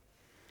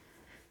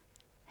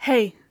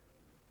Hey,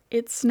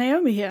 it's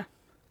Naomi here.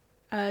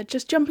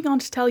 Just jumping on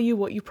to tell you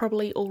what you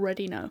probably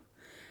already know.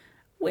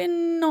 We're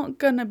not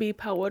gonna be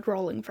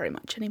PowerWordRolling very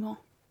much anymore.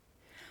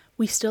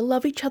 We still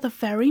love each other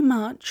very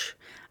much,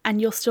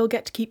 and you'll still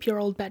get to keep your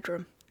old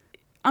bedroom.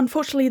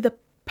 Unfortunately, the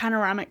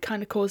panoramic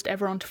kind of caused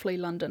everyone to flee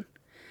London.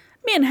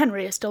 Me and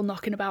Henry are still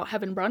knocking about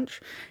having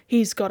brunch.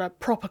 He's got a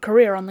proper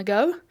career on the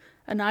go,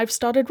 and I've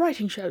started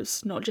writing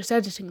shows, not just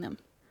editing them.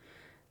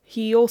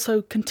 He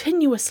also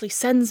continuously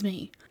sends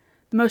me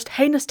the most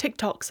heinous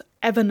TikToks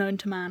ever known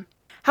to man.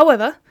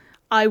 However,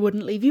 I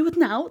wouldn't leave you with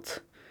nought,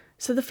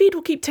 so the feed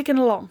will keep ticking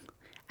along.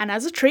 And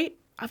as a treat,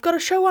 I've got a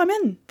show I'm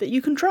in that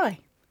you can try.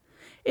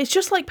 It's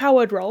just like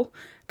PowerWordRoll,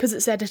 because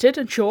it's edited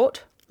and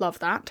short, love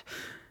that.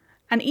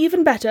 And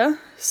even better,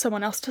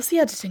 someone else does the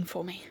editing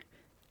for me.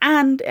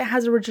 And it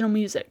has original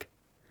music.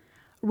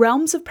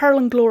 Realms of Peril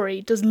and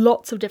Glory does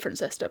lots of different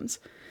systems.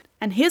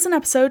 And here's an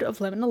episode of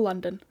Liminal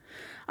London.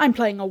 I'm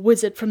playing a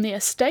wizard from the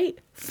estate,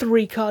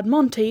 Three-Card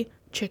Monty,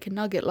 chicken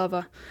nugget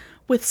lover,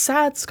 with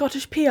sad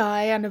Scottish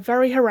PI and a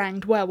very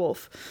harangued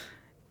werewolf.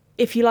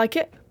 If you like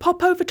it,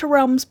 pop over to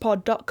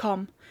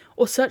RealmsPod.com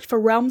or search for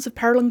Realms of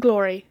Peril and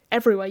Glory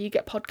everywhere you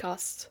get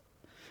podcasts.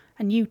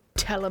 And you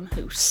tell 'em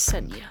who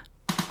sent you.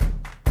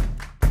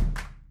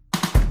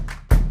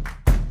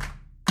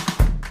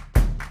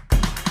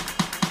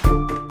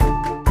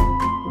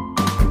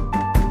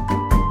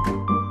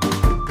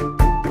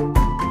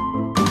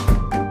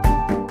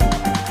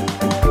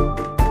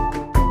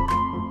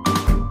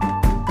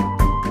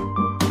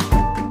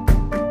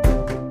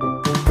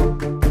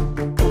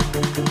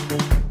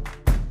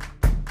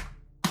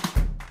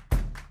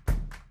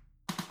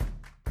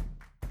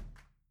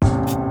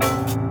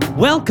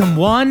 Welcome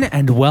one,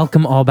 and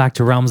welcome all back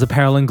to Realms of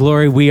Peril and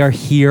Glory. We are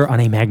here on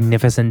a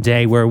magnificent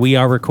day where we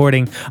are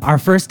recording our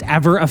first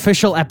ever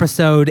official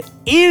episode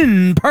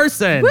in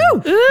person.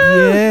 Woo!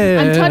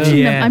 Yeah. I'm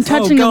touching them. I'm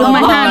touching them with my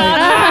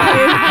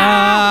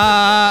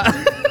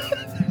hand.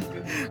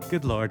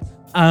 Good Lord.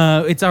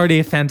 It's already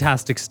a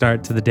fantastic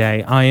start to the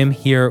day. I am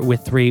here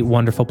with three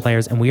wonderful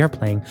players, and we are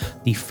playing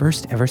the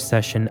first ever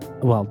session,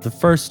 well, the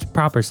first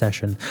proper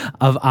session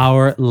of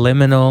our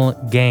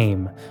liminal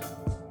game.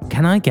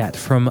 Can I get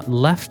from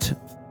left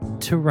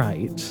to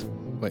right?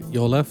 Wait,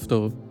 your left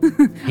or?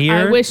 Here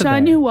I wish to I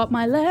there. knew what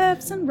my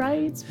lefts and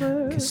rights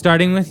were.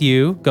 Starting with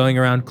you, going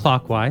around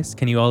clockwise,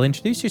 can you all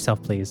introduce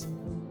yourself, please?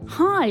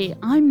 Hi,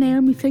 I'm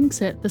Naomi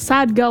Thinksit, the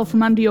sad girl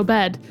from under your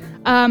bed.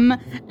 And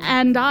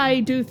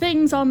I do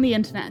things on the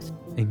internet.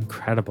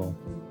 Incredible.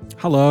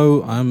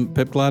 Hello, I'm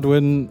Pip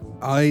Gladwin.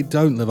 I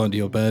don't live under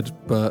your bed,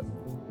 but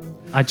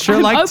I'd sure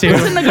I'm like open to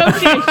to.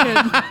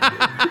 negotiation.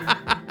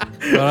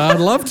 I'd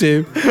love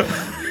to.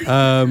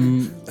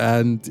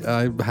 And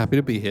I'm happy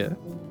to be here.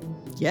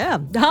 Yeah.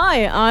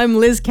 Hi, I'm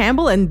Liz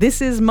Campbell, and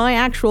this is my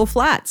actual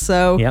flat.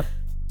 So Yep.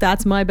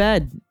 that's my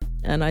bed,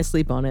 and I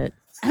sleep on it.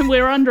 And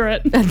we're under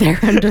it. And they're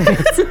under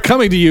it.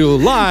 Coming to you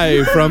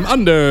live from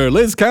under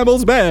Liz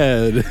Campbell's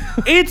bed.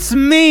 It's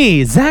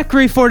me,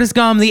 Zachary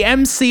Fortais-Gomm, the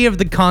MC of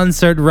the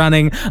concert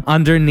running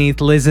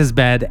underneath Liz's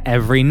bed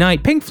every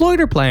night. Pink Floyd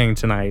are playing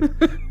tonight.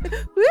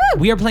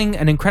 We are playing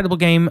an incredible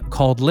game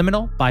called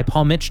Liminal by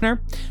Paul Mitchner.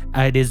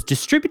 It is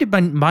distributed by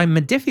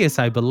Modiphius,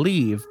 I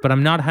believe, but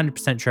I'm not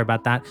 100% sure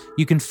about that.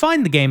 You can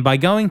find the game by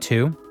going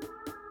to...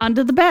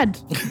 Under the bed.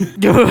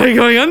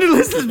 going under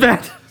Liz's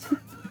bed.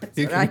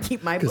 I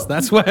keep my Because book.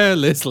 that's where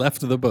Liz left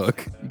the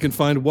book. You can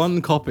find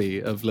one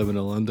copy of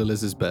Liminal under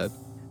Liz's bed.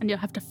 And you'll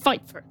have to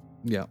fight for it.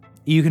 Yeah.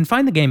 You can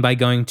find the game by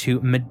going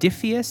to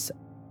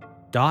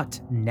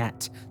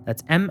modiphius.net.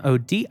 That's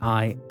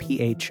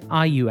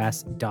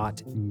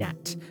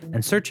MODIPHIUS.net.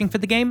 And searching for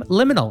the game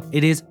Liminal.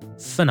 It is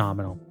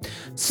phenomenal.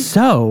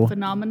 So,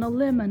 Phenomenal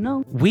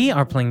liminal. we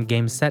are playing a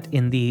game set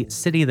in the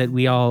city that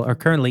we all are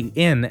currently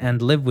in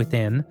and live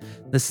within,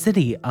 the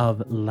city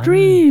of London.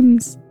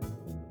 Dreams.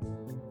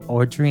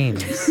 Or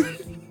dreams.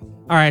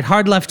 All right,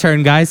 hard left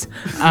turn, guys.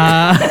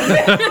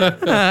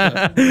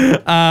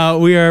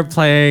 We are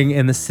playing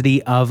in the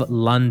city of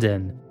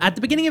London. At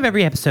the beginning of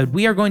every episode,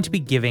 we are going to be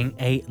giving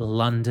a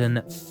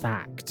London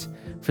fact.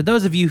 For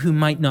those of you who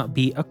might not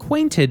be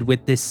acquainted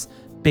with this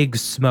big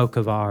smoke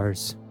of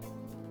ours,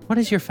 what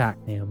is your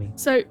fact, Naomi?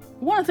 So,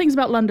 one of the things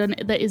about London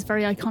that is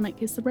very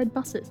iconic is the red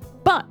buses.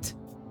 But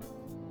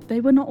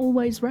they were not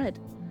always red.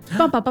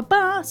 Ba, ba, ba,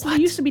 ba. So they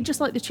used to be just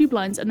like the tube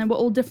lines, and they were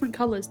all different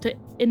colours to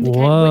indicate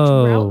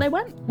Whoa. which route they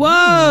went.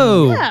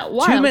 Whoa! Yeah,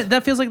 wild.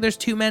 That feels like there's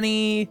too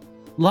many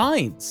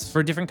lines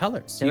for different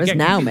colors. There You is get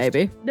now, confused.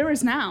 maybe. There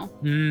is now.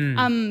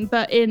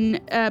 But in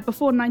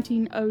before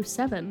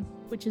 1907,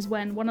 which is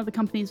when one of the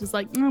companies was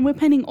like, we're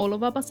painting all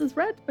of our buses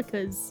red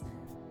because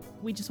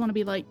we just want to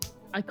be like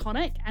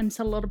iconic and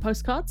sell a lot of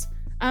postcards.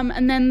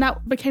 And then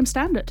that became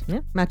standard.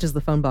 Yeah, matches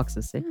the phone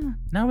boxes, see? Yeah.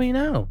 Now we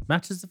know.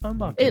 Matches the phone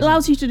box. It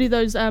allows you to do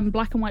those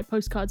black and white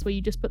postcards where you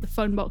just put the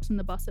phone box and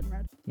the bus in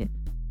red. Yeah.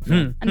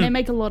 And they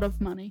make a lot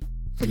of money.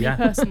 For me Yeah.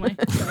 personally.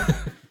 So.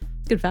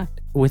 Good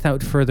fact.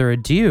 Without further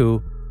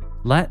ado,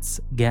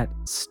 let's get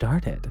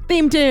started.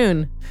 Theme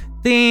tune.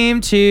 Theme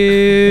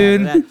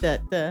tune.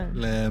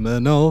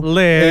 Liminal.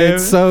 Live.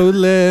 It's so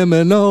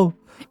liminal.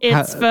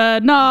 It's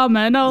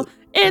phenomenal.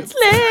 It's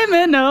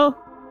liminal.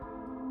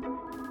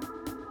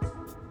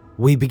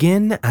 We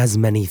begin as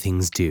many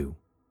things do,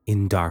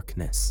 in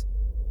darkness.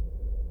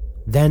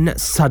 Then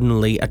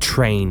suddenly a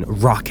train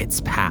rockets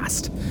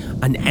past,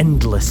 an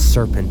endless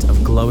serpent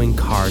of glowing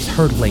cars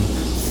hurtling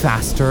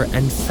faster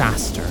and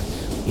faster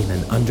in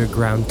an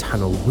underground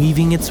tunnel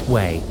weaving its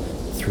way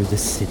through the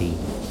city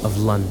of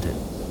London.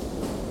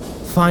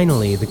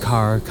 Finally, the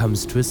car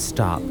comes to a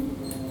stop,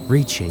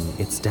 reaching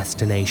its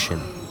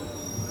destination.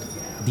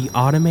 The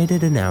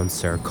automated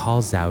announcer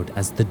calls out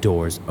as the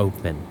doors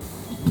open.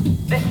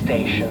 This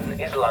station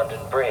is London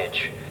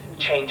Bridge.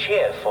 Change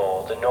here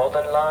for the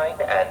Northern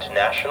Line and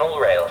National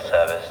Rail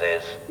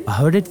services. A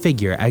hooded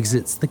figure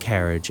exits the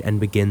carriage and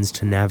begins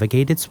to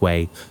navigate its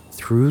way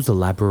through the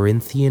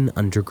labyrinthian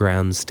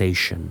underground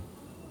station.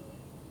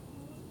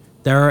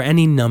 There are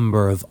any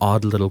number of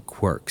odd little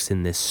quirks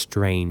in this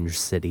strange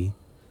city.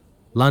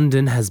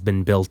 London has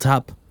been built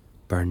up,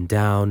 burned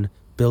down,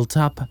 built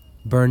up,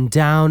 burned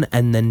down,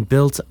 and then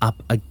built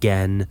up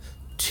again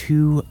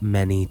too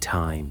many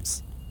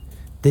times.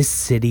 This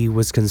city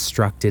was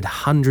constructed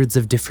hundreds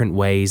of different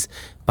ways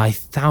by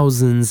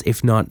thousands,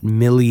 if not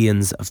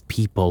millions, of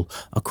people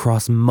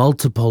across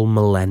multiple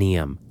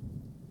millennium.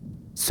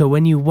 So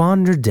when you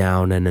wander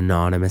down an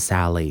anonymous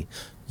alley,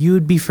 you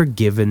would be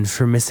forgiven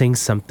for missing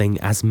something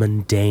as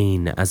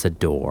mundane as a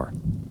door.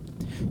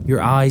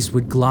 Your eyes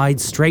would glide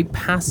straight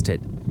past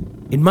it.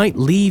 It might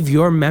leave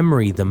your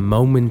memory the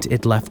moment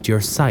it left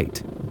your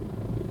sight.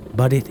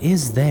 But it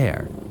is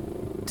there,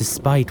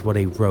 despite what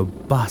a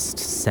robust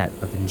set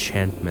of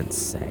enchantments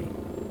say.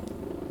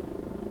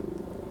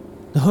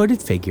 The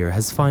hooded figure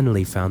has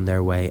finally found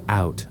their way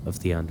out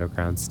of the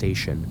underground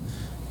station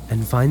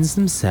and finds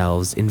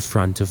themselves in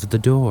front of the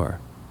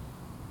door.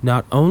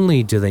 Not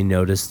only do they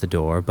notice the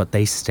door, but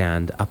they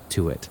stand up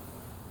to it.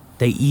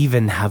 They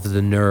even have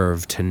the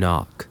nerve to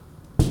knock.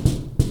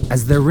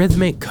 As the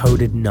rhythmic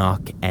coded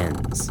knock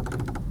ends,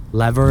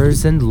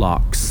 levers and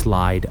locks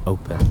slide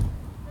open.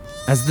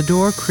 As the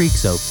door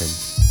creaks open,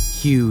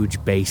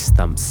 huge bass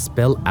thumps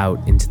spill out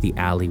into the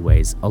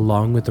alleyways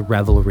along with the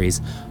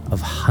revelries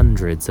of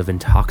hundreds of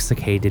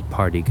intoxicated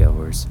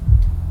partygoers.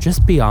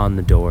 Just beyond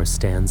the door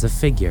stands a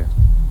figure,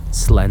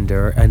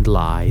 slender and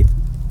lithe,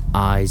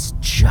 eyes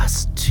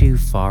just too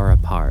far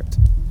apart.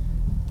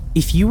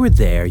 If you were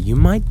there, you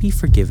might be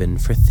forgiven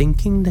for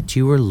thinking that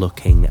you were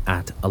looking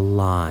at a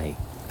lie,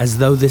 as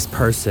though this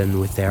person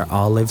with their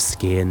olive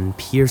skin,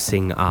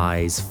 piercing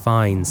eyes,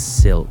 fine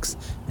silks,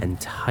 and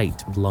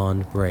tight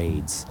blonde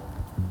braids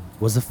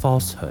was a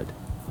falsehood.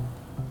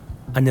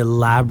 An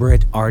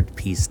elaborate art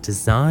piece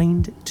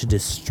designed to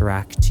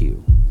distract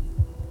you.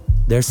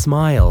 Their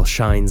smile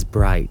shines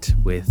bright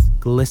with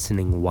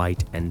glistening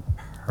white and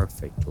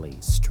perfectly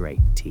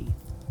straight teeth.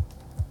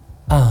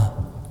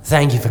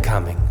 Thank you for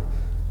coming.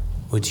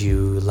 Would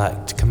you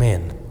like to come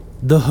in?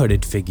 The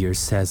hooded figure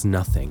says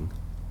nothing,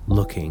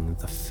 looking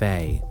the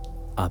Fey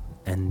up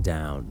and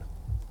down.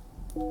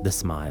 The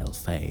smile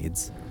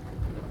fades.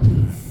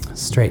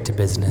 Straight to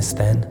business,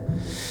 then.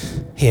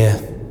 Here.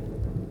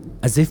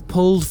 As if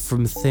pulled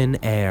from thin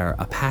air,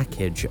 a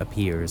package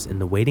appears in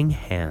the waiting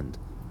hand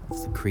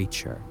of the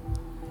creature,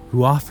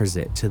 who offers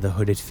it to the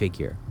hooded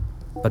figure.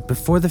 But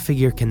before the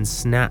figure can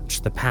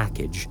snatch the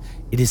package,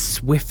 it is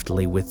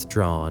swiftly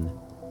withdrawn.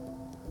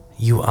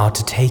 You are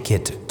to take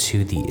it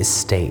to the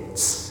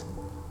estates.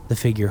 The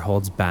figure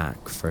holds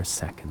back for a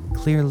second,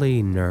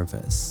 clearly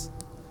nervous.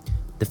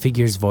 The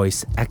figure's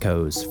voice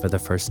echoes for the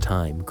first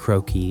time,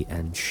 croaky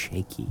and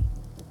shaky.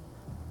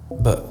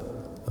 But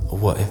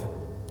what if...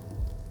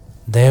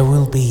 There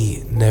will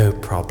be no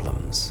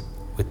problems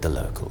with the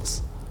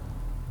locals.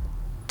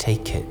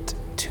 Take it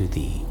to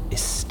the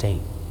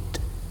estate.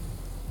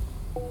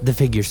 The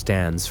figure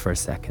stands for a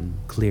second,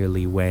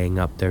 clearly weighing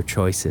up their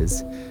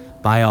choices.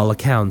 By all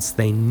accounts,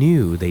 they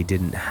knew they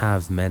didn't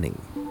have many.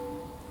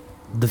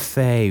 The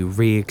Fey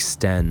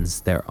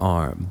re-extends their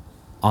arm,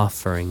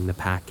 offering the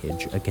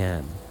package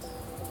again.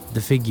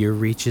 The figure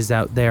reaches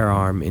out their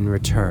arm in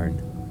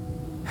return,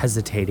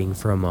 hesitating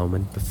for a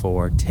moment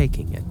before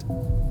taking it.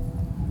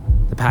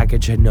 The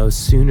package had no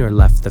sooner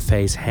left the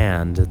Fey's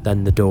hand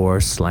than the door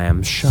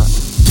slams shut,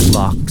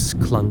 locks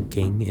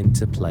clunking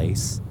into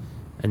place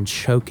and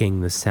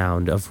choking the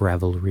sound of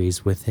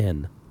revelries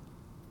within.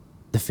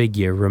 The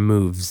figure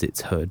removes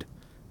its hood,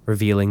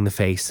 revealing the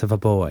face of a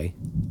boy,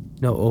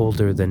 no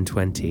older than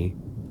 20,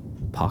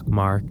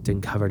 pockmarked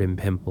and covered in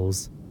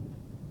pimples,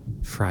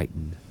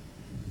 frightened.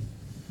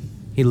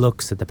 He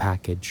looks at the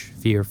package,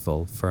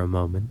 fearful for a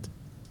moment.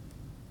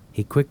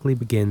 He quickly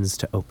begins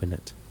to open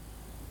it,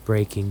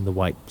 breaking the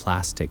white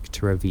plastic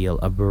to reveal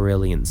a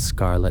brilliant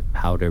scarlet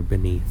powder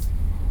beneath.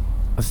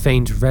 A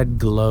faint red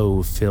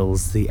glow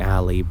fills the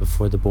alley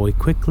before the boy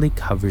quickly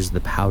covers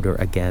the powder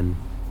again,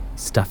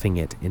 stuffing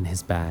it in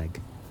his bag.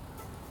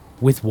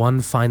 With one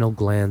final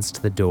glance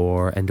to the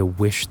door and a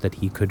wish that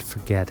he could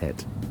forget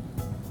it,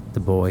 The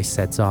boy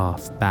sets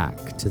off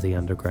back to the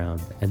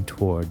underground and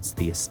towards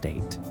the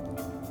estate.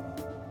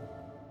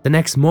 The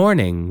next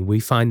morning, we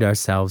find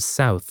ourselves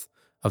south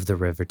of the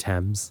River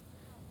Thames,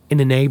 in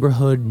a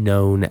neighborhood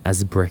known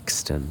as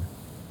Brixton,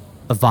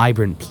 a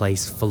vibrant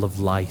place full of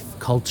life,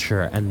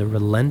 culture, and the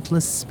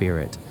relentless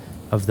spirit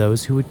of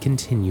those who would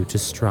continue to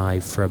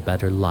strive for a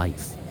better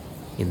life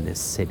in this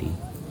city.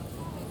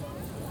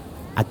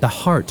 At the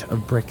heart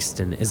of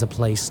Brixton is a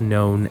place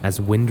known as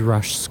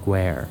Windrush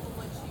Square,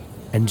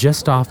 and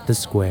just off the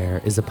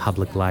square is a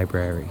public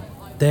library.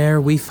 There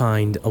we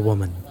find a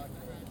woman,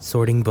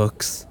 sorting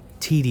books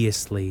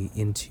tediously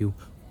into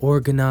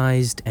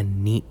organized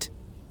and neat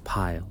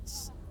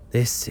piles.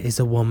 This is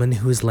a woman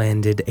who has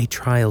landed a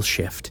trial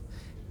shift.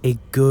 A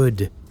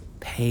good,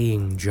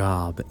 paying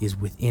job is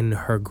within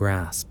her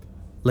grasp.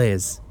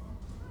 Liz,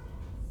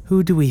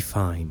 who do we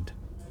find?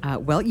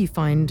 Well, you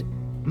find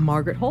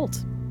Margaret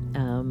Holt.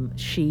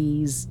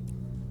 She's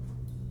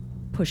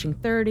pushing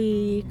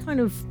 30, kind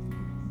of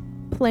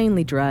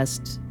plainly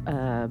dressed,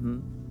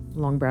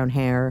 long brown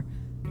hair.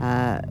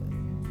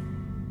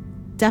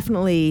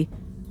 Definitely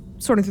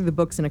sorting through the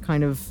books in a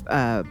kind of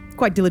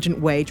quite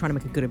diligent way, trying to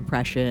make a good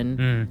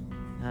impression.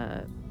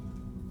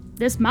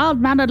 This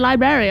mild-mannered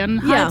librarian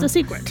hides a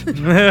secret.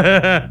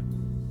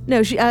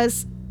 No, she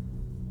has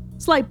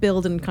slight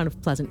build and kind of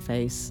pleasant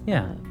face.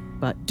 Yeah.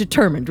 But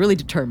really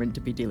determined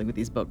to be dealing with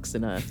these books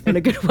in a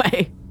good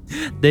way.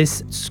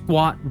 This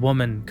squat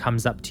woman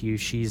comes up to you.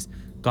 She's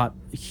got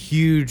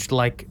huge,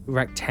 like,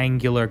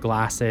 rectangular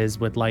glasses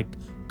with, like,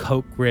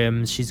 Coke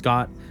rims. She's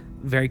got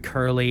very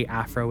curly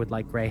afro with,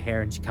 like, gray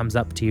hair, and she comes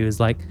up to you is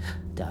like,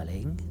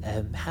 Darling,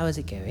 how is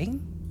it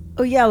going?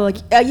 Oh yeah,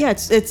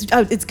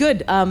 it's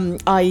good.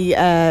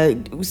 I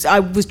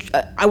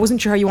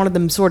wasn't sure how you wanted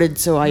them sorted,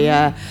 so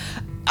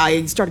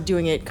I started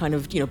doing it kind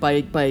of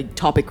by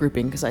topic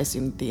grouping because I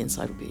assumed the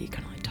inside would be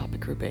kind of like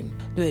topic grouping.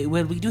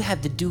 Well, we do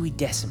have the Dewey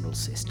Decimal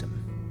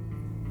System.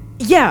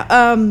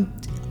 Yeah.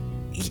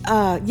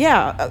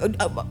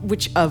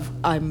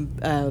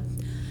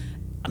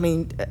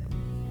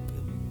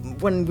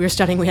 When we were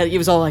studying, it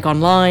was all like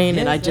online,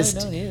 and I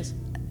just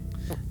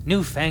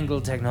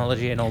newfangled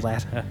technology and all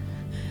that.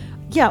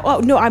 Yeah. Oh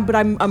no.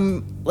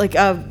 I'm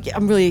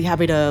really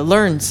happy to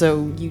learn.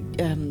 So you,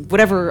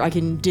 whatever I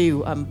can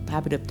do, I'm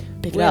happy to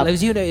pick it up. Well, it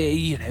was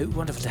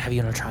wonderful to have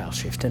you on a trial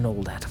shift and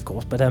all that, of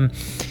course. But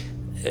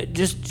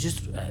just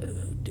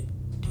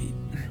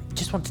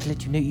wanted to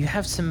let you know you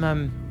have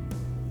some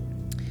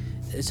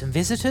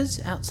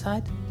visitors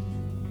outside.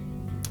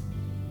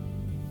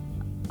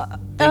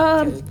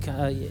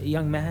 A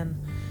young man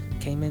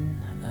came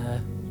in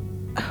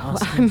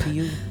asking for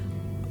you.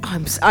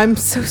 I'm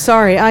so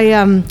sorry.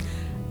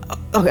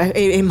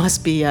 It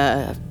must be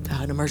an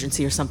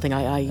emergency or something.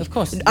 Of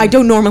course. I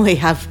don't normally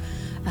have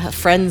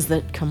friends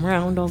that come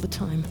around all the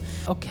time.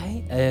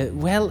 Okay.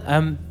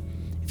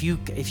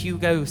 If you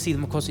go see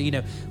them, of course, we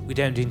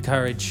don't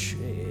encourage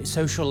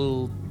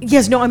social.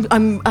 Yes. No.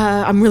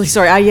 I'm really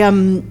sorry.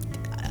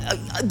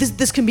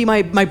 This can be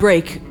my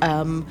break.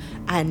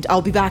 And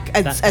I'll be back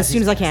as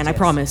soon as I can. Yes. I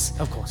promise.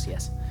 Of course.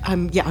 Yes.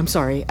 I'm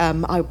sorry.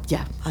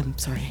 I'm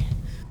sorry.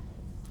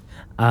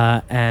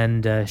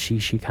 And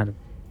she kind of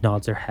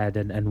nods her head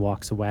and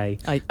walks away.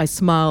 I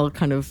smile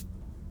kind of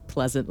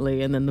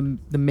pleasantly, and then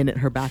the minute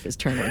her back is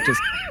turned, I just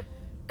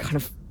kind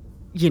of,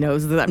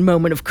 that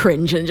moment of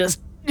cringe and just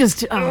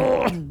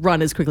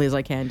run as quickly as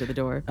I can to the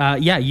door.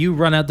 You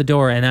run out the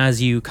door, and as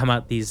you come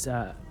out these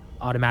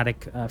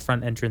automatic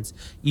front entrance,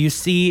 you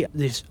see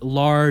this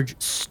large,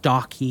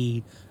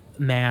 stocky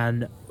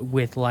man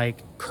with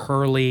like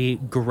curly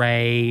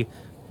gray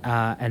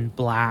and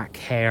black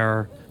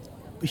hair,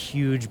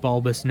 huge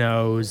bulbous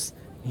nose.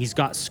 He's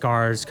got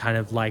scars kind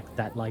of like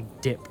that,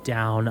 like dip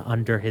down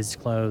under his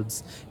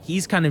clothes.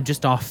 He's kind of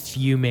just off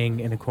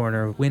fuming in a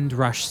corner of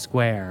Windrush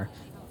Square.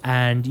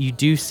 And you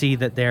do see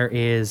that there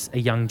is a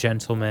young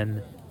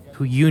gentleman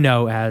who you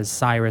know as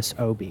Cyrus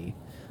Obi,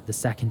 the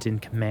second in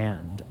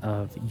command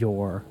of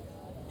your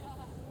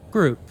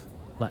group,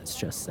 let's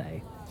just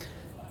say,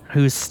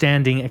 who's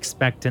standing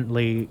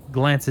expectantly,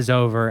 glances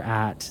over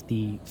at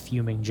the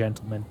fuming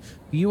gentleman,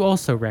 who you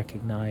also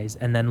recognize,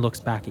 and then looks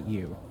back at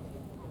you,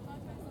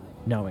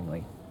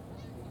 knowingly.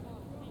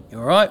 You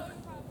all right?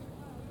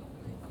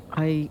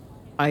 I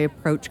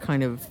approach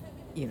kind of,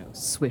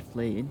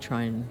 swiftly and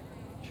try and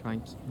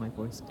keep my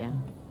voice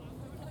down.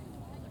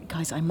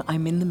 Guys, I'm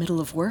in the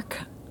middle of work.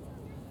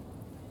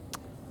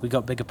 We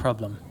got bigger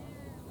problem.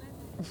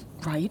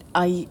 Right?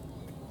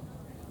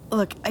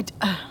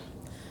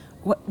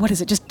 What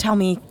is it? Just tell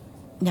me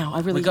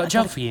now. We got a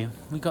job for you.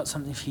 We got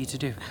something for you to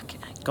do. Okay.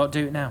 Got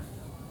to do it now.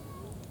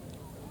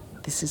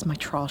 This is my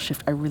trial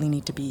shift. I really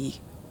need to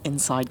be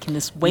inside. Can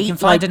this wait? You can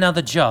find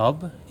another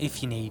job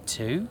if you need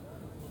to.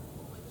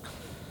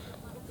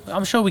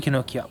 I'm sure we can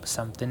hook you up with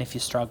something if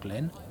you're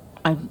struggling.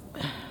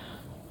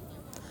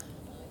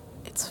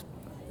 It's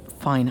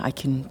fine. I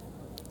can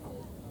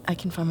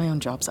find my own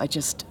jobs. What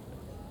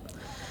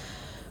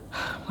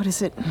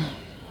is it?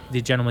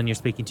 The gentleman you're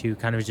speaking to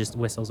kind of just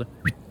whistles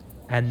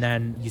And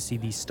then you see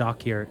the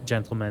stockier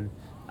gentleman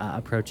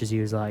approaches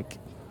you. He's like,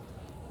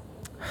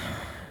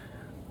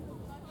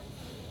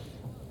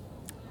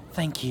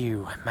 "Thank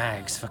you,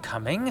 Mags, for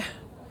coming."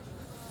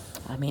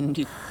 I mean,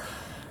 you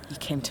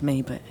came to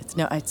me, but it's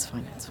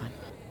fine. It's fine.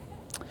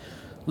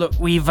 Look,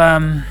 we've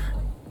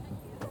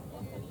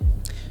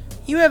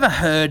you ever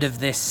heard of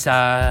this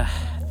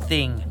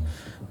thing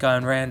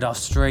going around our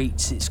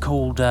streets? It's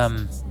called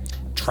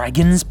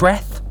Dragon's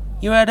Breath.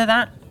 You heard of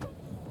that?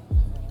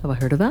 Have I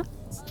heard of that?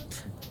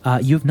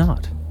 You've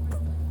not.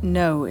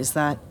 No, is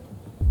that...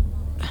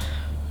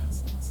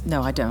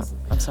 No, I don't.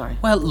 I'm sorry.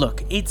 Well,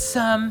 look, it's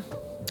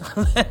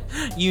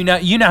you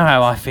know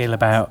how I feel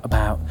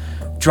about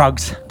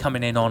drugs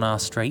coming in on our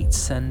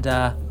streets, and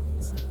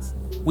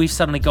we've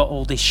suddenly got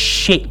all this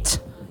shit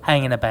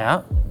hanging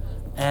about,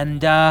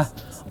 and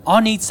I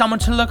need someone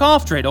to look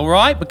after it, all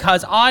right?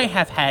 Because I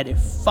have had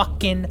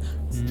fucking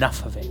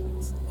enough of it.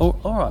 All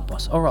right,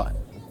 boss. All right.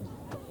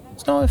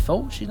 It's not her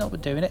fault. She's not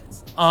been doing it.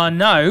 I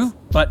know,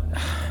 but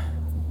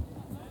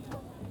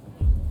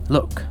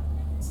look,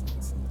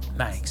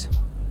 Mags,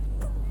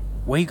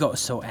 we got to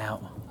sort out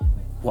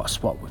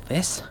what's what with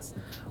this.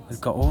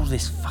 We've got all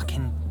this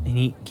fucking...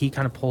 And he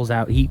kind of pulls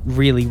out, he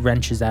really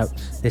wrenches out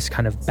this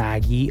kind of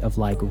baggie of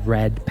like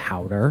red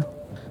powder.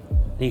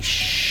 This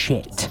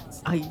shit.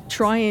 I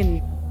try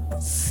and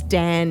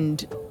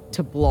stand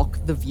to block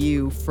the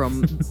view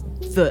from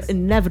the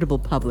inevitable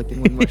public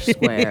in Windrush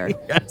Square.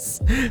 Yes.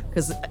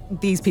 Because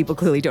these people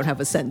clearly don't have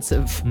a sense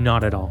of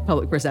Not at all.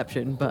 public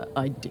perception, but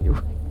I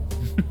do.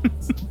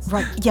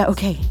 Right, yeah,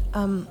 okay.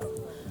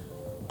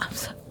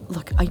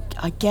 Look,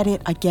 I get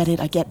it. I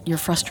get you're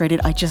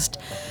frustrated. I just...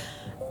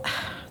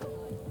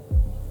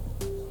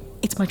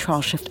 It's my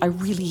trial shift. I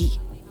really...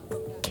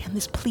 Can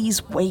this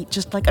please wait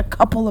just like a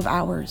couple of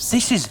hours?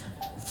 This is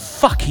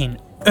fucking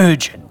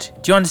urgent.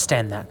 Do you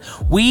understand that?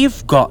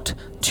 We've got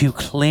to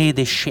clear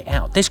this shit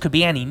out. This could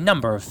be any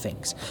number of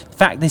things. The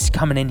fact this is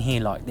coming in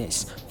here like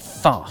this,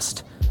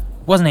 fast.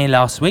 Wasn't here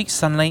last week,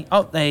 suddenly,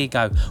 oh, there you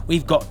go.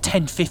 We've got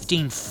 10,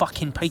 15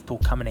 fucking people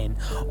coming in,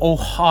 all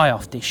high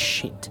off this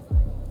shit.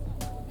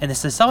 And the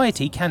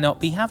society cannot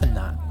be having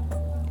that.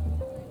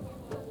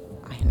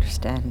 I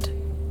understand.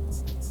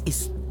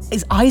 Is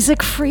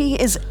Isaac free?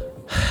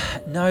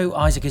 No,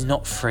 Isaac is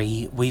not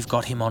free. We've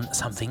got him on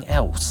something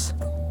else.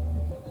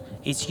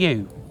 It's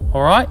you,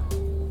 alright?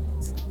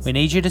 We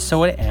need you to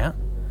sort it out.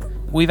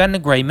 We've had an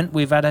agreement,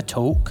 we've had a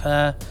talk.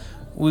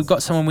 We've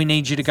got someone we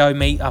need you to go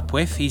meet up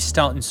with. He's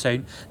starting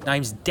soon.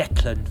 Name's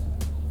Declan,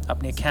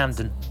 up near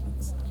Camden.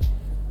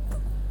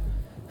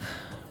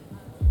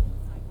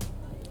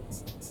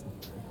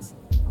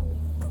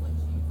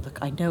 Look,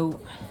 I know...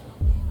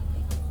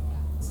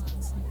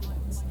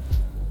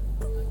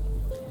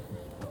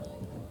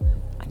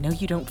 I know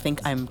you don't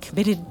think I'm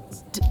committed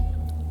to...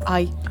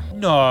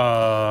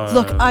 No.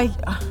 Look,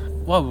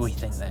 Why would we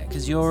think that?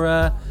 Because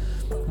you're,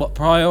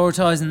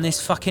 prioritising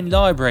this fucking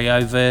library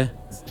over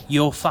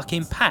your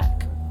fucking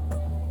pack?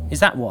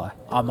 Is that why?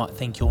 I might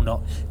think you're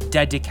not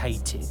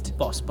dedicated.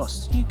 Boss,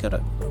 you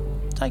gotta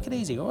take it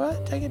easy,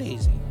 alright? Take it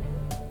easy.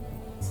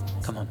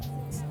 Come on.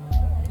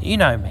 You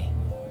know me.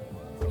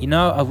 You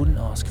know I wouldn't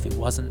ask if it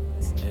wasn't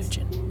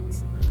urgent.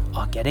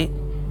 I get it.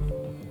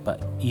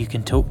 But you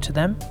can talk to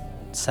them.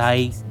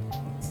 Say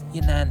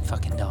your nan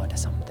fucking died or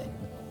something.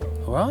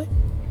 Alright?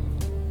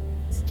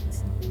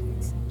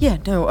 Yeah,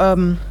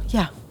 no,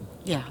 yeah,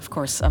 of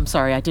course. I'm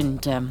sorry, I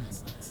didn't,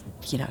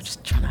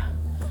 just trying to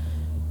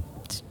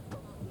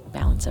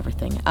balance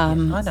everything. I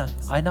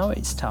know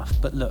it's tough,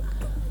 but look,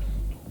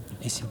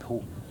 it's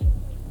important.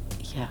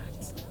 Yeah.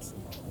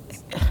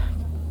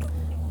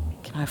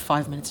 Can I have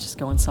 5 minutes just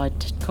go inside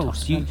to Of course,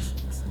 talk to them?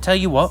 tell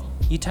you what,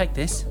 you take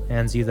this.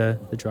 Hands you the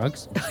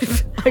drugs.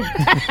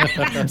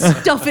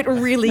 Stuff it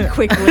really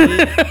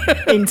quickly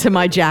into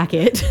my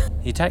jacket.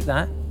 You take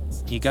that,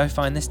 you go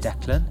find this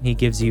Declan. He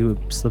gives you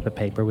a slip of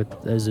paper with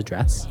his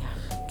address.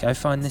 Go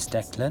find this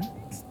Declan.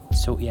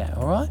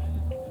 Alright?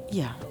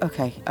 Yeah,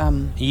 okay,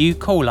 You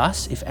call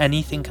us if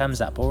anything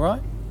comes up,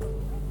 alright?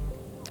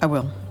 I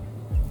will.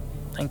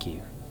 Thank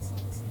you.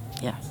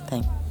 Yeah,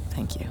 thank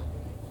you.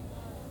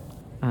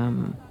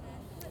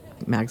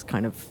 Mag's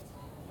kind of,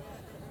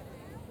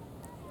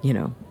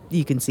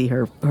 you can see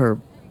her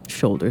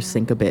shoulders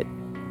sink a bit,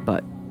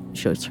 but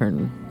she'll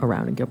turn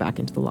around and go back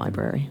into the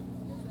library.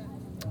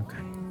 Okay.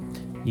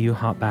 You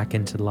hop back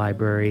into the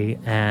library,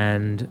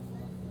 and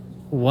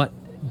what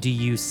do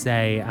you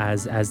say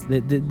as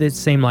the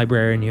same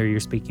librarian here you're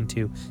speaking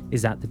to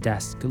is at the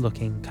desk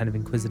looking kind of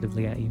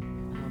inquisitively at you?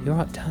 You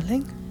alright,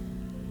 darling?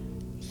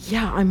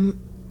 Yeah, I'm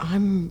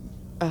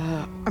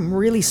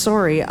really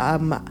sorry.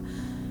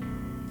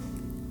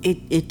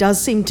 It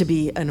does seem to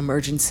be an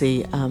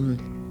emergency.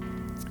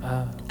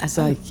 As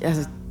I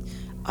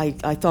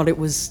thought it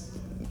was,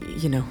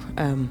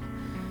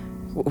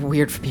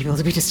 weird for people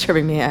to be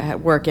disturbing me at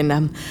work,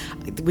 and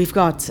we've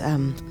got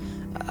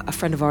a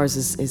friend of ours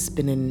has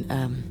been in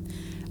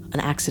an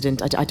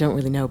accident. I don't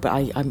really know, but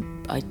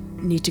I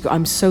need to go.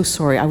 I'm so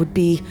sorry. I've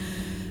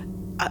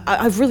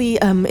really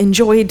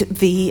enjoyed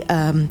the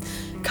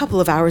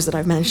couple of hours that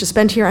I've managed to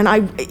spend here, and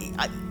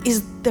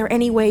is there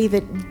any way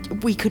that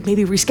we could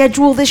maybe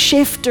reschedule this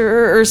shift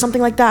or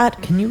something like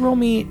that? Can you roll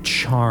me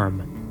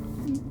charm?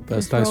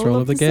 First dice roll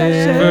of the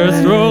game.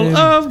 First roll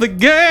of the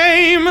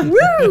game.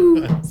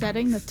 Woo!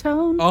 Setting the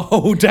tone.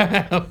 Oh,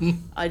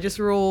 damn. I just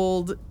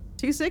rolled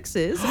 2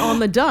 6s on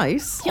the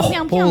dice.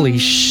 Holy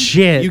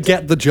shit. You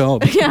get the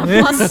job.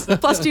 Yeah,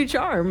 plus 2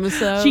 charms.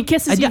 So. She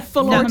kisses you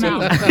full on the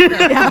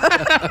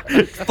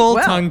mouth. Full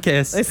tongue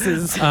kiss. This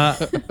is. No,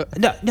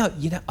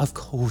 of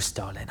course,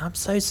 darling. I'm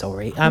so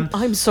sorry.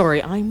 I'm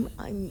sorry. I'm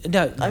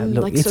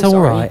look, like it's so all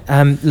sorry.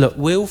 right. Look,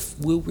 we'll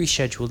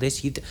reschedule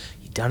this. You've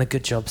done a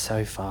good job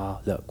so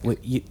far. Look,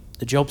 the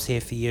job's here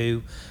for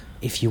you,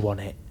 if you want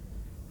it.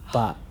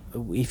 But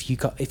if you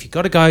got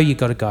to go, you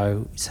got to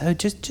go. So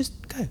just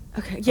go.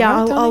 Okay. Yeah,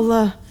 All right,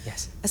 I'll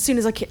Yes. as soon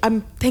as I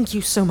can. Thank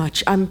you so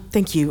much.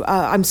 Thank you.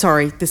 I'm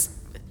sorry. This.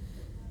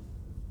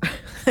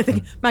 I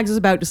think Mags is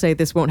about to say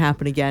this won't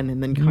happen again,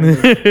 and then kind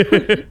of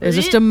there's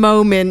just a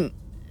moment,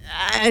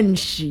 and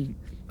she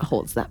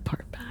holds that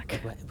part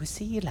back. We'll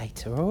see you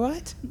later. All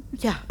right.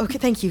 Yeah. Okay.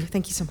 Thank you.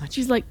 Thank you so much.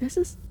 She's like, this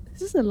is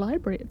a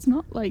library. It's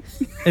not like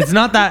It's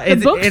not that. the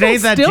books It will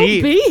ain't that still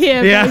deep. be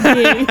here,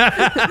 baby.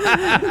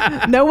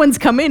 No one's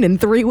come in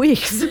 3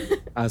 weeks.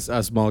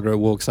 As Margaret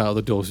walks out of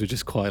the door, we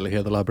just quietly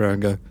hear the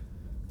librarian go,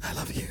 I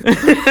love you.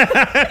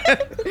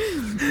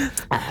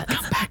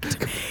 Come back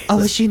to me.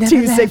 Oh, she never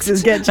 2 left.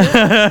 6s get you.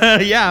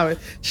 Yeah,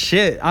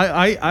 shit.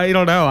 I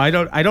don't know. I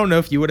don't know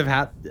if you would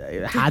have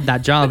had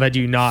that job had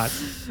you not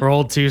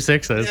rolled 2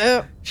 6s.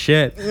 Yep.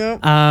 Shit.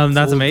 Yep. That's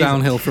All amazing.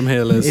 downhill from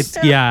here, Liz. It's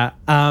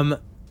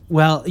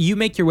well, you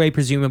make your way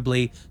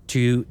presumably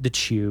to the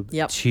tube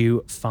Yep.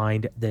 to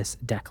find this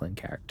Declan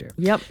character.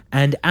 Yep.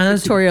 And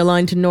as Victoria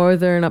line to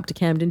Northern up to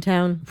Camden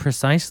Town.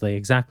 precisely,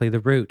 exactly the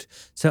route.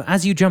 So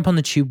as you jump on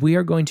the tube, we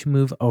are going to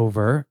move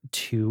over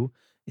to,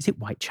 is it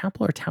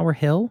Whitechapel or Tower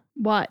Hill?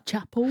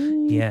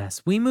 Whitechapel.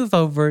 Yes, we move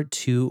over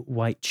to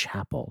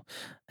Whitechapel,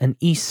 an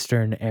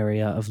eastern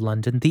area of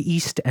London, the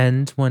East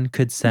End, one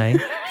could say.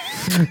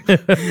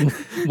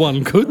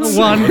 One could say.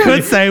 One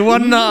could say,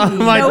 one not.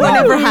 No one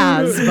ever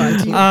has,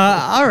 but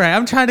All right,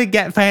 I'm trying to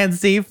get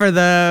fancy for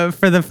the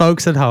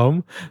folks at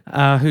home who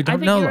I don't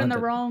think know you're in the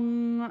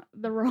London.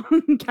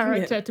 wrong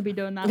character to be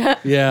doing that.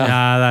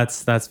 Yeah.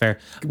 That's fair.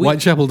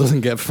 Whitechapel doesn't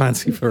get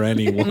fancy for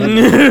anyone.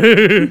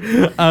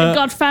 It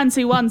got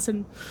fancy once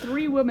and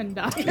 3 women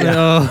died.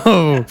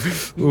 Oh,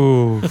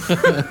 ooh.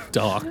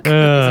 Dark. It's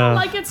not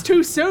like it's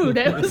too soon.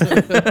 It was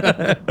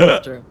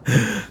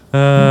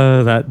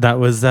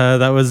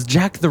That was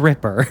Jack the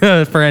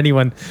Ripper for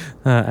anyone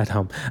at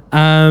home.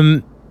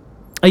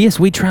 Yes,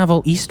 we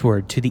travel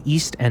eastward to the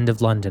East End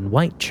of London,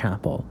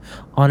 Whitechapel,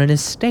 on an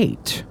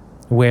estate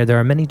where there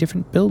are many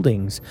different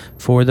buildings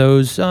for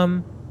those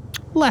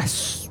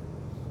less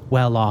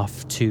well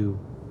off to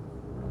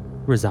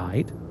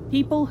reside.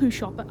 people who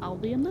shop at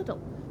Aldi and Lidl.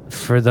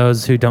 For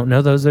those who don't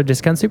know, those are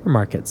discount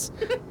supermarkets.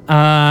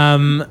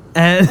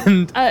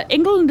 And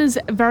England is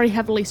very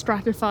heavily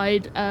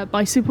stratified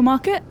by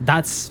supermarket.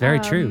 that's very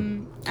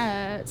true.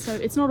 So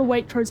it's not a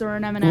Waitrose or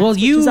an M&S, Well, which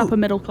you- is upper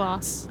middle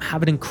class.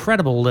 Have an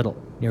incredible Lidl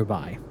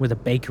nearby with a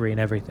bakery and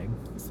everything.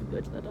 It's a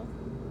good Lidl.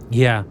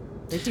 Yeah.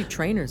 they do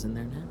trainers in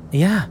there now.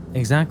 Yeah,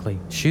 exactly.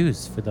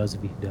 Shoes, for those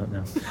of you who don't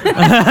know.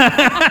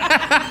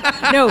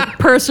 No,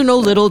 personal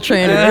little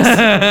trainers.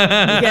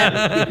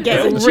 Get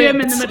There's a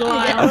gym in the middle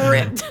aisle.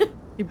 ripped.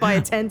 You buy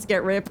a tent,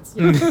 get ripped.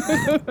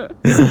 And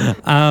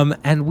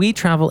we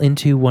travel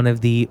into one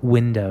of the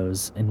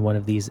windows in one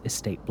of these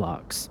estate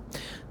blocks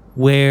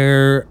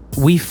where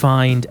we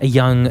find a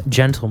young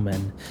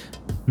gentleman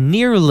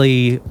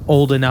nearly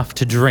old enough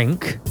to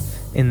drink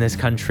in this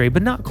country,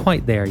 but not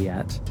quite there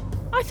yet.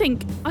 I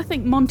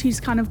think Monty's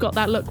kind of got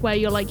that look where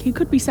you're like, he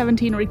could be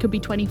 17 or he could be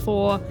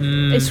 24.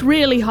 It's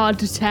really hard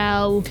to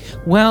tell.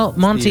 Well,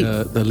 Monty...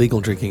 The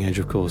legal drinking age,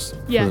 of course. For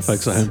the Yes.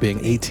 folks at home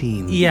being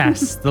 18.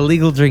 Yes, the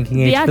legal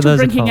drinking age. The for actual those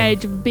at drinking home.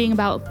 age of being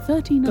about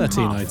 13 and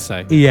 13, a half. I'd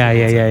say. Yeah.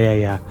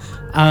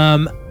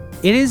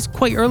 It is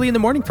quite early in the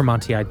morning for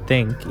Monty, I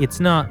think.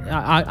 It's not...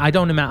 I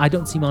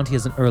don't see Monty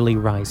as an early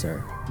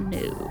riser.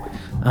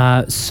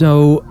 No.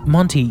 So,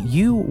 Monty,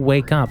 you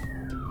wake up.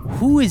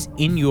 Who is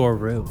in your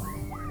room?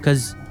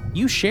 Because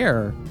you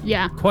share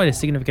Yeah. quite a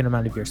significant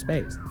amount of your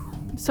space.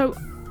 So,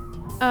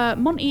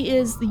 Monty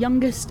is the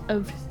youngest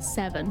of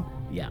 7.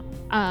 Yeah.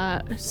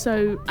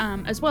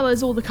 As well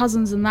as all the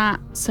cousins and that.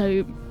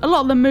 So, a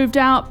lot of them moved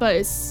out, but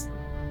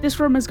this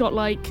room has got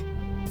I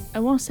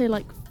want to say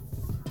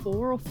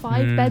 4 or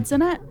 5 beds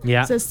in it.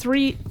 Yeah. So there's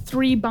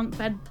three bunk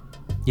bed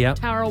Yeah.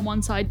 tower on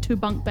one side, 2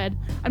 bunk bed.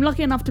 I'm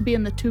lucky enough to be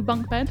in the 2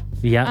 bunk bed.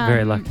 Yeah,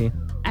 very lucky.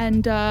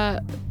 And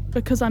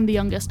because I'm the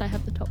youngest, I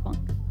have the top bunk.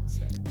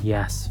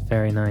 Yes,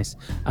 very nice.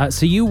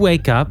 So you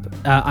wake up.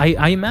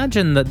 I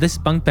imagine that this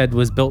bunk bed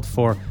was built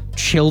for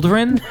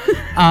children.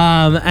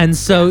 And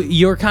so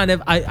you're kind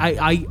of,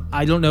 I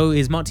don't know,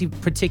 is Monty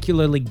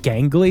particularly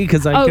gangly?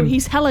 Because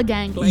he's hella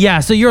gangly. Yeah,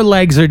 so your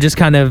legs are just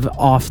kind of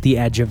off the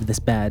edge of this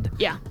bed.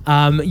 Yeah.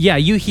 Yeah,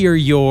 you hear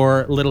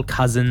your little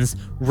cousins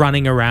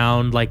running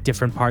around like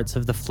different parts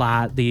of the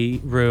flat, the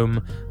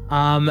room.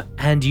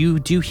 And you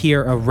do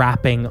hear a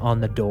rapping on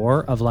the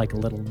door of like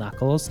little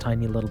knuckles,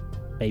 tiny little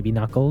baby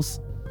knuckles.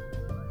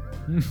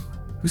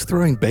 Who's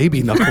throwing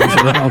baby knuckles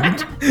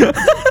around?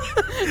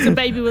 It's a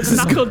baby with a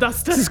knuckle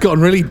duster. This has gotten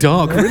really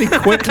dark really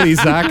quickly,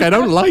 Zach. I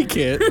don't like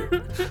it.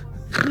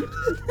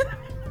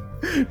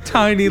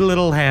 Tiny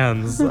little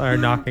hands are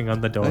knocking on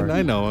the door.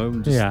 I know.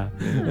 I'm just,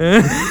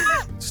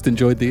 just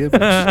enjoyed the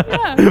image.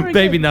 Yeah, very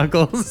baby good.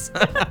 knuckles.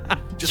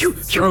 Just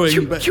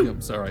throwing.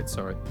 I'm sorry.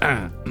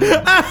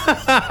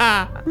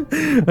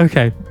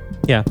 Okay.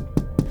 Yeah.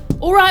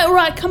 All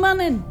right, come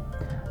on in.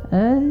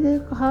 I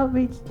can't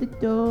reach the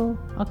door.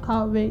 I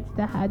can't reach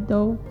the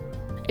handle.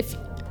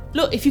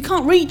 If you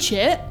can't reach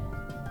it,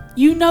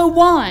 you know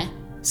why.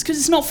 It's because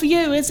it's not for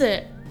you, is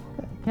it?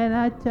 Can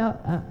I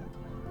tell?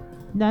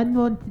 None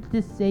wanted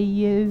to see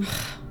you.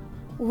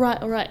 All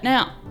right.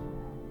 Now,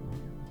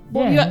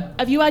 Yeah.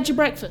 have you had your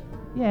breakfast?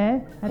 Yeah,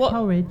 had What?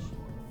 porridge.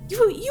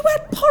 You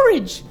had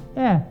porridge.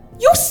 Yeah.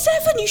 You're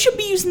 7. You should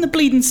be using the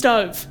bleeding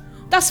stove.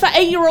 That's for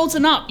 8-year-olds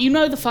and up. You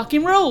know the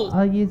fucking rules.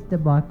 I'll use the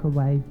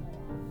microwave.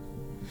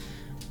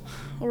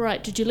 All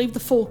right. Did you leave the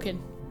fork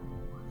in?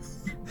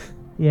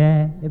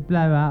 Yeah, it blew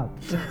up.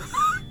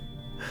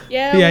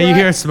 Yeah. Yeah, all you right.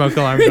 hear a smoke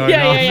alarm going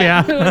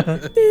Yeah.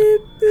 off.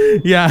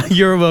 Yeah,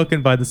 you're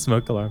awoken by the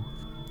smoke alarm.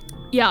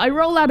 Yeah, I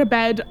roll out of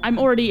bed. I'm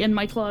already in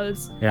my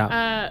clothes.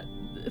 Yeah.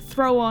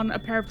 Throw on a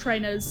pair of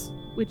trainers,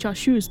 which are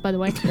shoes, by the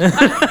way.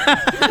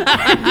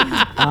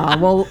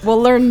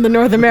 We'll learn the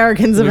North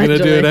Americans We're eventually.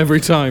 gonna do it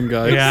every time,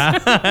 guys. Yeah.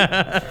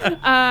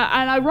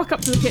 And I rock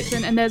up to the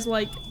kitchen, and there's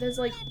like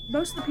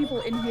most of the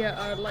people in here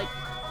are like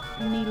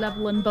knee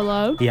level and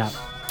below. Yeah.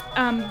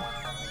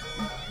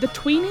 The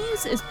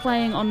Tweenies is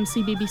playing on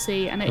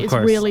CBBC, and it Of is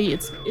course. really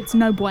it's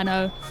no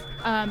bueno.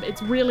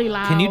 It's really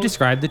loud. Can you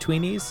describe the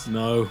Tweenies?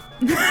 No.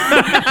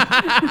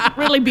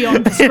 Really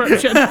beyond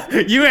description?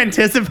 You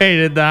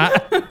anticipated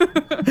that.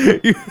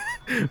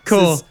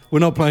 Cool. We're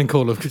not playing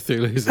Call of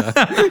Cthulhu, Zach.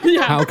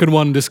 Yeah. How can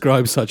one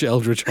describe such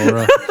eldritch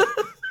horror?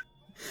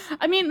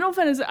 I mean, in all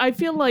fairness, I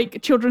feel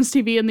like children's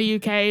TV in the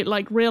UK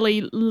like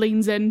really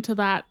leans into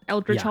that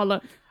eldritch Yeah.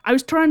 horror. I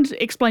was trying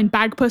to explain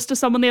Bagpuss to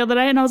someone the other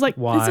day, and I was like,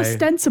 Why? "It's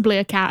ostensibly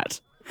a cat."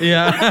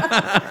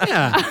 Yeah.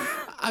 Yeah.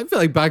 I feel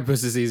like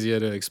Bagpuss is easier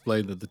to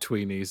explain than the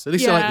Tweenies. At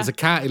least Yeah. like there's a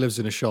cat, he lives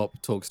in a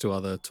shop, talks to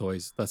other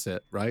toys. That's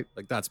it, right?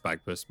 Like that's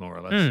Bagpuss more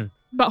or less.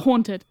 But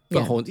haunted.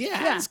 But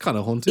yeah, it's kind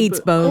of haunted. Eats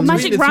but bones. Or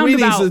Magic the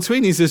Roundabout.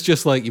 Tweenies is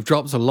just like you've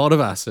dropped a lot of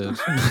acid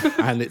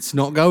and it's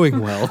not going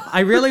well.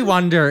 I really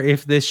wonder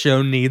if this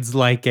show needs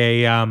like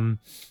a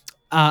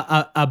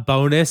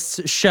bonus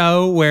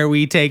show where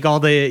we take all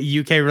the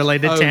UK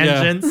related Oh, yeah.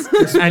 tangents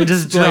and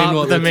just Explain drop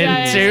what them the-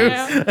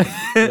 into.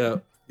 Yeah.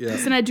 Yeah.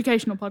 It's an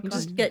educational podcast.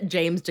 Just get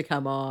James to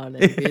come on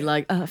and be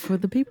like, for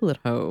the people at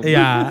home.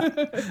 Yeah.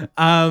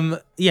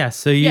 Yeah.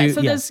 So you. Yeah,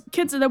 so there's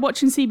kids that are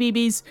watching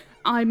CBBS.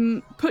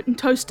 I'm putting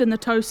toast in the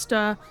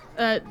toaster,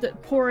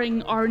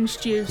 pouring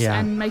orange juice Yeah.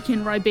 and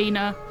making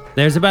Ribena.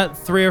 There's about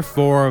 3 or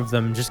 4 of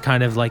them, just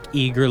kind of like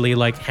eagerly,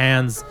 like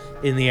hands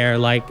in the air,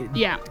 like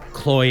Yeah,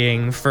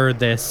 cloying for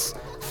this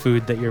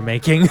food that you're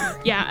making.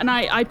 yeah, and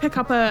I pick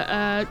up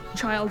a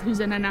child who's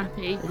in a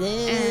nappy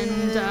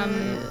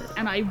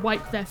and I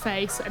wipe their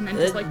face and then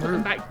just like put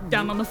them back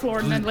down on the floor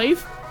and then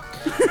leave.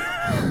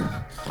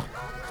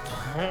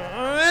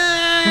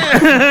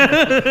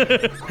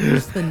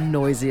 It's the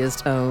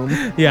noisiest home.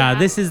 Yeah,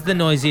 this is the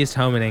noisiest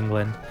home in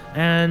England,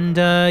 and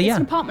It's yeah,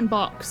 an apartment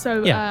block,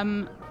 so Yeah.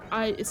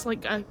 it's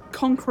like a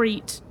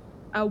concrete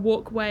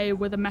walkway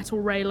with a metal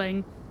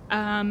railing.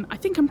 I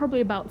think I'm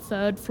probably about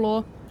 3rd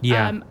floor.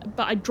 Yeah.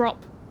 But I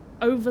drop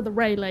over the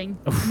railing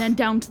and then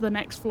down to the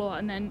next floor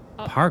and then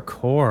up.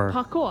 parkour.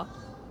 Parkour.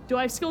 Do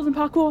I have skills in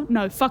parkour?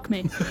 No, fuck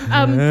me.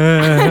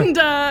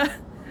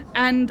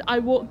 And I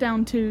walk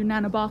down to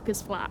Nana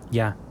Barker's flat.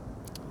 Yeah,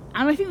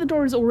 And I think the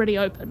door is already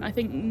open. I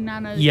think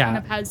Nana Yeah.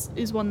 kind of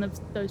is one of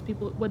those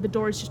people where the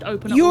door is just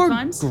open at all your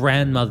times.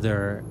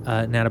 grandmother,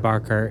 Nana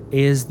Barker,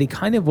 is the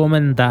kind of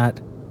woman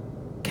that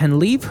can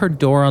leave her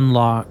door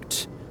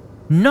unlocked,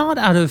 not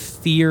out of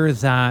fear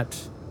that,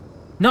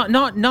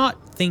 not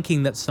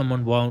thinking that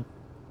someone won't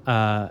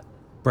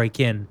break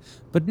in,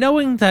 but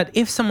knowing that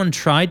if someone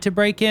tried to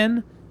break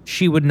in,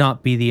 she would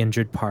not be the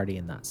injured party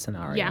in that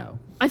scenario. Yeah.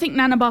 I think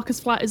Nana Barker's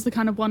flat is the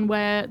kind of one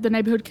where the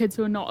neighborhood kids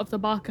who are not of the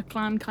Barker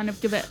clan kind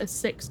of give it a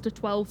 6 to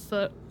 12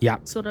 foot Yeah.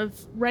 sort of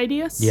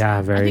radius. Yeah,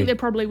 I very- think they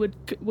probably would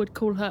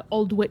call her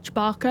Old Witch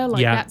Barker.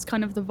 Like Yeah. that's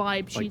kind of the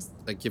vibe. She's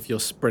Like if you're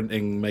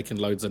sprinting, making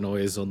loads of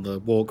noise on the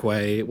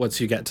walkway, once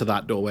you get to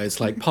that doorway, it's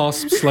like pass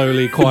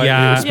slowly, quietly,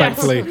 Yeah.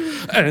 respectfully,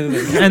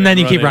 And then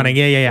you keep running.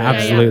 Yeah, Yeah,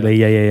 absolutely.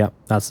 Yeah.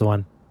 That's the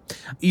one.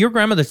 Your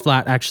grandmother's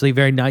flat, actually,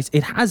 very nice.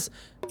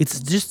 It's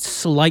just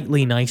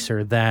slightly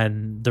nicer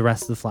than the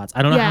rest of the flats.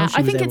 I don't know how yeah. she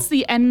I was think able- it's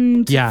the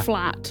end Yeah.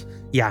 flat.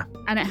 Yeah.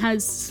 And it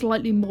has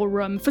slightly more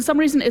room. For some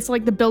reason, it's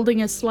like the building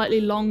is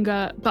slightly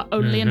longer, but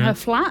only in her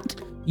flat.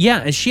 Yeah,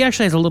 and she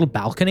actually has a little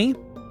balcony.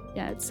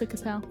 Yeah, it's sick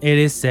as hell. It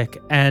is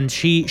sick. And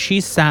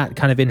she's sat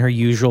kind of in her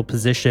usual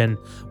position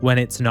when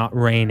it's not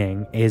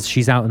raining, is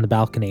she's out on the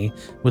balcony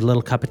with a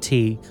little cup of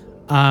tea.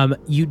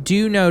 You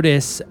do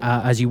notice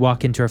as you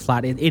walk into her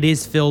flat, it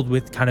is filled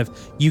with kind of,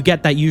 you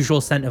get that usual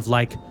scent of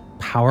like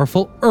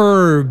powerful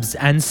herbs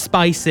and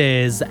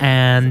spices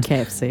and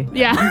KFC.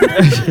 Yeah.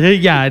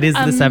 yeah, it is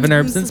the 7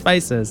 herbs and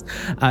spices.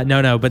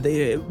 No, but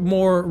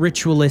more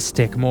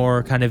ritualistic,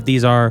 more kind of,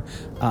 these are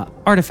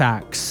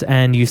artifacts,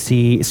 and you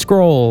see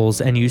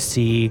scrolls, and you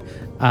see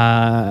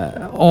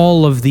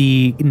all of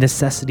the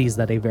necessities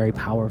that a very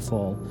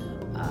powerful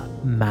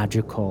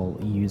magical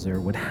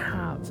user would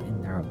have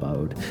in their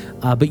abode.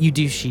 But you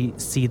do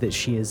see that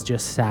she is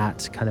just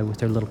sat kind of with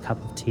her little cup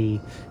of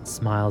tea,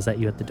 smiles at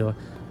you at the door.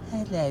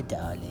 Hello,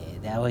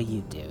 darling. How are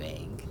you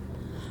doing?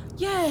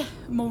 Yeah,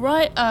 I'm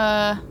alright.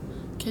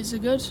 Kids are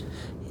good.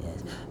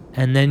 Yes.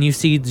 And then you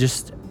see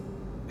just,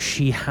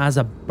 she has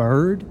a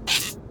bird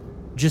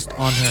just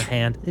on her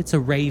hand. It's a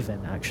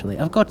raven, actually.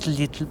 I've got a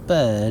little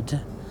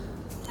bird.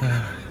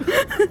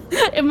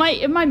 In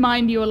my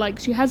mind, you were like,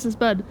 she has this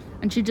bird,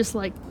 and she just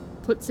like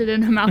puts it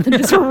in her mouth and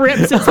just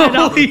rips its head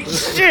off. Holy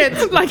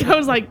shit! Like, I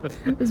was like,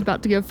 this is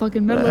about to go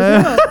fucking metal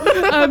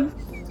as well.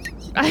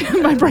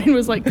 My brain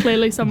was like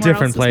clearly somewhere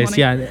Different else place, this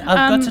yeah. morning.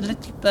 I've got a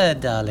little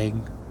bird,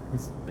 darling.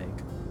 It's big.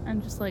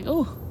 I'm just like,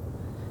 oh,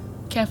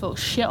 careful,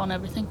 shit on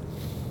everything.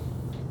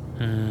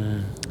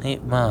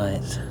 It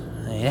might.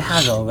 It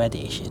has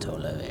already shit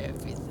all over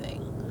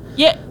everything.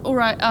 Yeah,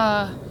 alright,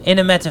 In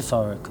a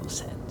metaphorical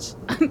sense.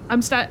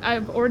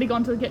 I've already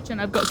gone to the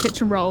kitchen. I've got a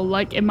kitchen roll,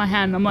 like, in my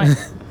hand. I'm like,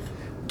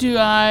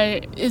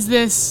 is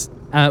this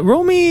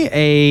Roll me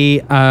a,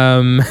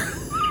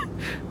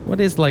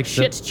 what is like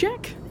shit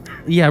check?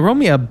 Yeah, roll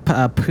me a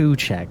poo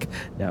check.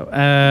 No.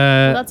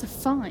 Well, that's a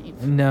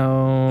 5.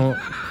 No.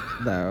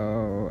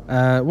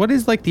 What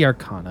is like the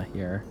arcana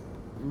here?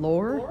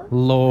 Lore?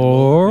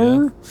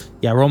 Lore?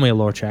 Yeah, roll me a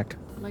lore check.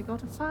 Well, I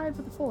got a 5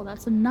 with a 4.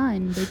 That's a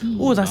 9, baby.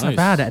 Oh, that's not Nice.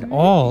 bad at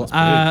all.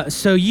 That's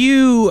So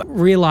you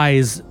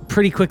realize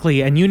pretty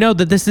quickly, and you know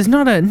that this is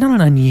not an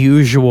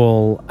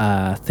unusual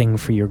thing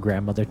for your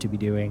grandmother to be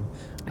doing.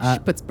 She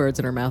puts birds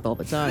in her mouth all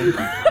the time.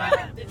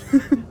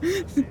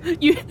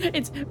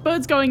 It's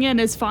birds going in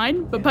is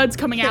fine, but birds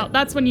coming out,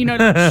 that's when you know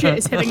that shit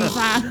is hitting the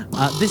fan.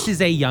 This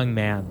is a young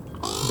man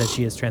that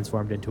she has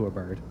transformed into a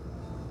bird.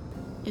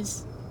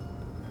 Is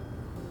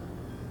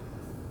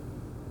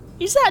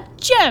that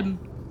Jem?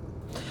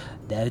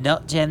 No,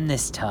 not Jem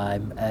this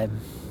time.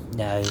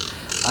 No.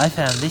 I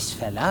found this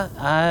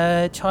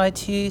fella. Tried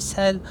to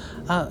sell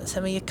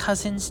some of your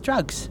cousin's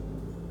drugs.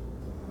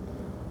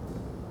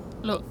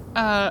 Look,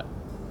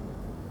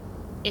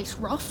 it's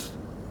rough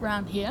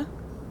round here.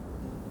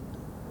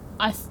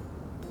 I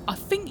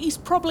think he's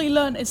probably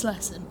learned his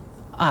lesson.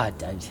 I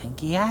don't think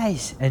he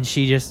has. And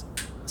she just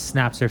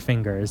snaps her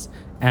fingers,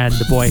 and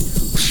the boy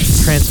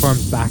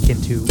transforms back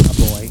into a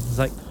boy. He's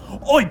like,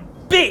 Oi,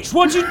 bitch,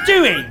 what you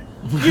doing?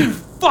 You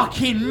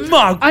fucking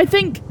mug! I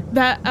think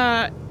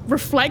that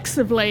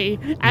reflexively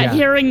at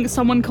hearing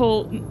someone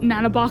call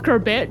Nana Barker a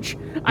bitch,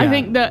 I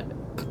think that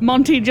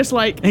Monty just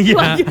like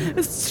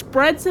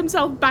spreads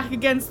himself back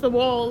against the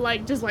wall,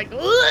 like just like.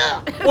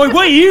 Ugh. Oi,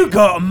 what you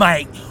got,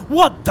 mate?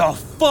 What the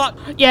fuck?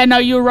 Yeah, no,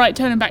 you were right.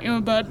 Turning back into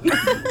a bird.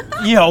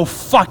 You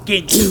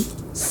fucking.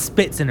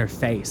 spits in her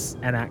face,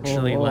 and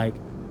actually like.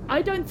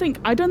 I don't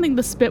think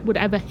the spit would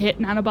ever hit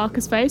Nana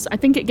Barker's face. I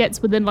think it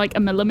gets within like a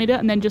millimeter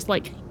and then just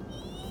like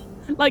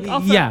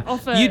off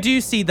a, you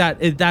do see that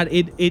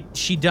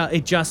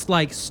it just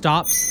like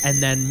stops,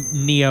 and then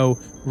Neo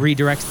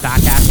redirects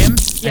back at him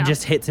and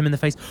just hits him in the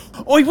face.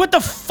 Oi, what the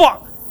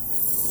fuck?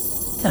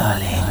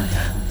 Darling.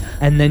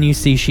 And then you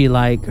see she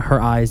like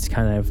her eyes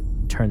kind of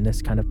turn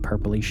this kind of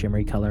purpley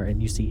shimmery color,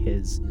 and you see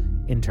his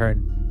in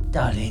turn.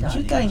 Darling,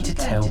 you're going to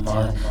tell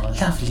my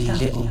lovely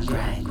little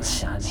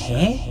grandson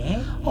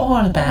here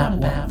all about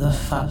what the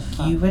fuck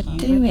you were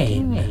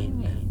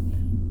doing.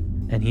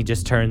 And he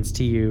just turns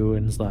to you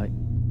and is like,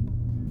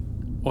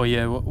 Oh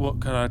yeah,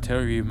 what can I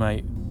tell you,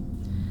 mate?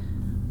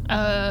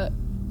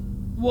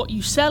 what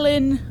you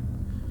selling?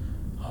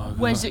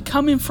 Where's it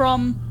coming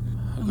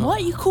from? And why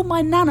you call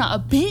my Nana a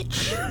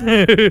bitch?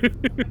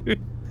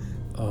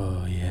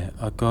 Oh yeah,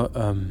 I got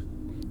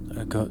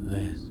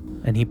this.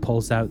 and he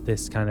pulls out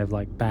this kind of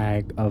like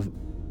bag of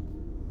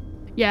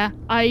Yeah,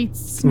 I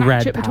snatch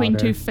Red it between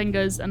powder. 2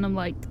 fingers, and I'm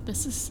like,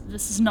 this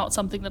is not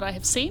something that I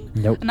have seen.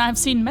 Nope. And I've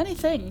seen many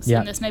things Yeah.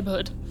 in this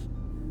neighborhood.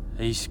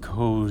 He's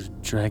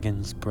called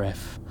Dragon's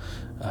Breath,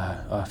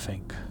 I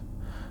think.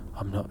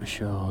 I'm not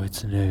sure,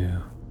 it's new.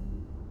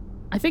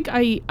 I think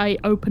I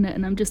open it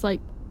and I'm just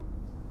like,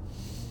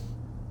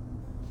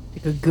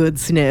 Take a good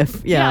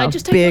sniff. Yeah, I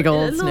just take big a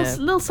old little, sniff.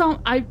 little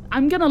song.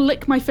 I'm gonna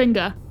lick my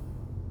finger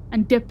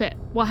and dip it.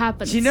 What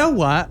happens? You know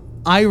what?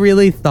 I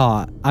really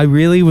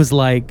was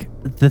like,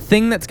 the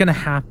thing that's going to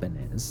happen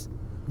is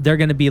they're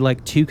going to be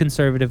like too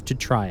conservative to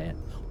try it,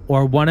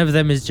 or one of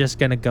them is just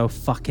gonna go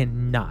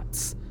fucking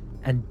nuts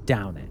and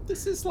down it.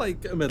 This is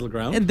like a middle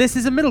ground. And this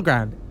is a middle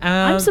ground.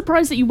 I'm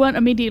surprised that you weren't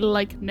immediately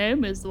like,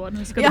 Naomi's the one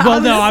who's going to...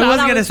 Well, no, I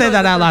wasn't going to say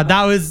that out loud.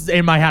 That was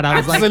in my head. I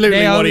was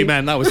absolutely like, what he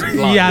meant. That was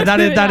implied. Yeah,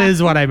 that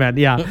is what I meant.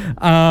 Yeah.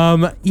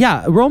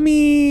 Yeah, roll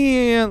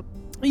me...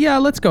 Yeah,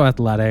 let's go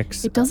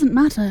athletics. It doesn't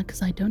matter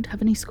because I don't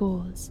have any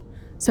scores.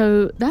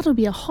 So that'll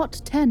be a hot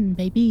 10,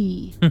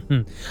 baby.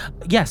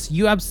 Yes,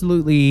 you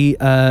absolutely...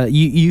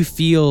 You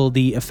feel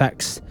the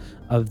effects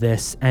of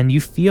this, and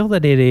you feel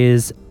that it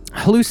is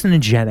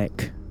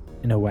hallucinogenic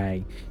in a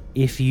way.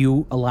 If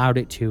you allowed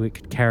it to, it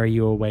could carry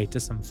you away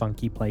to some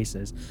funky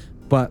places.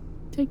 But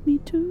take me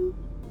to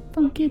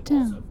Funky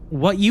Town.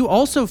 What you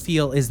also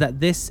feel is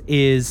that this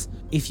is,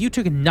 if you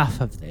took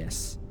enough of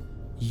this,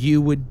 you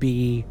would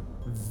be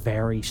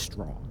very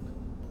strong.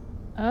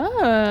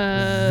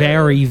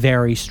 Very,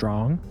 very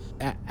strong.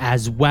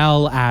 As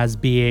well as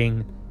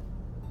being,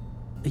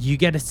 you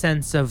get a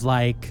sense of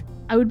like,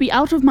 I would be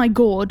out of my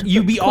gourd.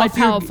 You'd be quite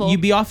powerful.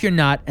 You'd be off your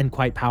nut and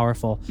quite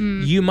powerful.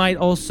 You might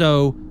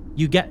also,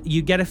 you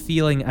get a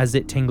feeling as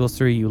it tingles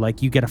through you,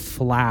 like you get a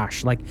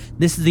flash. Like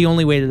this is the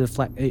only way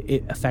that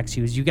it affects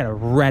you, is you get a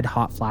red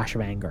hot flash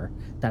of anger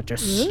that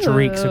just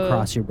streaks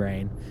across your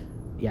brain.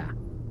 Yeah,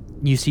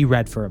 you see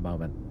red for a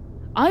moment.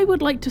 I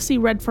would like to see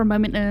red for a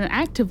moment in an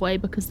active way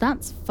because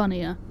that's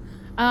funnier.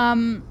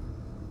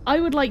 I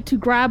would like to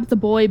grab the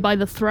boy by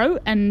the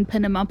throat and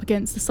pin him up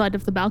against the side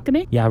of the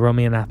balcony. Yeah, roll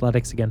me in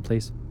athletics again,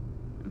 please.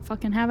 I don't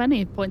fucking have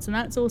any points in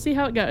that, so we'll see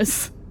how it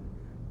goes.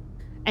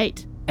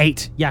 8.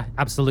 8. Yeah,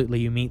 absolutely.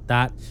 You meet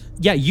that.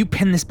 Yeah, you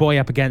pin this boy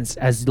up against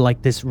as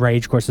like this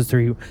rage courses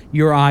through you.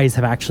 Your eyes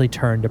have actually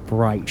turned a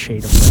bright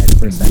shade of red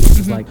for a second.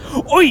 It's like,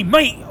 oi,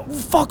 mate,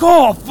 fuck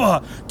off!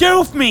 Get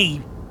off me!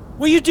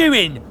 What are you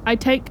doing? I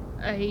take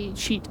a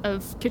sheet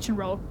of kitchen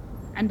roll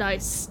and I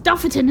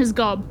stuff it in his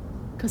gob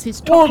because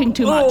he's talking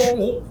too much.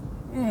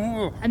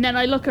 And then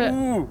I look at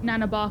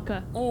Nana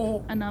Barker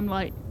and I'm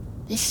like,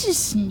 this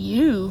is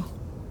new.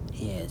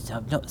 Yes,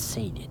 I've not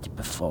seen it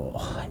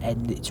before,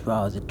 and it's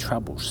rather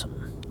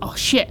troublesome. Oh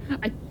shit!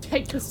 I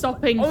take the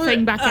sopping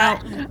thing back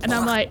out, and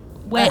I'm like,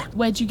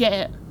 where'd you get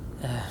it?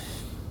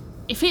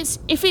 If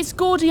it's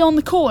Gordy on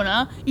the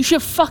corner, you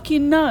should have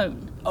fucking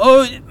known.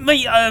 Oh,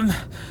 mate,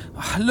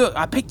 look,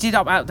 I picked it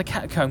up out of the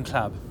Catacomb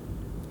Club.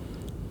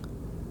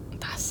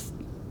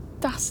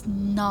 That's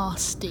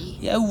nasty.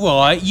 Yeah,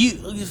 right,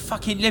 you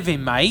fucking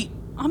living, mate.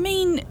 I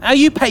mean... How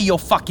you pay your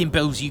fucking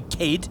bills, you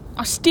kid?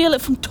 I steal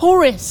it from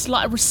tourists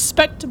like a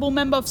respectable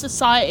member of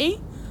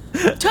society.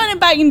 Turn him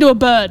back into a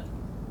bird.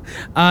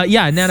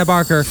 Yeah, Nana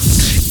Barker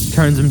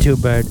turns him to a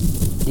bird.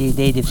 Do you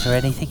need it for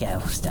anything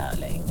else,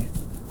 darling?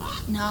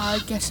 No, I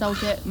guess I'll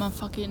get my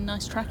fucking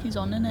nice trackies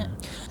on, innit?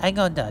 Hang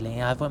on,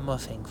 darling, I have one more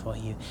thing for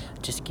you.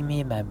 Just give me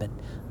a moment.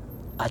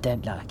 I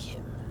don't like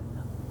him.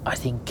 I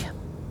think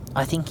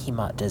he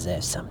might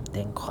deserve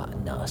something quite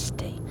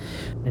nasty.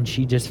 And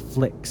she just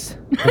flicks.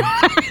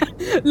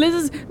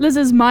 Liz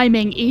is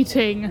miming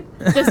eating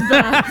this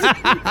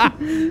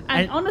bird.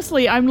 and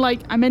honestly,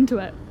 I'm into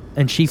it.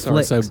 And she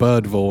flicks. So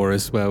bird vor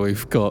is where we've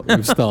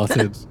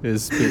started.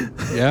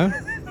 Yeah?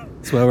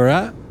 That's where we're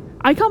at?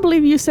 I can't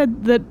believe you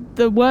said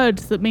the word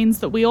that means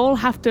that we all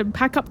have to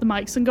pack up the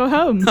mics and go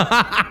home.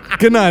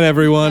 Good night,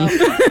 everyone.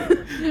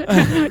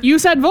 You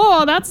said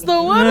vor, that's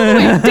the word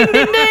of the week. Ding,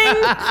 ding,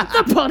 ding.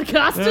 The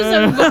podcast is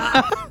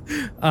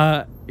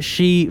over.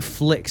 She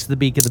flicks the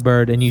beak of the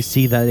bird, and you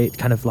see that it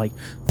kind of like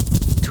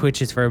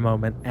twitches for a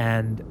moment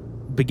and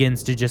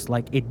begins to just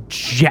like, it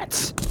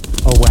jets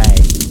away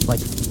like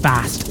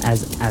fast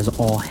as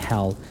all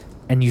hell.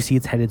 And you see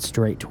it's headed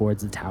straight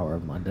towards the Tower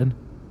of London.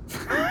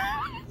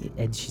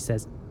 And she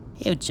says,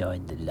 he'll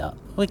join the lot.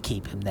 We'll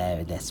keep him there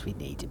unless we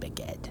need him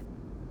again.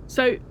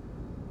 So,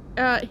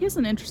 here's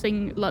an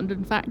interesting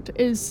London fact: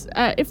 is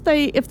if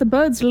the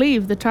birds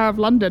leave the Tower of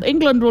London,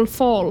 England will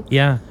fall.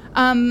 Yeah.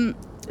 And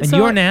so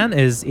your Nan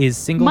is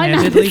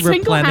single-handedly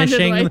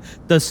replenishing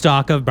the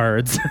stock of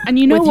birds. And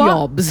you know with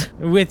what? Yobs.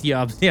 With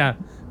Yobs, yeah.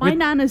 My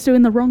Nan is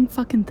doing the wrong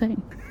fucking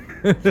thing.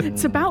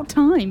 It's about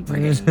time.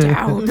 Bring it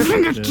down.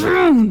 Bring it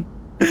down.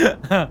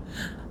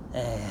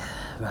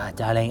 Right,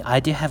 darling, I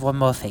do have one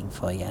more thing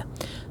for you.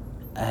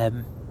 I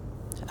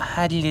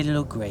had a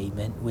little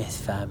agreement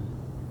with,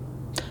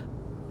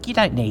 you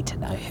don't need to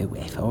know who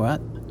with, alright?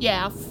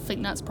 Yeah, I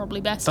think that's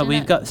probably best. But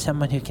we've got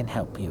someone who can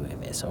help you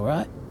with this,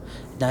 alright?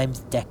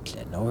 Name's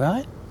Declan,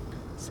 alright?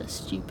 It's a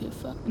stupid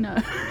fuck. No,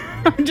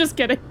 I'm just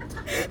kidding.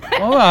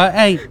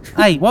 Alright,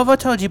 hey, what have I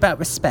told you about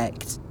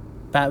respect?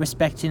 About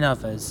respecting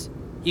others?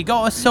 You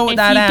gotta sort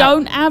that out. If you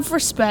don't have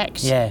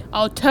respect,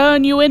 I'll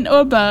turn you into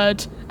a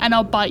bird and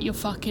I'll bite your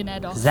fucking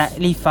head off.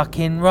 Exactly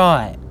fucking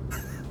right.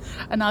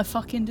 And I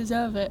fucking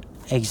deserve it.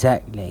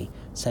 Exactly.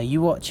 So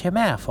you watch your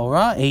mouth,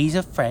 alright? He's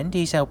a friend,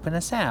 he's helping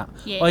us out.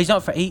 Yeah. Well, he's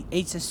not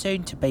he's a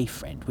soon-to-be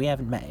friend. We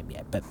haven't met him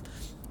yet, but...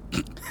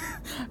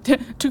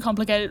 Too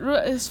complicated.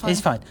 It's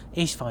fine.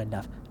 He's fine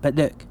enough. But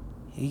look,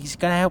 he's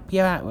gonna help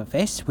you out with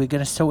this. We're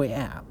gonna sort it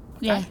out.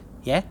 Okay? Yeah?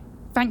 Yeah?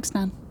 Thanks,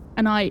 Nan.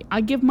 And I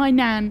give my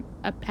Nan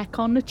a peck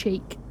on the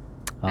cheek.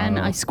 And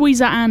I squeeze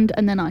her hand,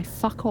 and then I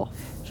fuck off.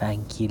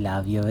 Thank you,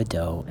 love. You're a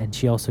doll. And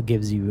she also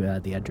gives you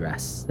the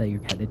address that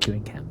you're headed to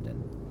in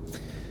Camden.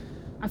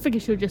 I figure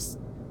she'll just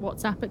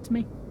WhatsApp it to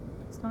me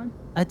next time.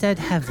 I don't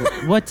have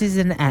it. What is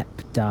an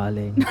app,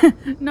 darling?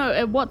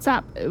 No,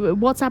 WhatsApp.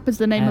 WhatsApp is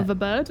the name of a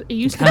bird. It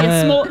used to be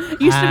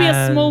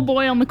a small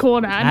boy on the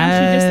corner, and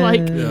now she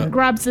just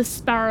grabs a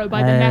sparrow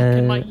by the neck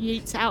and like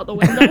yeets it out the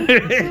window,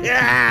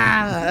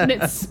 and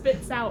it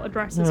spits out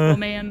addresses for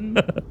me. And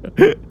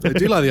I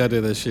do like the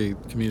idea that she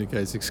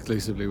communicates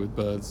exclusively with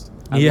birds.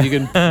 And you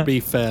can be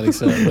fairly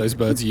certain those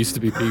birds used to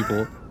be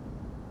people.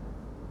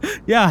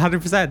 Yeah,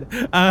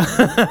 100%.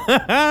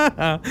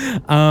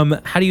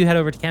 How do you head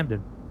over to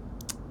Camden?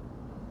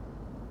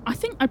 I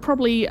think I'd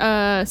probably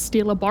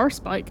steal a bar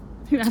spike.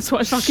 I think that's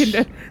what I fucking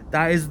do.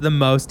 That is the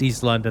most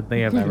East London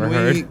thing I've ever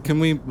heard. Can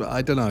we?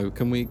 I don't know.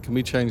 Can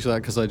we change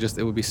that? Because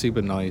it would be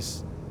super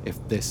nice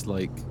if this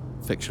like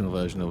fictional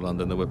version of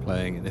London that we're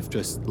playing, and if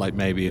just like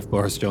maybe if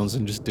Boris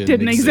Johnson just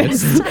didn't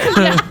exist.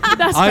 Yeah,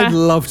 that's fair. I'd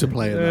love to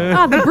play in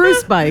that. The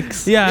Bruce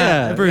bikes.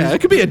 Yeah,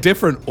 it could be a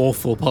different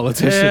awful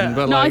politician,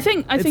 but No, like I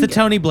think It's a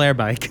Tony Blair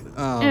bike.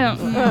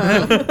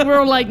 we're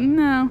all like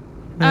no.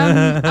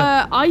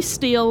 I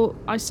steal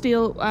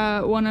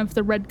one of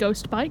the red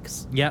ghost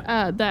bikes.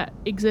 That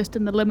exist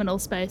in the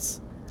liminal space,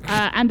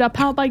 and are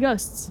powered by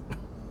ghosts.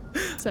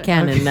 So.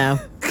 Canon now.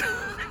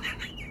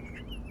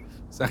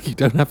 Zach, you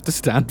don't have to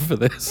stand for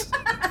this.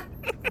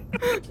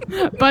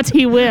 But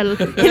he will.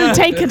 He'll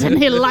take it and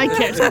he'll like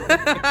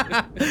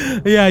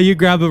it. Yeah, you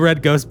grab a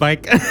red ghost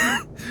bike.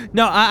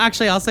 No,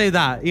 actually, I'll say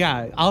that.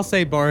 Yeah, I'll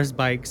say Boris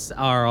bikes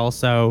are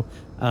also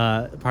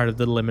part of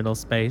the liminal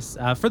space.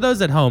 For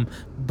those at home,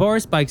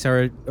 Boris bikes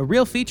are a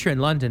real feature in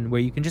London where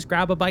you can just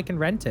grab a bike and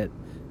rent it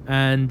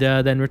and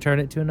then return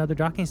it to another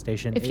docking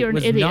station. If you're an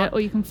idiot,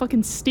 or you can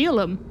fucking steal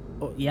them.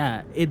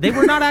 They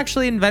were not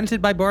actually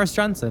invented by Boris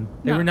Johnson.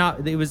 They No. were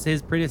not. It was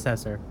his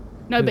predecessor.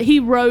 No, but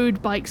he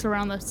rode bikes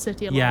around the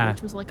city a lot, Yeah.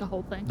 which was like a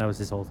whole thing. That was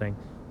his whole thing.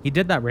 He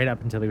did that right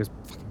up until he was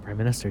fucking prime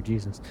minister.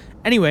 Jesus.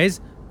 Anyways,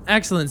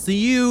 excellent. So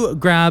you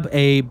grab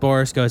a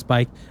Boris Ghost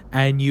bike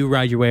and you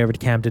ride your way over to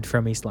Camden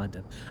from East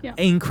London. Yeah.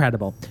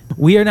 Incredible.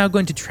 We are now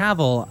going to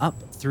travel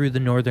up through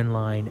the Northern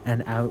Line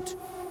and out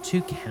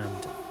to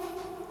Camden,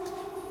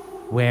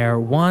 where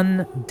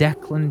one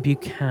Declan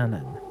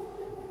Buchanan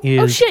is...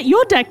 Oh shit,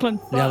 you're Declan.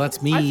 Yeah,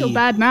 that's me. I feel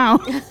bad now.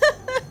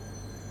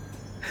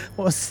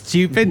 What a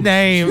stupid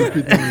name.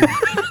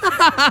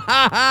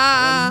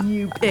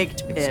 You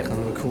picked Pip. Kind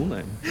of a cool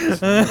name. It's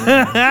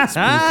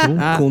pretty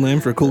cool. Cool name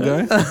for a cool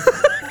guy.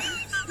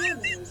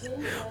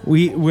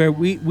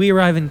 We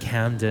arrive in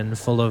Camden,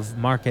 full of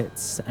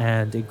markets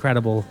and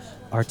incredible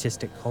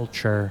artistic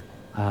culture.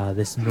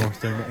 This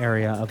northern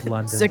area of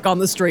London. Sick on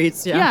the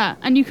streets. Yeah,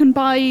 and you can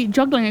buy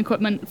juggling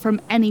equipment from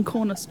any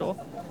corner store.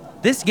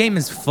 This game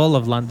is full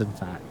of London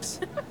facts.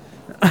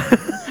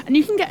 And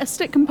you can get a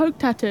stick and poke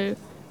tattoo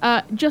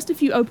just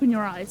if you open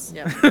your eyes.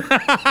 Yeah.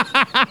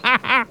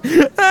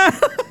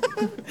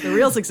 The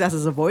real success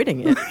is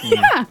avoiding it.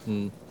 Yeah.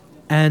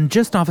 And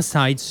just off a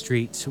side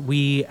street,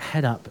 we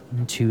head up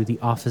into the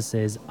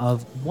offices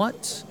of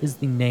what is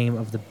the name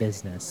of the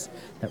business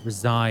that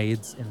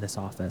resides in this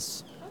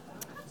office?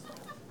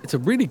 It's a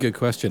really good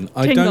question.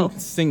 I Tingle. don't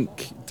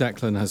think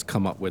Declan has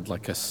come up with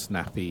like a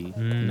snappy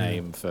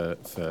name for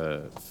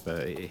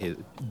his,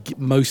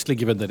 mostly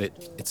given that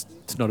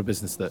it's not a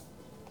business that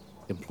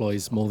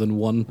employs more than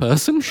one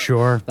person.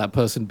 Sure. That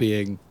person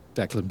being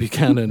Declan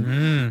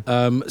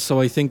Buchanan. So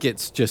I think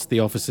it's just the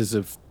offices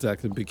of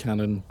Declan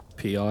Buchanan,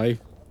 PI.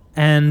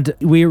 And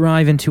we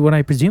arrive into what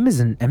I presume is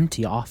an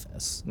empty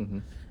office.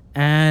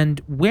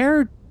 And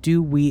where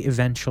do we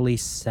eventually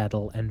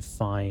settle and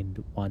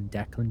find one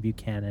Declan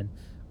Buchanan?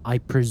 I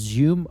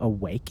presume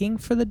awaking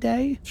for the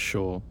day?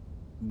 Sure.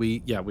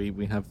 We have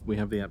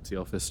the empty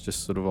office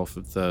just sort of off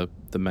of the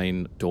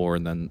main door,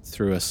 and then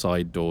through a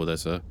side door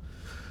there's a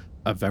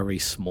very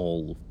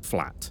small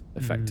flat,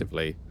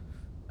 effectively.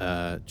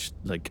 Just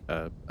like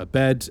a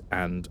bed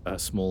and a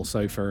small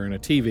sofa and a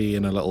TV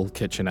and a little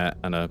kitchenette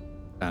and a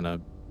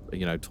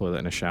toilet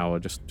and a shower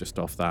just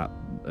off that,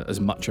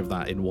 as much of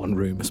that in one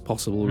room as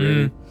possible,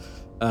 really.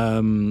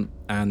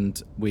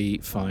 And we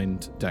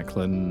find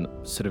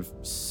Declan sort of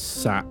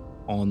sat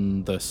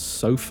on the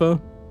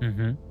sofa,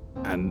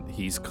 and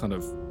he's kind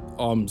of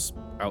arms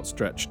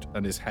outstretched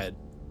and his head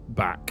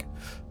back,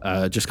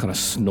 just kind of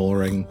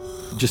snoring,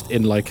 just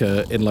in like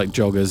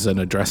joggers and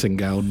a dressing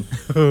gown.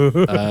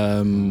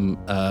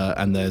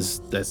 And there's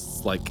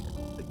like,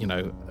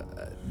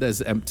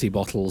 there's empty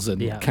bottles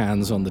and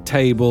cans on the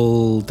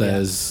table.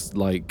 There's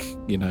like,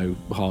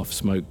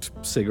 half-smoked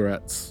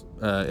cigarettes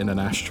in an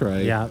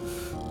ashtray. Yeah.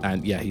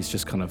 And he's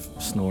just kind of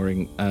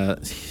snoring.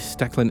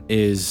 Declan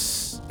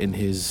is in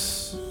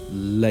his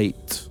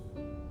late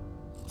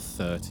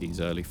 30s,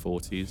 early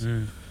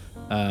 40s.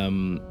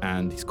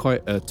 And he's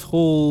quite a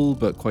tall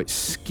but quite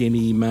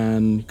skinny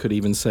man. You could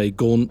even say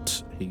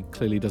gaunt. He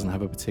clearly doesn't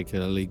have a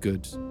particularly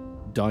good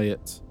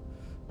diet.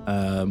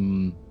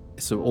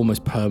 So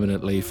almost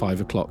permanently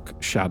 5 o'clock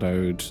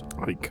shadowed,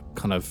 like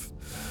kind of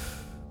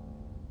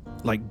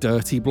like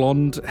dirty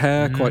blonde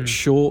hair, quite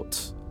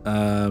short,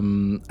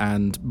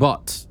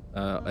 but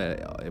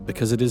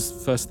because it is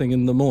first thing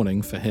in the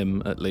morning for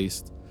him at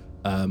least,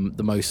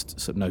 the most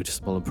sort of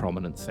noticeable and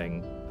prominent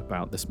thing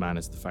about this man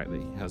is the fact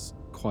that he has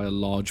quite a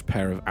large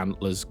pair of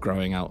antlers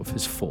growing out of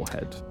his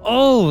forehead.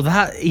 Oh,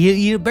 that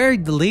you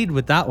buried the lead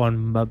with that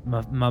one,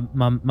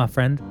 my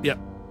friend. Yep.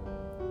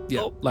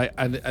 Yeah, like,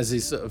 and as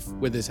he's sort of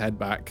with his head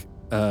back,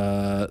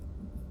 they're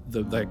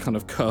kind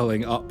of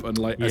curling up, and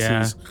like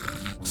as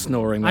he's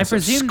snoring, I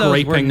presume those were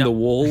scraping the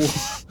wall.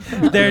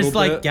 There's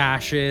like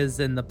gashes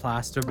in the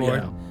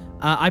plasterboard.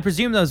 Yeah. I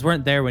presume those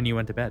weren't there when you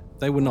went to bed.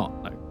 They were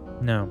not, no.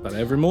 No. But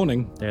every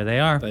morning, There they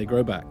are. they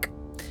grow back.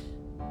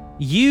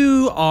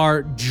 You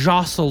are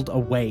jostled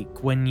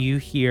awake when you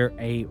hear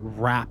a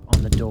rap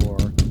on the door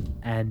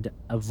and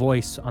a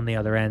voice on the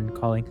other end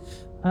calling,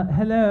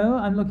 Hello,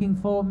 I'm looking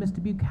for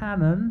Mr.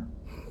 Buchanan.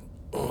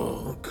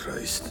 Oh,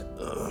 Christ.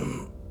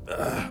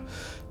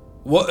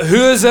 What? Who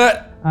is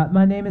it?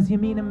 My name is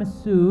Yamina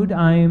Masood.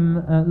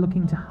 I'm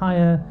looking to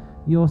hire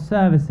your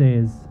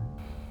services.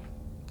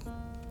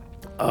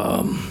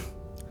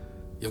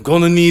 You're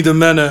gonna need a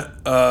minute.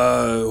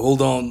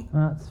 Hold on.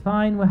 That's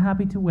fine, we're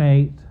happy to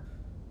wait.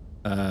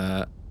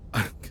 I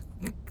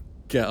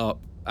get up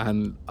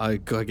and I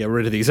gotta get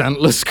rid of these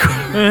antlers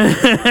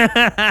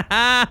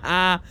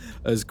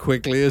as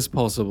quickly as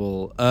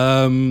possible.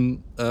 I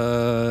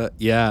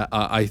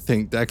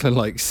think Declan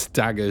like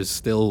staggers,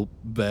 still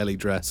barely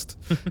dressed,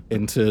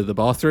 into the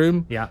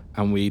bathroom. Yeah.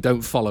 And we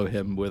don't follow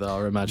him with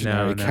our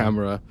imaginary No.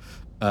 camera.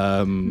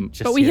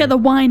 But we hear the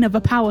whine of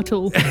a power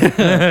tool.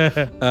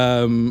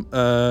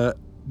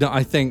 No,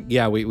 I think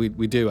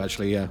we do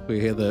actually. Yeah, we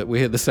hear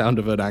the sound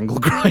of an angle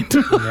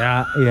grinder.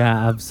 Yeah,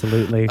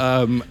 absolutely.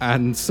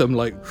 And some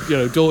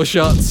door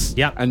shuts.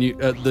 Yeah. And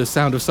the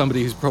sound of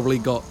somebody who's probably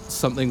got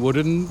something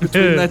wooden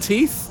between their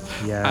teeth.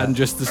 Yeah. And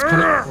just this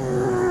kind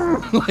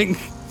of like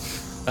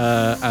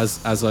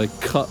as I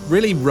cut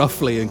really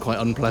roughly and quite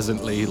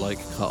unpleasantly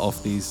cut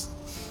off these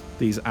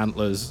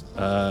antlers,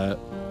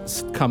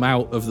 come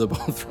out of the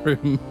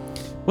bathroom.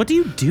 What do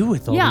you do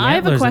with all the I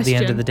have a antlers at the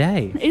question. end of the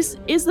day?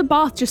 Is the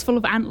bath just full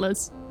of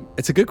antlers?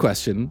 It's a good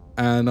question,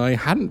 and I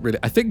hadn't really.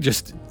 I think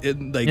just they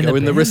In go the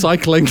in the bin?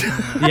 recycling.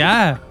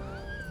 Yeah.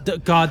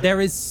 God, there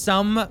is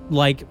some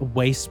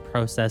waste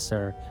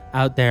processor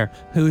out there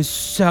who is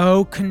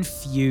so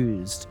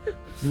confused.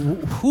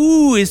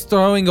 Who is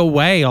throwing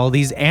away all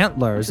these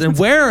antlers, and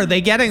where are they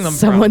getting them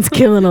Someone's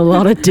killing a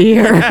lot of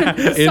deer.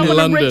 In Someone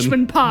London. in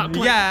Richmond Park.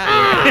 from?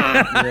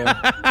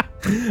 Yeah.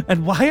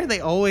 And why are they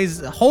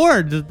always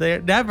hoard?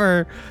 They're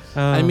never.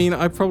 I mean,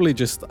 I probably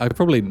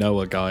know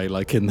a guy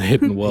in the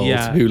hidden world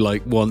Yeah. who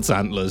wants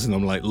antlers, and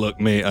I'm like, look,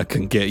 mate, I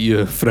can get you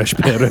a fresh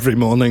pair every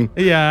morning.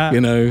 Yeah.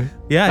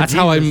 Yeah, that's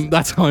how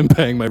I'm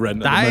paying my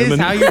rent. That at the is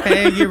moment. how you're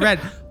paying your rent.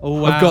 Oh,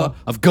 wow.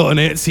 I've got an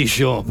Etsy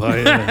shop.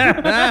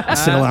 I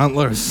sell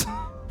antlers.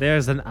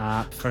 There's an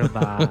app for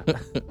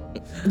that.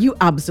 You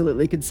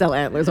absolutely could sell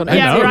antlers on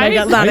Yeah, Etsy.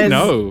 right? I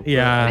know.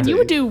 Yeah. And you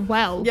would do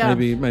well. Yeah.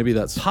 Maybe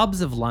that's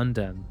Pubs of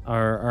London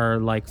are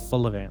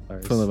full of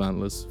antlers. full of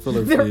antlers. Full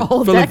of They're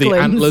all full of the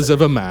Declans. antlers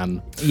of a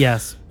man.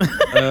 Yes.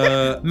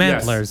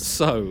 Mantlers. Yes.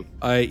 So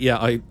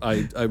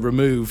I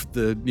removed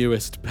the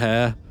newest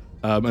pair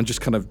and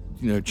just kind of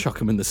chuck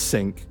them in the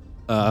sink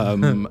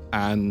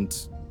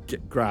and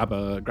grab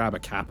a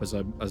cap as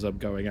I'm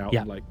going out,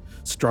 Yeah.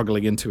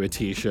 struggling into a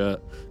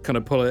t-shirt, kind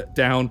of pull it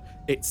down.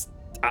 It's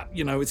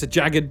it's a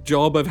jagged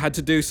job I've had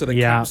to do, so the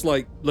cap's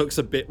looks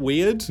a bit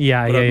weird.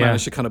 Yeah, but yeah, I've yeah.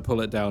 managed to kind of pull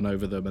it down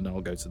over them, and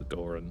I'll go to the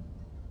door and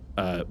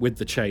with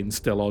the chain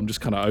still on, just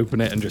kind of open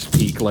it and just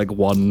peek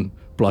one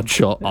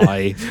bloodshot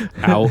eye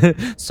out.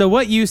 So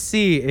what you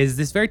see is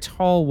this very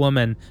tall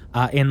woman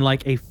in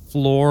a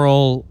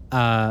floral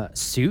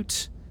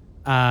suit,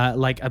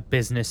 a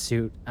business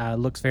suit.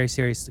 Looks very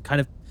serious.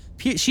 Kind of.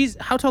 She's.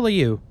 How tall are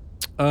you?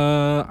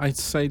 I'd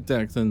say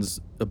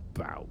Declan's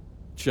about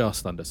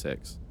just under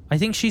 6. I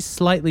think she's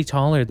slightly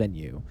taller than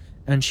you,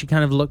 and she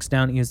kind of looks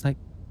down at you. Is like,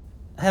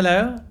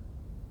 "Hello,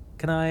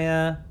 can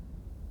I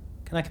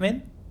come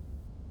in?"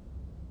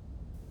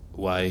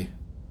 Why?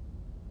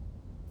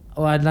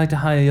 Oh, I'd like to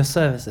hire your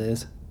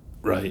services.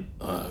 Right.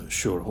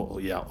 Sure.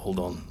 Hold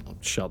on. I'll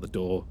shut the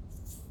door,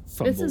 This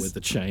fumble is with the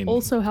chain,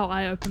 also how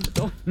I open the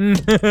door.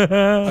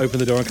 open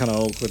the door and kind of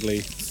awkwardly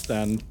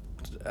stand.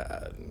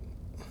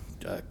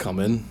 Come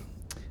in.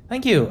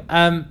 Thank you.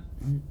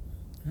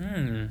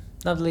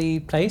 Lovely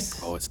place.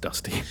 Oh, it's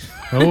dusty.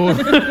 Oh,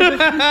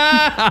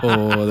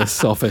 Oh,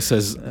 this office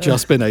has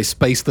just been a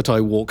space that I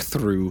walk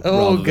through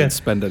rather than good.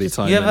 spend any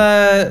time you in.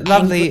 have a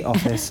lovely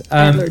office.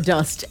 Antler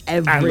dust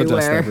And the everywhere.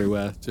 dust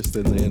everywhere, just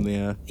in the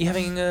air. You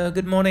having a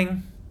good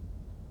morning?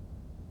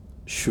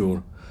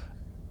 Sure.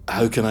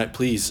 How can I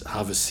please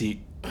have a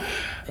seat?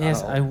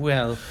 Yes, I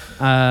will.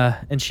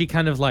 And she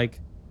kind of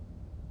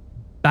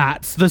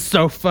bats the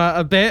sofa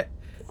a bit,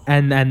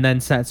 and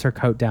then sets her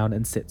coat down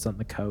and sits on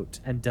the coat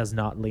and does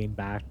not lean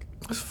back.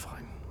 That's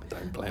fine.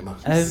 Don't blame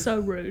her. So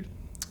rude.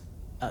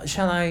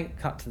 Shall I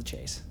cut to the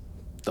chase?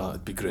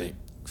 That'd be great.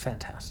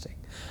 Fantastic.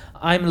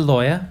 I'm a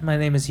lawyer. My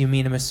name is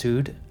Yumina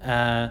Masood,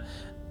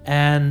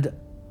 and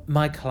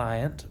my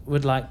client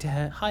would like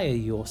to hire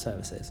your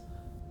services.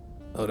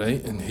 All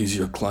right, and who's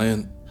your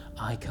client?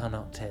 I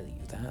cannot tell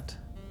you that,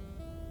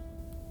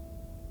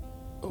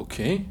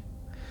 Okay.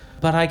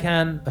 but I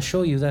can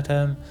assure you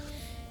that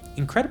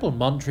incredible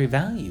monetary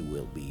value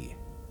will be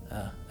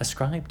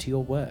ascribed to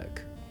your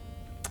work.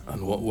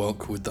 And what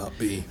work would that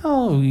be?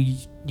 Oh,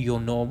 your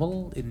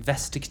normal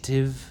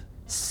investigative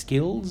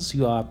skills.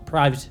 You are a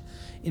private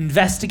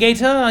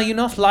investigator, are you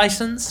not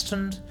licensed?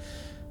 And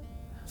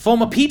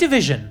former P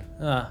Division,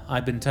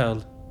 I've been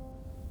told.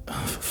 Oh,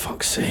 for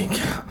fuck's sake.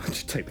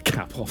 Just take the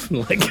cap off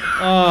and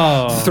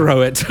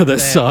Throw it to the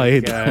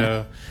side.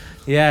 Go.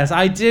 Yes,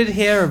 I did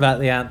hear about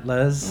the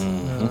antlers.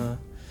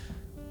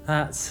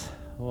 That's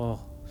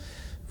rough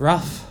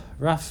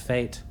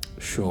fate.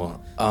 Sure.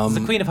 It was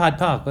the Queen of Hyde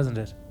Park, wasn't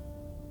it?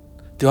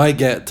 Do I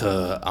get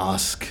to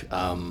ask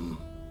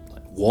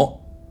what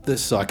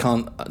this? So I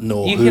can't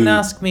know You who. can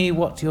ask me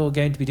what you're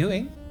going to be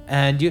doing,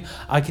 and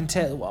I can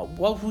tell.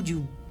 What would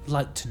you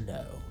like to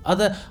know?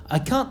 I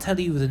can't tell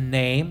you the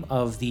name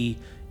of the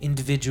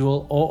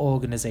individual or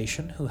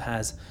organization who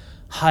has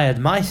hired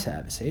my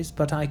services,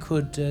 but I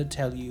could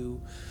tell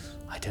you.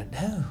 I don't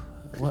know.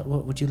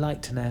 What would you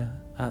like to know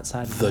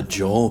outside of the that?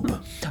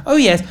 job? Oh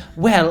yes.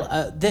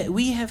 Well,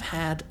 we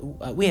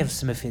have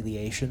some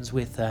affiliations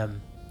with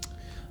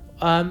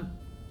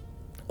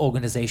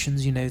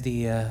organizations. You know,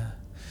 the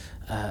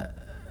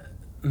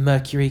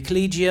Mercury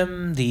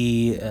Collegium,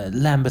 the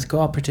Lambeth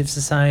Cooperative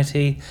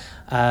Society.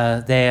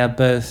 They are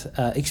both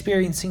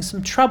experiencing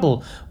some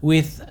trouble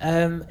with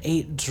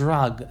a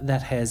drug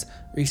that has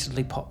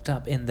recently popped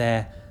up in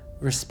their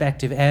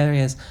respective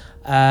areas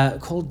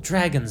called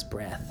Dragon's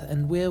Breath,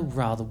 and we're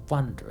rather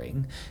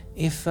wondering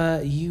if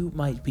you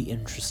might be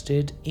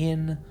interested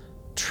in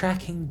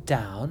tracking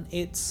down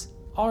its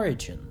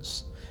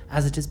origins,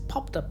 as it has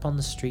popped up on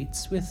the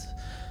streets with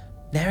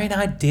nary an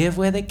idea of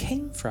where they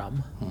came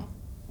from.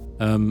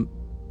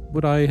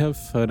 Would I have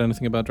heard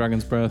anything about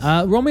Dragon's Breath?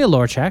 Roll me a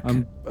lore check.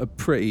 I'm a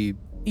pretty...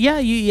 Yeah.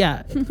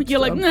 You're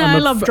like, I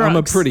love drugs. I'm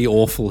a pretty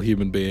awful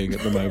human being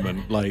at the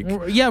moment. Like,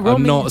 roll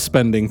I'm me- not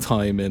spending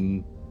time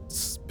in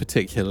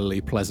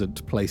particularly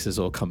pleasant places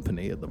or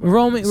company at the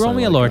moment. Roll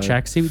me a lore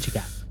check. See what you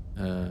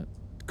got.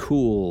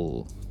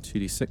 Cool.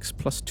 2d6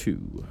 plus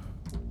 2.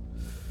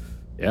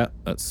 Yeah,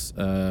 that's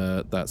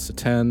a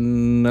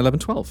 10, 11,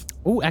 12.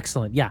 Oh,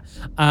 excellent. Yeah.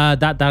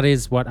 That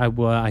is what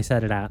I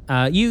set it at.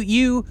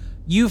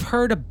 You've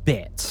heard a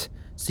bit.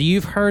 So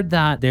you've heard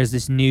that there's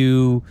this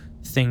new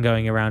thing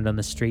going around on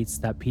the streets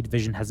that P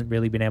Division hasn't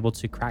really been able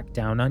to crack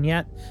down on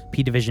yet.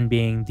 P Division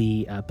being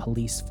the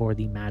police for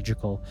the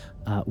magical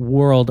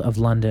world of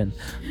London.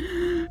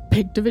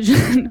 Pig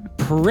Division.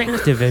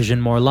 Prick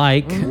Division, more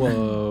like.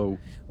 Whoa.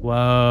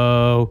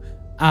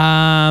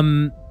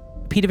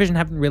 P Division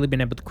haven't really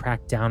been able to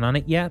crack down on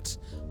it yet.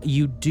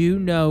 You do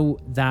know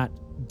that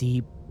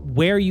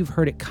where you've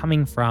heard it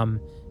coming from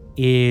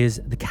is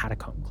the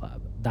Catacomb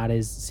Club. That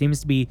seems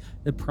to be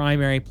the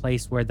primary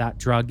place where that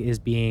drug is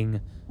being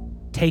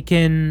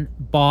taken,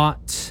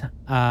 bought,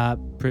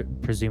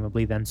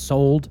 presumably then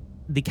sold.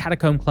 The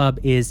Catacomb Club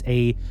is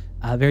a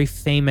very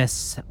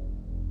famous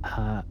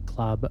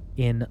club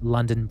in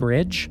London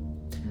Bridge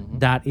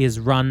that is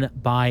run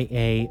by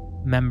a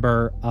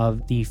member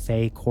of the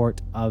Fey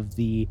court of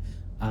the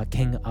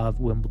King of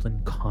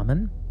Wimbledon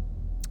Common.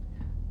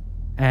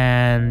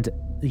 And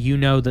you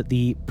know that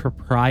the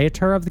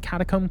proprietor of the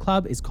Catacomb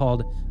Club is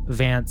called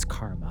Vance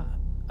Karma.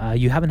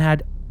 You haven't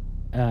had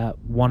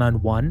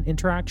one-on-one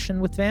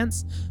interaction with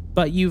Vance,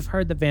 but you've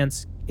heard that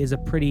Vance is a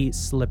pretty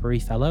slippery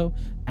fellow,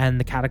 and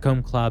the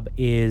Catacomb Club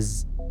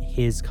is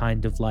his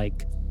kind of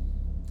like...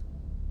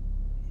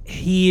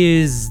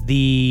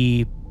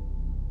 He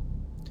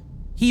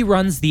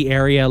runs the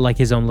area like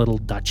his own little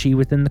duchy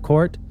within the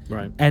court.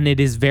 Right. And it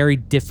is very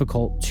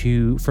difficult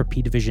for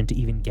P Division to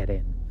even get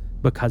in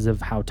because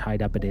of how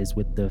tied up it is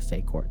with the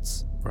Fey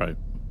courts. Right.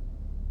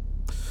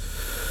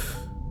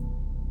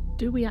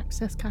 Do we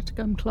access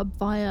Catacomb Club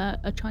via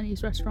a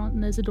Chinese restaurant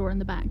and there's a door in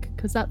the back?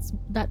 Because that's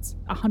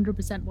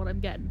 100% what I'm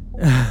getting.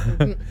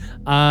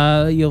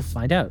 You'll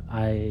find out.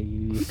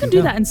 You can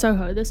do that in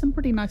Soho. There's some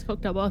pretty nice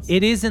cocktail bars.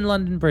 It is in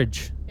London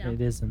Bridge. Yeah.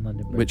 It is in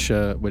London Bridge.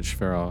 Which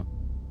for our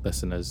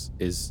listeners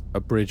is a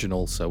bridge and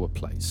also a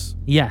place.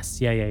 Yes.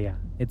 Yeah.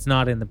 It's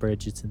not in the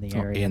bridge. It's in the It's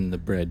area. not in the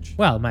bridge.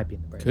 Well, it might be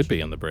in the bridge. Could be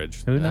in the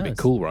bridge. Who That'd be knows?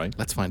 cool, right?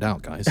 Let's find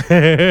out, guys.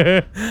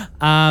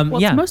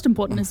 What's most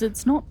important is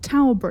it's not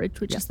Tower Bridge,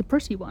 which is the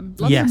pretty one.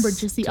 London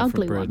Bridge is the Different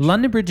ugly bridge. one.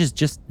 London Bridge is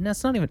just... No,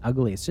 it's not even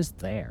ugly. It's just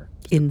there.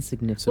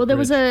 Insignificant. Well, there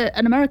was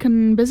an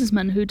American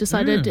businessman who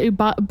decided who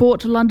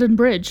bought London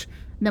Bridge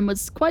and then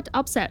was quite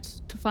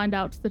upset to find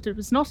out that it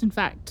was not, in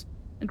fact,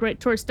 a great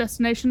tourist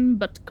destination,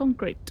 but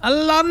concrete. A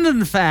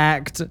London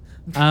fact!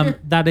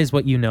 That is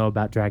what you know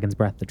about Dragon's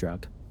Breath, the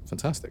drug.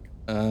 Fantastic.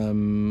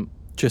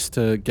 Just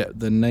to get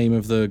the name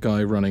of the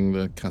guy running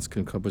the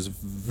Catacomb Club was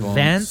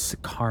Vance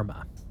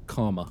Karma.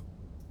 Karma.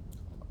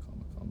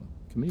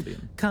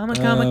 Chameleon. Karma,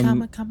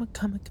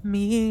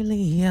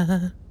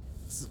 chameleon.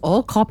 It's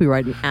all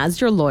copywriting. As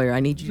your lawyer,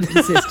 I need you to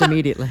desist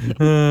immediately.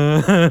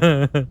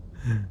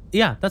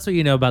 Yeah, that's what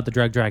you know about the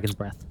drug dragon's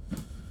breath.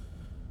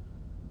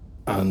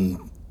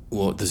 And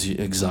what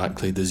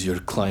exactly does your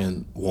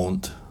client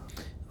want?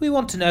 We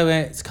want to know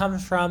where it's coming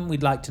from.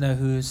 We'd like to know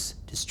who's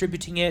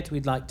distributing it.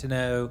 We'd like to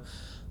know...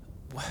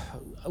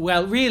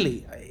 Well,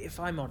 really, if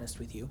I'm honest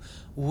with you,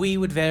 we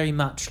would very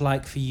much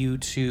like for you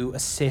to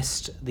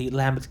assist the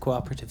Lambeth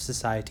Cooperative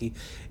Society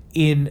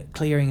in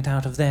clearing it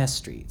out of their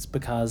streets,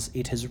 because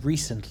it has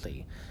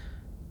recently...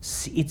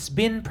 It's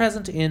been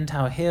present in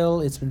Tower Hill,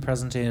 it's been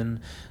present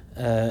in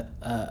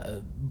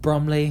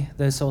Bromley,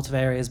 those sorts of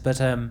areas,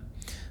 but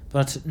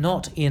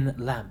not in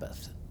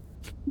Lambeth.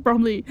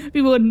 Bromley,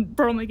 people in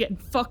Bromley getting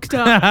fucked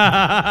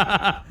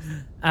up.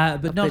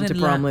 But not into in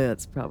Bromley,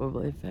 that's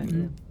probably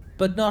fair.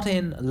 But not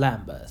in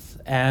Lambeth.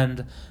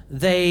 And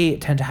they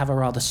tend to have a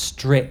rather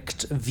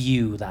strict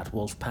view, that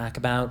wolf pack,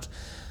 about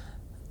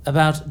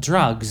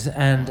drugs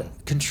and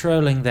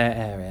controlling their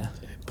area.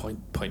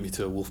 Point me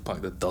to a wolf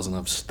pack that doesn't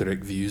have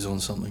strict views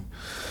on something.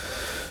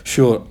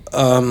 Sure.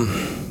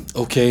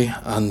 Okay,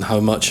 and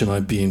how much am I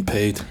being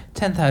paid?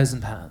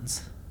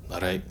 £10,000. All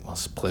right, well,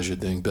 it's a pleasure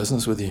doing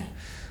business with you.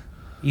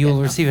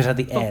 You'll receive it at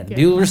the end.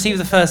 You'll receive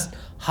the first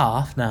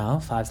half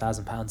now,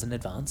 £5,000 in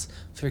advance,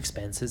 for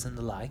expenses and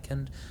the like,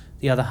 and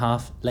the other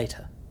half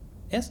later.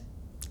 Yes?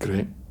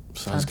 Great.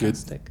 Sounds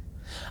Fantastic.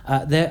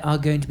 There are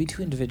going to be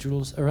 2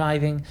 individuals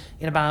arriving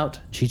in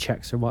about... She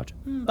checks her watch.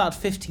 About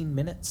 15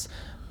 minutes,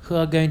 who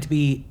are going to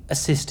be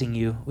assisting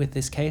you with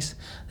this case.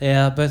 They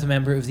are both a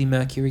member of the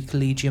Mercury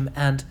Collegium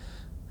and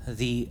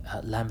the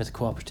Lambeth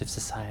Cooperative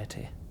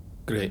Society.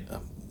 Great.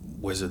 A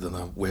wizard and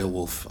a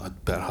werewolf.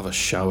 I'd better have a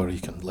shower. You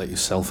can let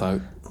yourself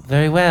out.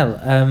 Very well.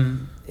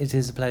 It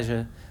is a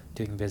pleasure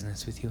doing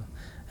business with you,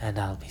 and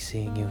I'll be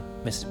seeing you,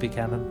 Mr.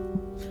 Buchanan.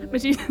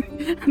 But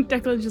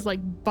Declan's just like,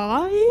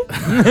 bye?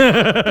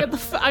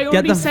 I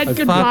already said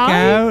goodbye. Fuck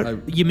out.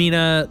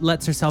 Yamina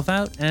lets herself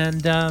out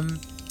and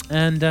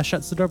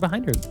shuts the door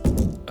behind her.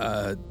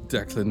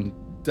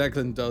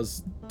 Declan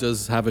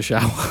does have a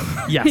shower.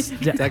 Yes.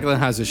 Declan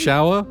has a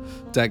shower.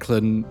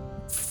 Declan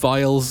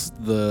files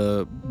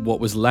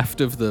what was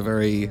left of the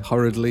very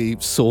hurriedly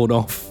sawn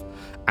off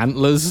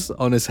antlers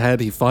on his head.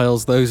 He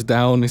files those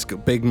down. He's got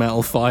a big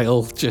metal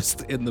file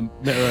just in the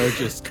mirror.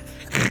 Just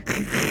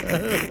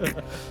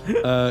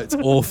it's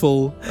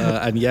awful.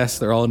 And yes,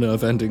 there are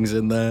nerve endings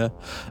in there.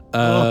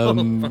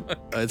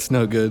 It's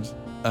no good.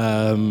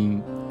 Yeah,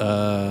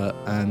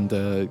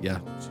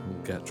 so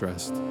we'll get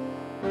dressed.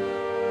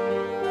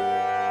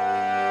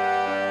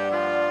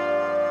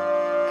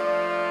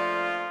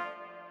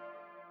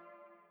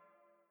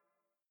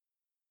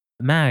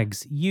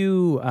 Mags,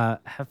 you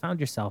have found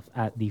yourself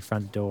at the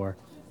front door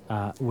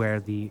where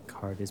the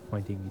card is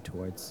pointing you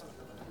towards.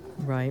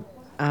 Right.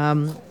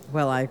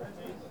 Well, I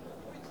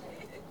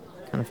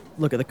kind of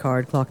look at the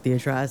card, clock the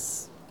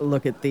address,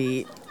 look at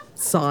the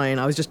sign.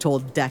 I was just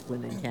told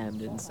Declan in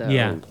Camden, so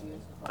yeah.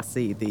 I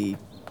see the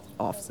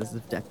offices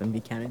of Declan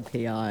Buchanan,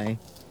 PI.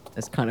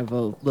 There's kind of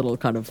a little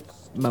kind of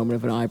moment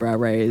of an eyebrow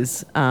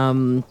raise.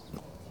 Yeah,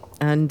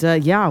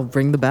 I'll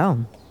ring the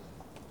bell.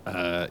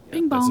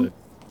 Bing bong.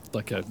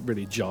 Like a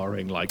really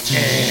jarring, like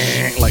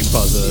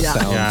buzzer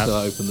sound. Yeah. So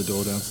I open the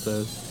door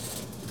downstairs,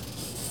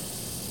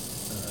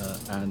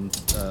 and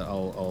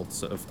I'll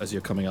sort of, as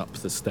you're coming up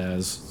the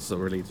stairs,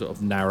 sort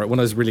of narrow, one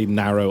of those really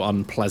narrow,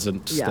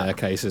 unpleasant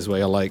staircases where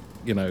you're like,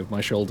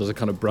 my shoulders are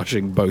kind of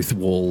brushing both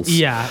walls.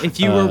 Yeah, if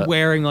you were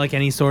wearing like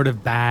any sort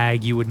of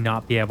bag, you would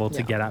not be able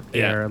to get up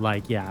here. And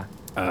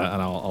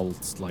I'll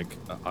like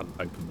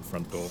open the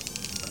front door, and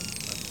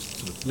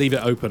sort of leave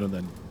it open, and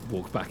then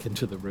walk back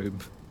into the room.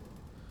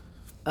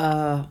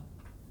 Hi,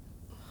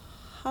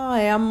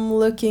 I'm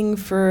looking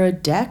for a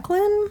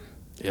Declan?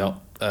 Yeah,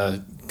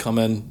 come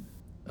in.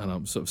 And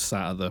I'm sort of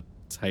sat at the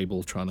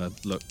table trying to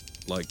look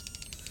like...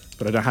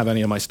 But I don't have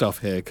any of my stuff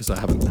here because I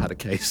haven't had a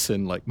case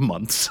in like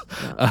months.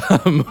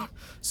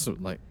 So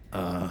like,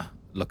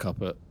 look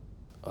up at...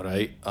 All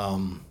right,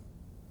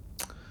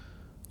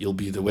 you'll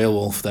be the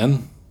werewolf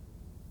then?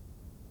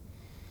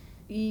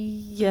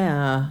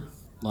 Yeah.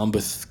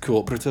 Lambeth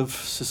Cooperative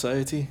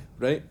Society,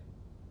 right?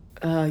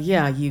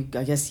 Yeah,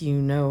 I guess you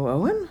know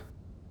Owen?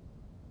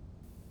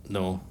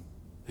 No.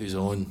 Who's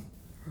Owen?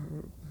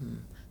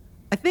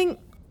 I think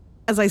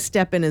as I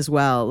step in as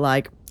well,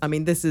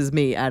 this is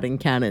me adding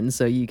canon,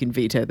 so you can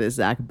veto this,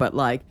 Zach, but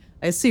I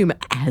assume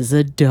as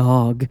a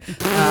dog,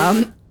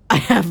 I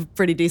have a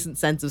pretty decent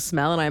sense of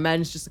smell, and I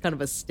imagine it's just kind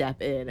of a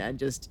step in and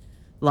just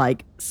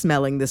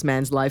smelling this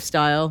man's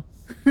lifestyle.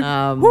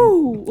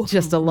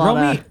 Just a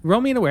lot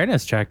roll me an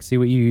awareness check. See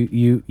what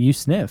you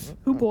sniff.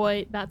 Oh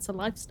boy, that's a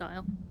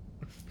lifestyle.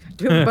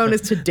 Do a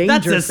bonus to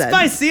danger. That's a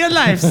spicier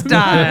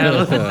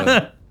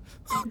lifestyle.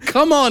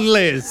 Come on,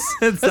 Liz.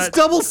 That's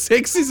double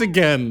sixes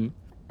again.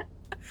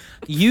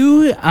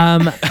 You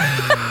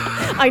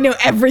I know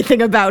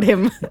everything about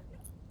him.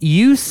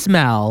 You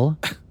smell,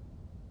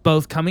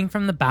 both coming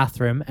from the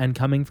bathroom and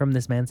coming from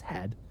this man's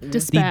head,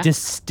 Despair. the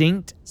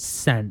distinct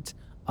scent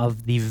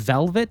of the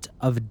velvet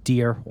of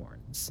deer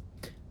horns.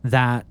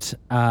 that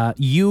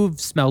you've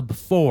smelled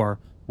before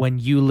when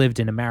you lived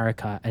in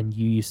America and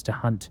you used to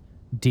hunt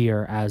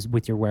deer as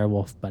with your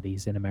werewolf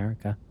buddies in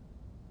America.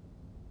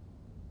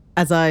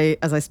 As I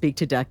speak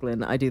to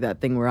Declan, I do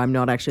that thing where I'm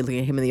not actually looking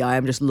at him in the eye.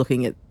 I'm just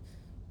looking at.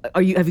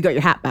 Have you got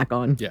your hat back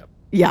on? Yeah.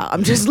 Yeah,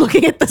 I'm just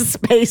looking at the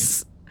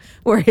space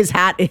where his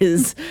hat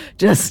is,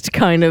 just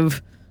kind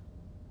of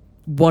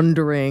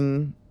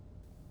wondering.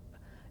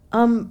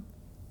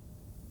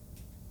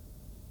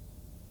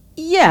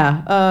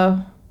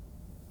 Yeah.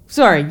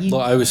 Sorry.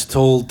 Look, I was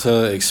told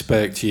to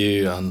expect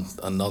you and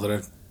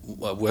another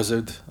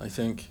wizard, I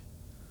think.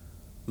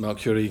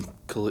 Mercury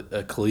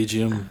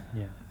Collegium.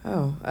 Yeah.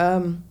 Oh.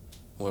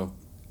 We're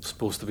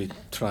supposed to be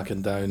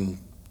tracking down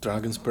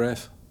Dragon's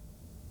Breath.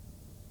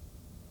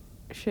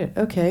 Shit.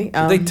 Okay.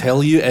 Did they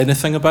tell you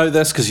anything about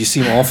this? Because you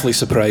seem awfully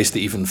surprised to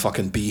even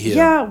fucking be here.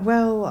 Yeah.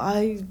 Well,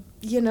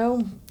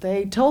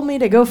 they told me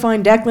to go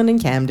find Declan in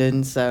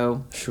Camden.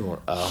 So.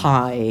 Sure.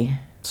 Hi.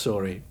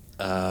 Sorry.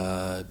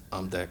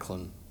 I'm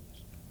Declan.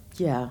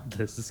 Yeah.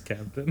 This is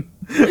Campbell.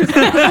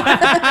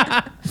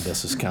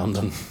 This is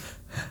Camden.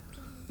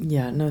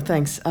 Yeah. No.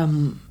 Thanks.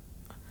 And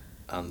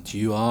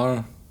you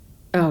are?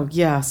 Oh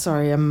yeah.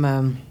 Sorry.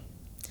 I'm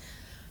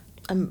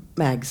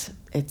Mags.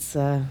 It's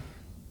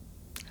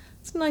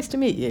nice to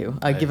meet you.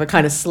 I give a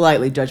kind of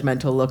slightly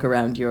judgmental look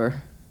around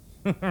your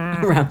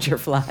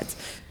flat.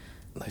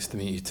 Nice to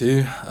meet you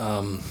too.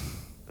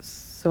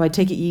 So I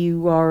take it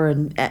you are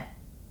an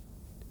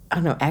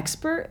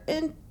expert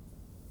in.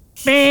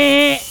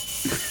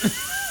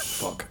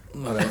 Fuck.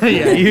 All right.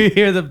 Yeah, you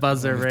hear the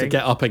buzzer To ring.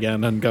 get up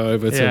again and go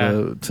over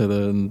to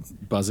the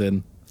buzz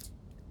in.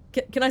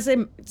 Can I say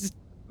just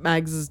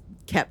Mags has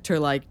kept her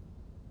like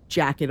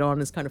jacket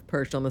on, is kind of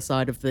perched on the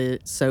side of the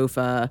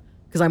sofa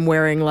because I'm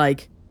wearing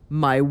like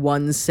my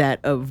one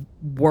set of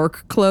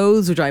work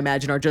clothes, which I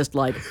imagine are just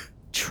like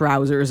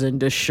trousers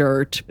and a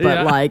shirt,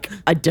 but like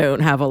I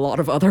don't have a lot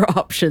of other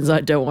options.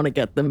 I don't want to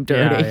get them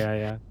dirty.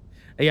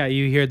 Yeah,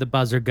 you hear the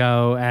buzzer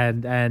go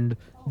and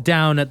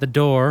down at the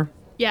door.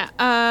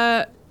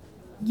 Yeah,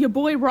 your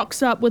boy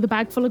rocks up with a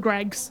bag full of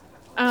Greggs.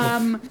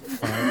 And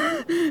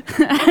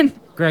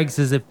Greg's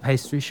is a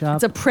pastry shop.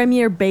 It's a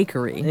premier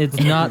bakery. It's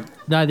not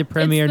neither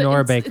premier nor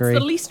a bakery. It's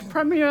the least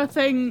premier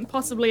thing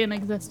possibly in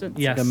existence.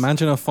 Yes.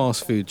 Imagine a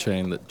fast food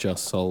chain that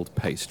just sold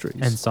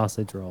pastries. And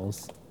sausage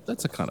rolls.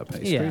 That's a kind of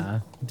pastry. Yeah,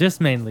 just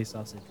mainly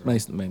sausage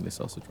rolls. Mainly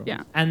sausage rolls.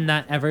 Yeah. And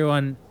that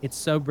everyone, it's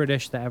so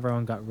British that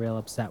everyone got real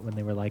upset when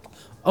they were like,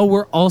 oh,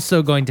 we're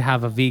also going to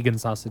have a vegan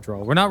sausage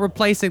roll. We're not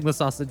replacing the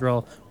sausage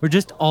roll. We're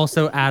just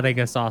also adding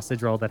a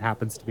sausage roll that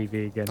happens to be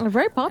vegan. Oh,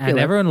 very popular. And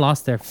everyone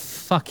lost their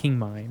fucking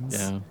minds.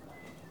 Yeah.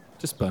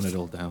 Just burn it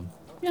all down.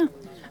 Yeah.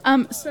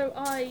 So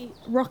I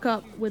rock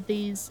up with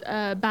these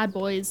bad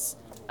boys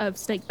of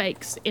steak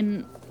bakes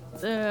in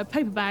the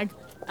paper bag.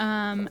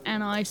 And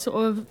I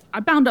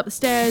bound up the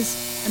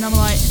stairs and I'm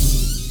like,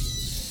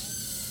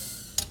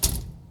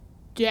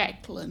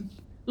 Declan.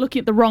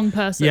 Looking at the wrong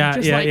person. Yeah,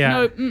 just yeah, like, yeah.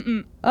 no,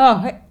 mm-mm. Oh,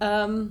 hey,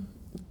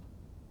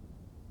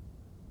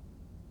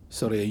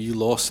 Sorry, are you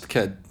lost,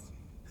 kid?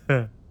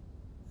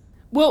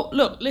 Well,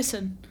 look,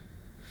 listen.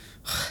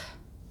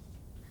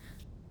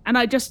 And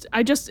I just,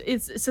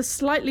 it's a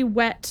slightly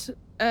wet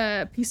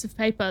piece of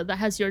paper that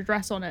has your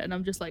address on it, and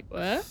I'm just like,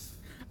 what?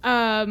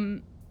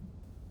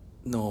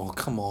 No,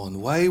 come on.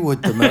 Why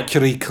would the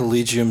Mercury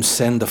Collegium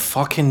send a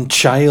fucking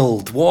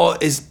child?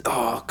 What is...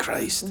 Oh,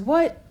 Christ.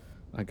 what?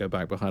 I go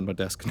back behind my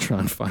desk and try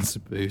and find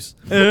some booze.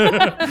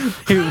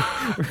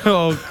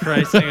 Oh,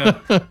 Christ.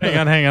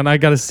 Hang on. I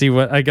gotta see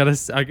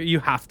what, you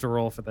have to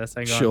roll for this.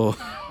 Hang on. Sure.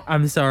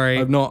 I'm sorry.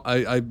 I'm not...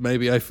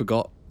 Maybe I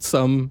forgot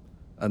some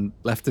and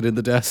left it in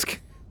the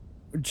desk.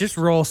 Just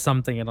roll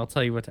something and I'll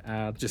tell you what to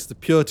add. Just a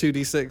pure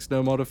 2d6,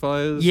 no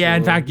modifiers? Yeah,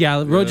 in or- fact,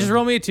 just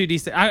roll me a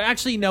 2d6.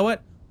 Actually, you know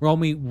what? Roll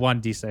me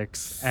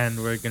 1d6 and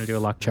we're going to do a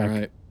luck check. All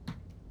right.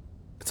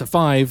 It's a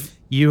 5.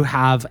 You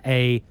have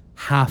a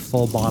half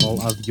full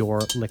bottle of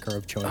your liquor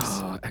of choice.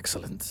 Oh,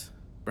 excellent.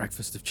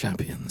 Breakfast of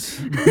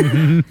champions.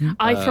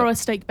 I throw a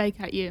steak bake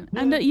at you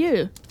and at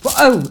you.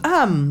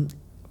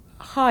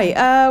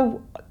 Hi.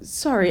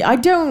 Sorry, I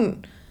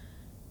don't...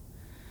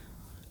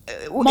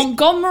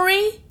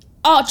 Montgomery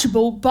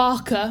Archibald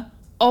Barker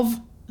of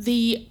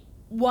the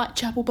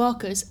Whitechapel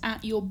Barkers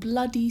at your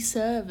bloody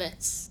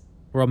service.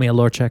 Roll me a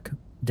lore check,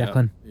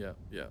 Declan. Yeah.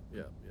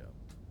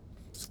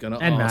 Just gonna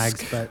And ask.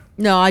 Mags, but...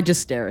 No, I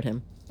just stare at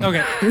him.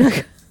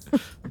 Okay.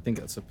 I think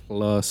that's a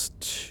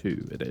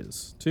 +2. It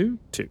is. 2?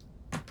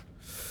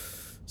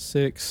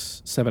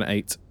 6, 7,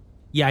 8.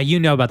 Yeah, you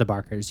know about the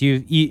Barkers.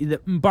 The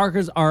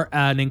Barkers are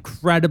an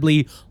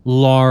incredibly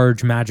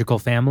large magical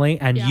family,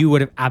 and you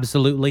would have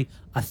absolutely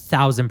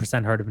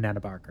 1,000% heard of Nana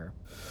Barker.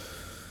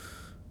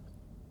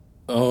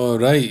 Oh,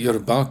 right, you're a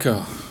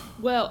Barker.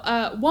 Well,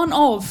 one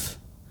of.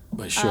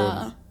 Well,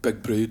 sure,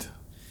 big brood.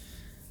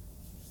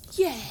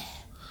 Yeah,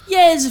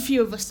 there's a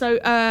few of us. So,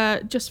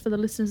 just for the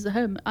listeners at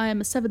home, I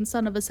am a seventh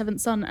son of a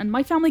seventh son, and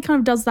my family kind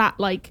of does that,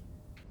 like,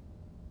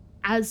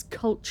 as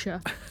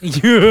culture.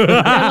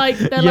 Yeah.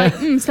 They're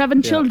like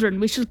 7 children.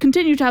 We should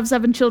continue to have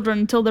 7 children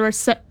until there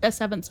is a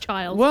 7th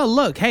child. Well,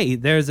 look, hey,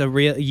 there's a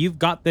real. You've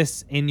got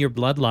this in your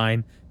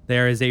bloodline.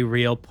 There is a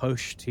real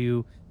push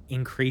to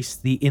increase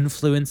the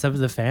influence of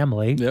the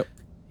family. Yep.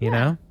 You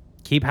know,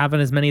 keep having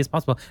as many as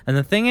possible. And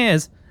the thing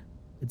is,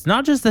 it's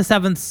not just the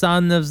 7th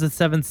son of the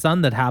 7th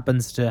son that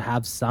happens to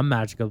have some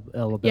magical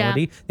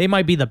ability. Yeah. They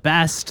might be the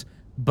best,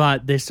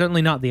 but they're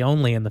certainly not the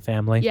only in the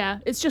family. Yeah,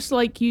 it's just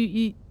like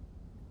you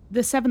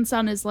the 7th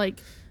son is like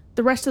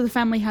the rest of the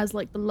family has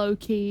like the low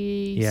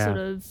key sort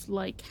of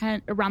like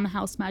around the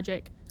house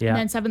magic. Yeah.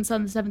 And then the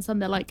 7th son,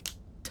 they're like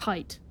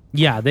tight.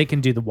 Yeah, they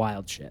can do the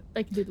wild shit.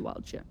 They can do the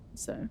wild shit.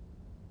 So.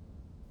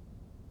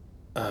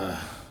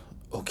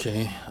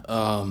 Okay.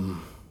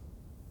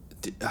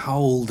 How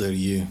old are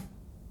you?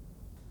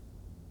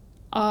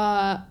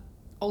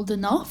 Old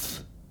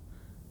enough.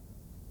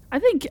 I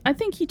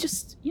think he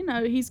just,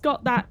 he's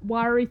got that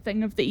wiry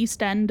thing of the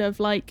East End of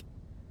like,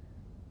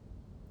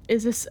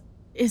 is this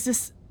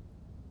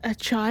a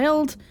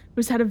child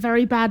who's had a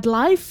very bad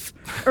life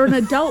or an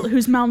adult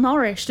who's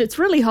malnourished? It's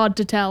really hard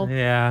to tell.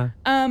 Yeah.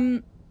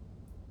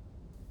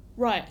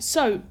 Right,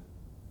 so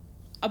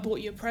I bought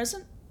you a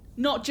present.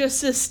 Not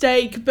just a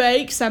steak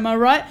bakes, am I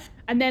right?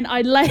 And then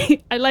I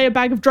lay a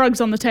bag of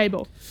drugs on the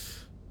table.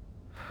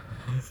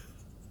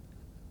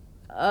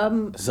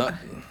 Is that...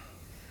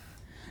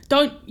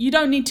 You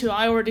don't need to,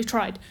 I already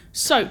tried.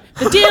 So,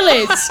 the deal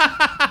is,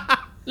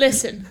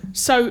 listen,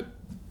 so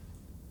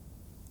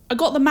I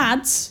got the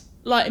mads,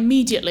 like,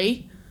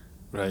 immediately.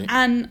 Right.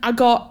 And I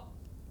got,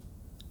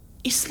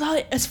 it's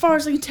like, as far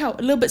as I can tell,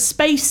 a little bit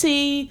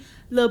spacey,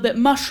 a little bit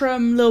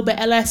mushroom, a little bit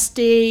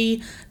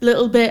LSD, a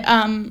little bit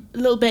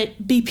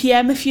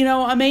BPM, if you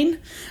know what I mean.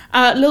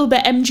 A little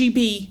bit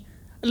MGB,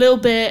 a little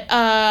bit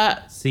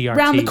CRT.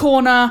 Round the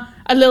corner,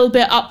 a little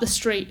bit up the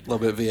street. A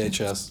little bit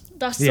VHS.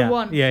 That's the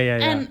one. Yeah.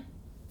 And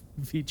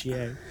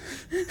VGA.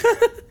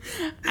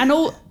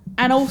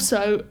 and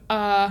also,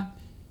 I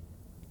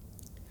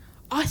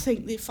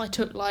think if I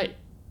took like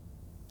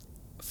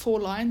 4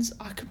 lines,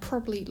 I could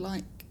probably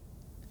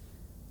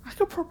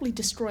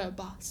destroy a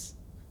bus.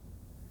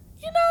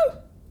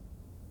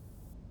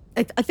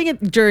 I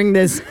think during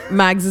this,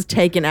 Mags has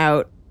taken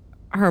out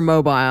her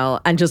mobile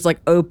and just like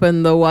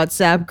opened the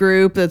WhatsApp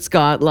group that's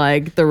got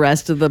like the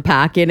rest of the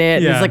pack in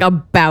it. Yeah. It's like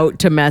about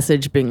to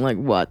message being like,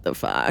 what the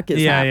fuck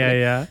is happening?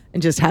 Yeah.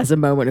 And just has a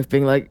moment of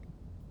being like,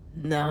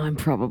 no, I'm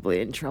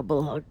probably in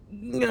trouble.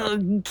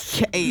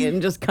 Okay.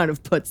 And just kind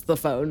of puts the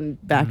phone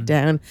back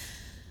down.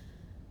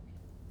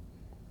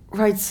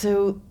 Right.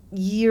 So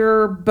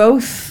you're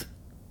both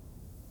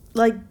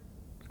like,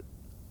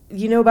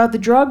 you know about the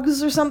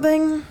drugs or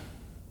something?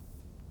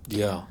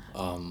 Yeah.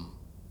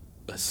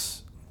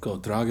 It's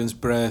got dragon's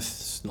breath.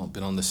 It's not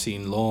been on the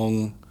scene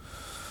long.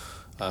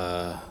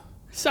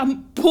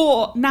 Some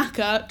poor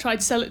knacker tried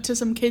to sell it to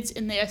some kids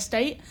in the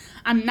estate,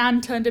 and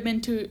Nan turned him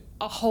into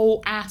a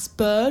whole ass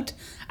bird,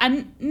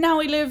 and now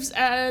he lives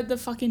at the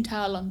fucking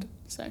Tower London.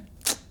 So.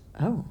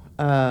 Oh.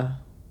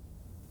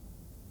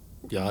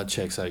 Yeah, it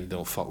checks out. You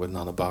don't fuck with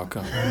Nana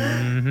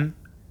Barker.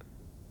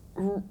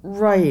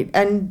 Right.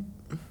 And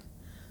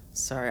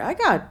sorry, I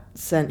got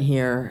sent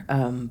here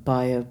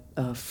by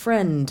a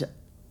friend.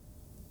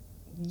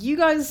 You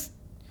guys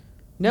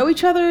know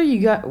each other?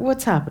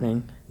 What's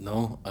happening?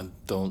 No, I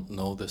don't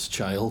know this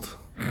child.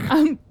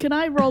 Can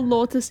I roll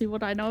lore to see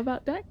what I know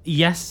about Deck?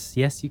 Yes,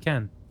 you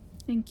can.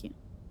 Thank you.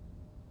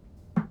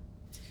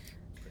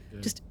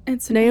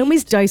 It's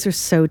Naomi's dice are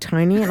so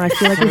tiny, and I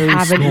feel like we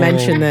haven't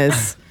mentioned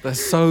this They're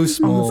so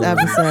small. on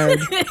this episode.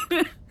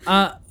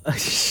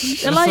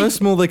 They're so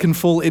small they can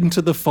fall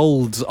into the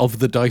folds of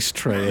the dice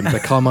tray and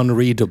become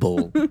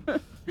unreadable.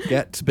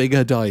 Get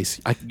bigger dice.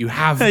 You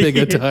have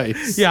bigger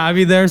dice. Yeah, I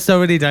mean, there are so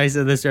many dice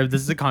in this room.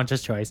 This is a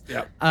conscious choice.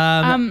 Yeah.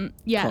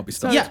 Yeah. Can't be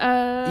So,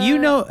 stopped. You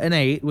know an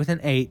 8 with an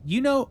 8.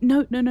 You know.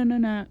 No.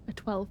 A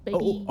 12,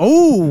 baby.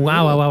 Oh,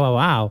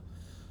 wow.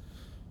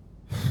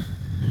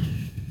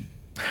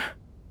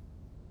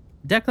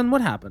 Declan,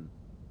 what happened?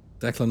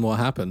 Declan, what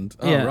happened?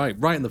 Oh, Yeah.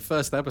 right in the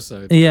first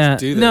episode. Yeah.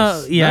 Let's do this.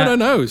 No, yeah.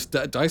 No.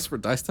 Dice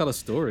tell a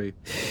story.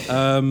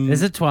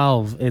 It's a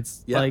 12.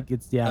 It's yeah. like,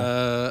 it's,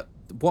 yeah.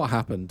 What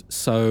happened?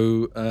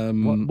 So,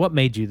 What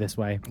made you this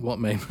way?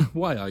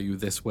 why are you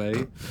this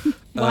way?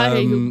 Why are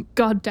you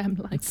goddamn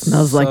like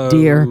Smells like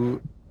deer.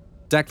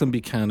 Declan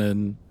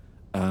Buchanan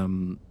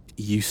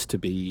used to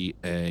be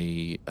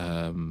a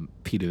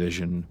P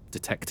Division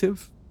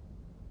detective.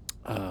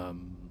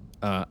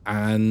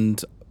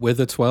 And with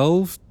a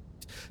 12,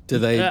 do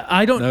they?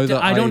 I don't know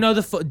that I don't know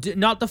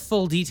not the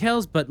full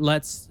details, but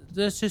let's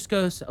just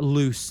go a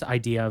loose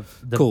idea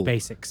of the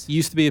basics.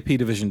 Used to be a P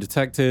Division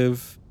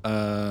detective,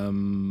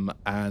 and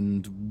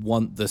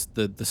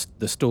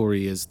the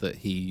story is that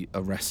he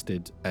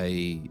arrested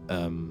a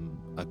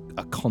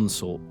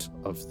consort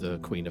of the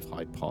Queen of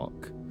Hyde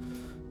Park.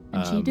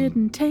 And she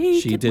didn't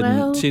take it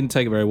well. She didn't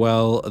take it very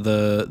well.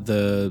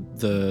 The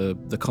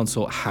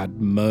consort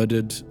had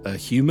murdered a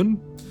human,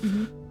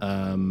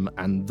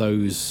 and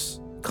those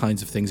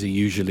kinds of things are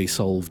usually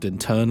solved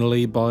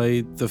internally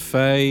by the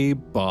Fey,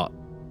 but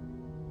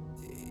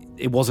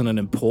it wasn't an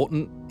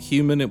important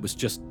human. It was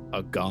just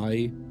a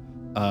guy,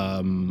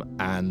 and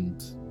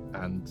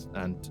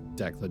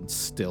Declan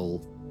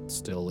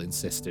still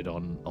insisted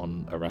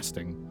on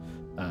arresting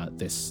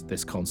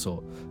this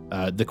consort.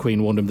 The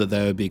Queen warned him that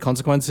there would be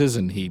consequences,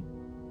 and he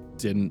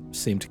didn't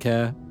seem to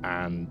care,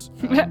 and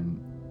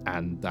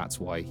that's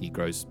why he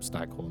grows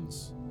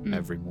staghorns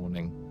every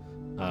morning.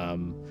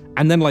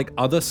 And then like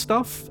other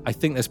stuff, I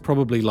think there's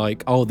probably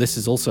like, oh, this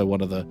is also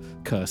one of the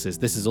curses.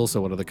 This is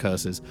also one of the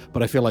curses.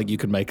 But I feel like you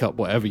can make up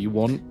whatever you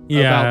want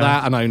about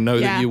that, and I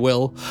know that you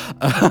will.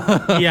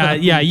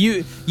 yeah.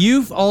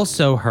 You've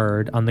also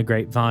heard on the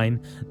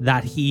grapevine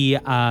that he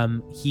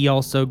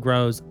also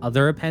grows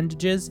other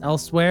appendages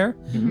elsewhere.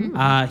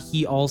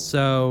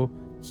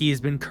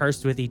 He's been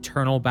cursed with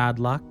eternal bad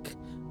luck,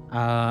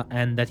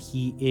 and that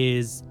he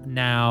is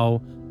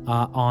now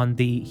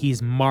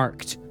he's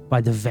marked by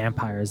the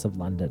vampires of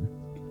London.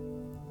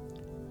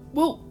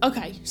 Well,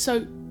 okay,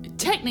 so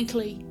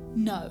technically,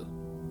 no.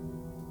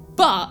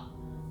 But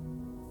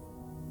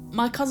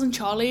my cousin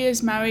Charlie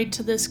is married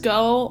to this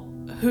girl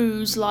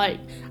who's like,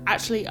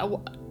 actually,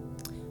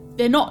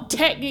 they're not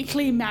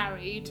technically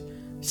married,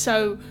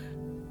 so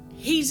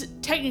he's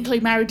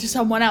technically married to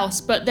someone else,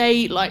 but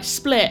they like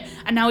split,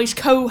 and now he's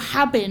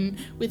cohabiting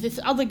with this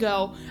other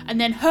girl, and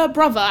then her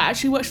brother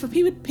actually works for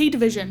P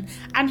Division,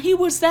 and he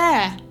was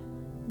there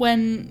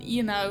when,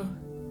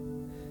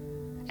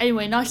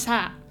 anyway, nice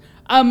hat.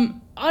 I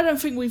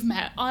don't think we've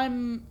met.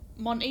 I'm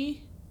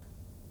Monty.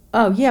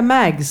 Oh, yeah,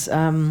 Mags.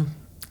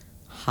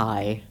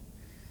 Hi.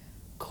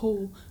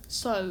 Cool.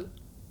 So,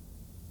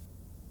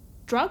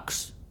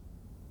 drugs?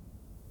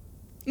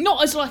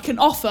 Not as like an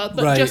offer,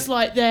 but just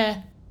like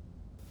there.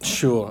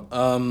 Sure.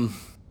 I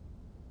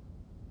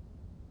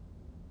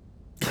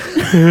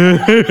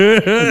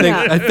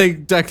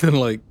think Declan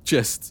like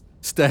just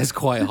stares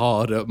quite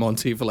hard at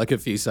Monty for like a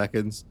few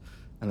seconds,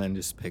 and then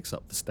just picks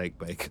up the steak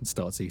bake and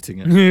starts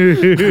eating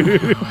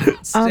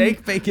it.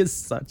 Steak bake is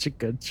such a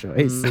good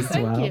choice as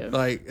Thank well. you.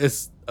 Like,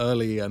 it's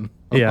early and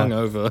I'm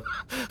hungover.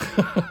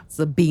 It's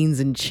the beans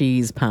and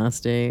cheese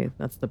pasty.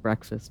 That's the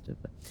breakfast of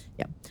it.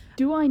 Yeah.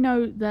 Do I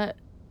know that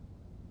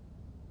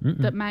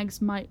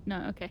Mags might...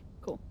 No, okay,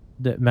 cool.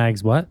 The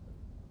Mags what?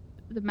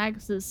 The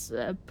Mags is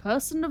a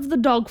person of the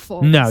dog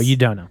force. No, you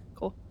don't know.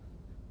 Cool.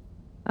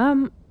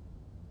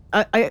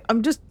 I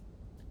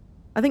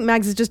think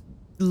Mags is just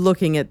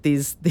looking at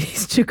these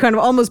two kind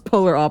of almost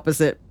polar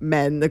opposite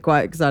men, the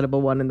quite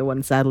excitable one and the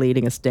one sadly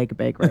eating a steak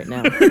bake right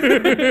now.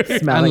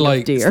 Smelling And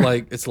like of deer.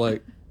 it's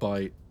like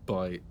bite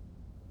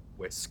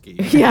whiskey.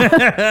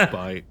 Yeah.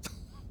 Bite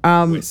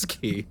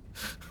whiskey.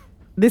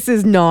 This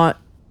is not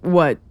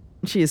what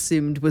she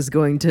assumed was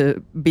going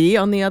to be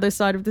on the other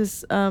side of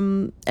this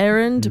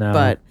errand, No.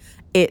 but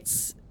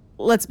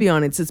let's be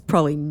honest, it's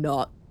probably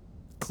not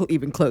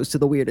even close to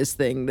the weirdest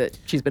thing that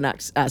she's been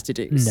asked to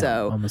do. No,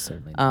 So almost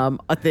certainly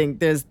not. I think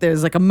there's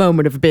like a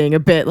moment of being a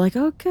bit like,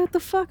 okay, what the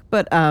fuck?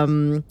 But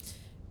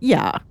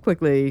yeah,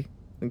 quickly I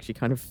think she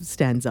kind of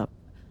stands up.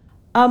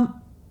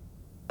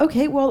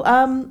 Okay,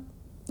 well,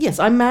 yes,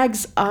 I'm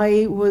Mags.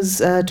 I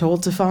was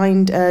told to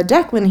find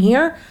Declan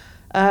here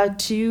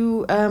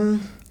to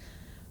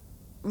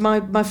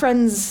my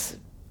friends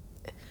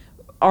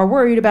are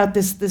worried about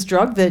this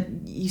drug that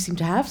you seem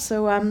to have,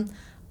 so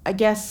I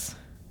guess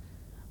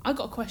I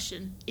got a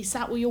question. Is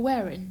that what you're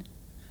wearing?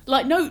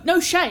 Like, no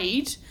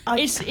shade.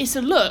 It's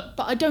a look,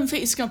 but I don't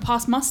think it's going to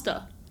pass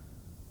muster.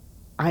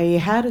 I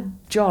had a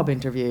job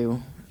interview.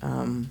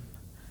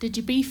 Did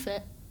you beef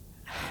it?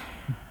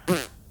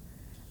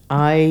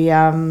 It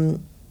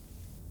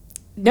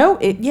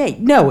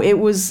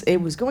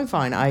was going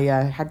fine. I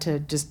had to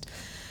just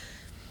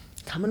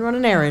come and run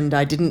an errand.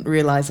 I didn't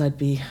realize I'd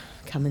be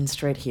coming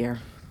straight here,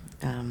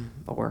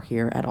 or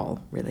here at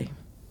all, really.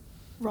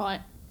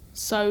 Right.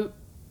 So,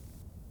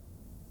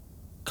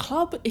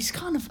 club is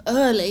kind of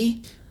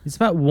early. It's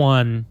about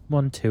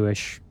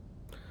 2-ish.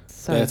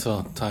 So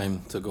Better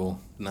time to go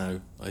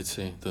now, I'd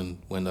say, than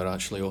when they're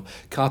actually all.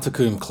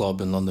 Catacomb Club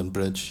in London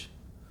Bridge.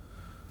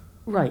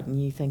 right,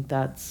 and you think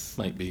that's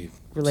Might be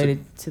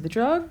related to the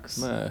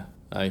drugs?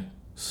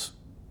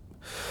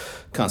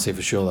 Can't say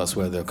for sure that's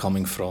where they're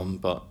coming from,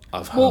 but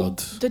I've Well, heard.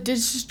 the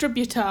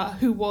distributor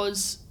who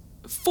was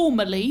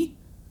formerly...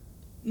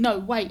 No,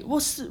 wait,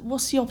 what's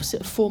the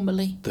opposite of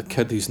formerly? The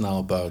kid who's now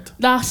a bird.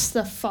 That's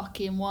the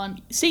fucking one.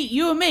 See,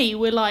 you and me,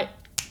 we're like,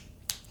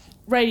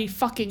 ready to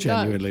fucking go.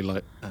 Genuinely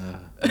like.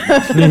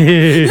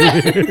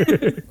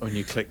 When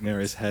you click near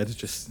his head,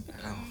 just.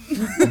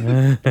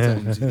 Don't do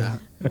that.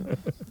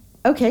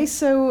 Okay,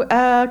 so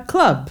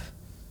club.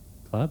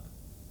 Club?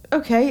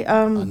 Okay,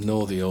 I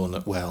know the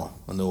owner. Well,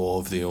 I know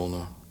of the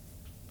owner.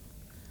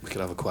 We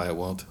could have a quiet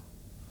word.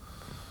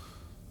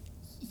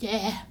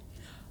 Yeah.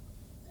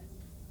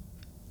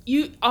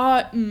 You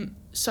are...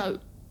 so,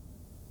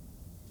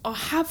 I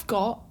have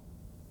got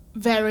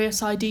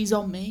various IDs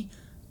on me,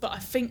 but I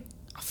think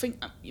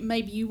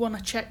maybe you want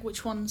to check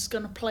which one's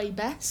going to play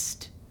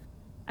best.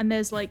 and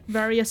there's like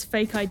various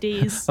fake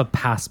IDs. A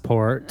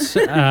passport,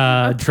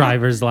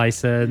 driver's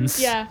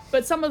license. Yeah,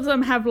 but some of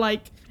them have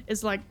like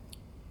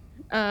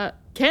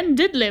Ken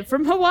Diddley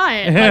from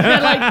Hawaii.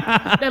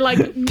 Like, they're like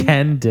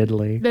Ken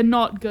Diddley. They're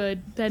not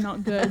good. They're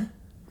not good.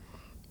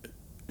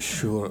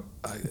 Sure.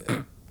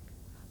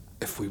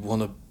 If we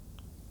want to.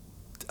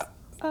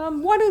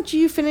 Why don't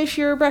you finish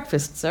your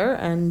breakfast, sir?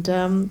 And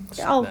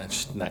I'll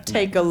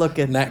take a look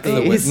at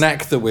these.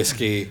 Knack the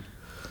whiskey.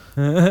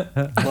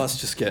 Let's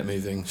just get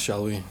moving,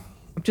 shall we?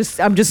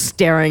 I'm just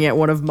staring at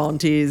one of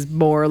Monty's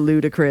more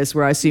ludicrous,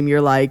 where I assume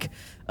you're like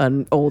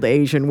an old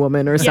Asian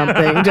woman or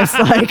something, just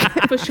like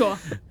for sure.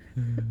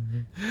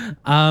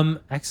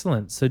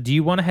 Excellent. So do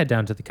you want to head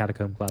down to the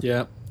Catacomb Club?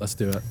 Yeah, let's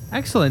do it.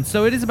 Excellent.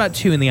 So it is about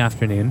 2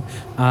 p.m.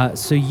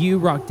 So you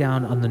rock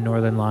down on the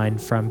Northern Line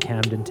from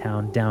Camden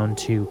Town down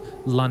to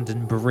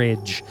London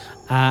Bridge,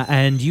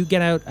 and you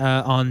get out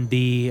on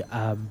the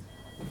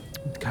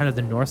kind of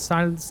the north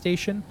side of the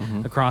station,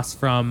 across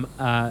from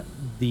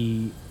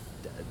the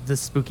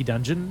spooky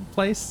dungeon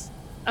place.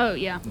 Oh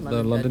yeah,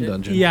 The London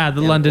Dungeon. Yeah,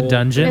 the London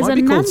Dungeon. There's Might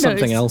a be called Nando's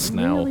something else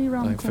now. really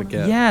around I the corner.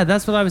 forget. Yeah,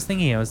 that's what I was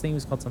thinking. I was thinking it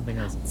was called something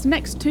else. It's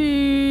next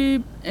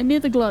to near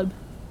the Globe.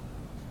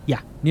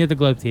 Yeah, near the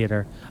Globe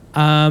Theater.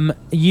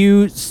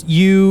 You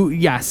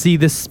see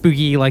this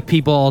spooky like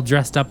people all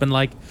dressed up and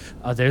like,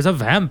 oh, there's a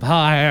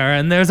vampire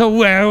and there's a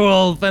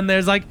werewolf and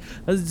there's like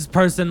this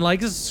person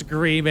like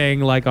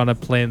screaming like on a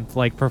plinth,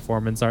 like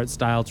performance art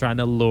style, trying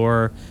to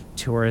lure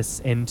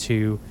tourists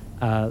into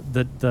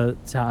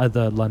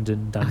the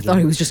London Dungeon. I thought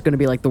he was just going to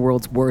be like the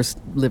world's worst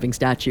living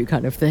statue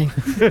kind of thing.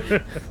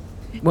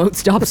 Won't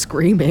stop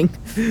screaming.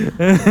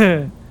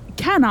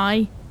 Can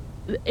I,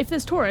 if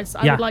there's tourists,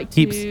 I Yeah, would like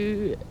heaps.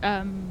 to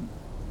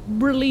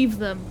relieve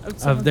them of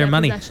some of their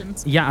money.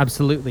 possessions. Yeah,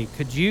 absolutely.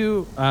 Could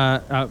you,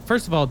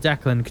 first of all,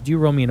 Declan, could you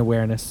roll me an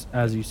awareness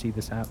as you see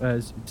this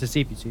happen, to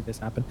see if you see this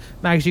happen?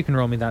 Mags, you can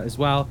roll me that as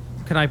well.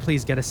 Could I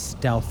please get a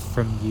stealth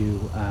from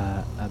you,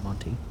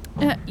 Monty?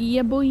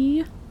 Yeah,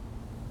 boy.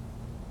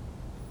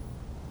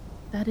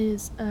 That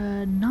is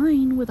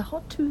 9 with a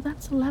hot 2.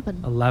 That's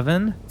 11.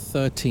 11,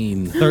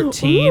 13.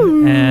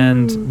 13,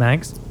 and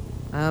Mags?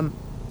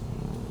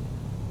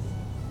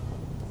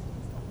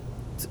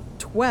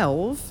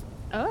 12.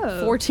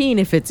 Oh. 14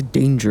 if it's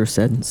danger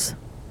sense.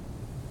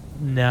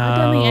 No. I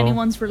don't think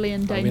anyone's really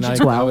in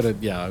danger. I would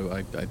have.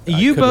 Yeah,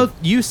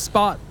 You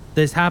spot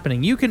this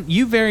happening.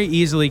 You very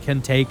easily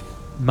can take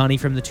money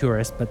from the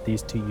tourists, but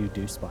these two you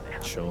do spot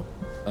it. Sure.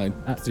 I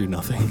do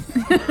nothing.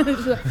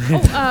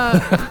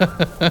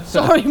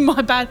 Sorry,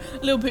 my bad. A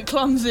little bit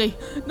clumsy.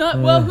 No,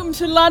 welcome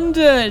to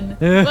London.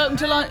 Welcome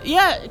to London.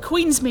 Yeah,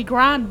 Queen's me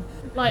gran.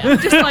 Like, I'm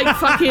just like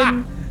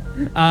fucking.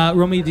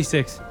 Roll me a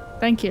d6.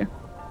 Thank you.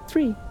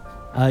 3.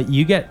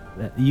 You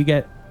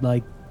get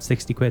like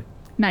 60 quid.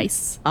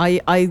 Nice.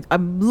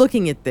 I'm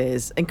looking at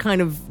this and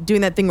kind of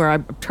doing that thing where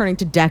I'm turning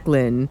to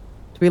Declan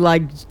to be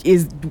like,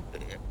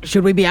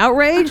 should we be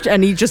outraged?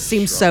 And he just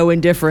seems so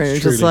indifferent.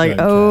 It's just like,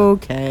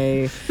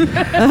 okay.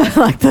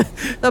 Like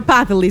the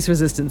path of least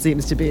resistance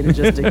seems to be to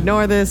just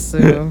ignore this.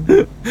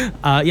 So.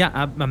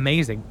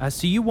 Amazing.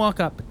 So you walk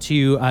up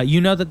to,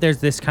 you know that there's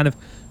this kind of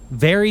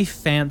very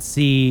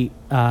fancy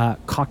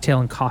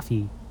cocktail and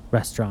coffee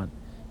restaurant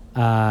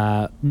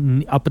up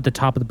at the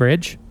top of the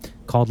bridge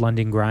called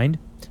London Grind.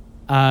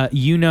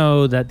 You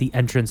know that the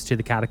entrance to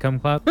the Catacomb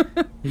Club.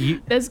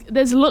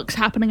 There's looks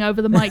happening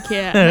over the mic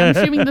here, and I'm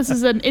assuming this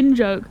is an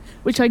in-joke,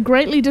 which I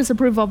greatly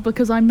disapprove of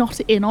because I'm not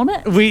in on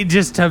it. We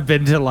just have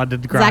been to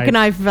London Grind. Zach and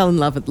I fell in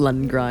love with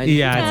London Grind.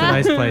 Yeah,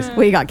 it's a nice place.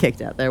 We got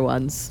kicked out there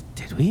once.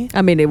 Did we?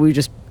 I mean, we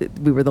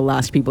were the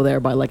last people there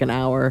by like an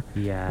hour.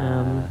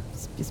 Yeah.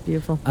 It's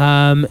beautiful.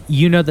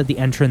 You know that the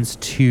entrance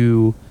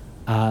to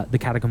the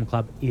Catacomb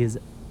Club is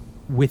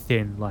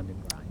within London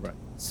Grind. Right.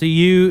 So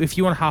if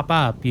you want to hop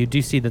up, you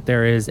do see that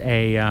there is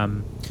a,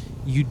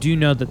 you do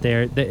know that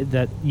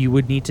that you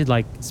would need to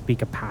like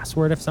speak a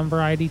password of some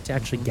variety to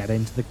actually get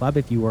into the club.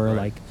 If you were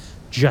like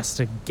just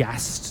a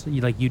guest,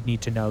 you'd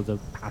need to know the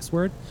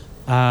password.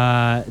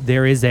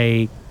 There is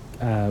a,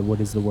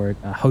 what is the word?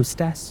 A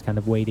hostess kind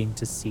of waiting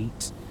to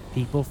seat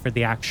people for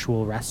the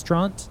actual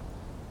restaurant.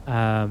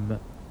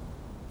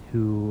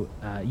 Who,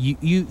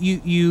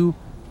 you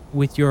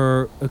with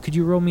your, could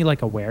you roll me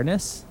like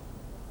awareness?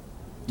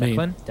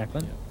 Declan?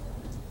 Declan?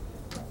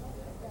 Yeah.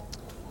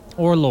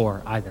 Or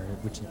lore, either,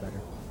 which is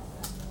better.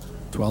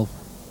 12.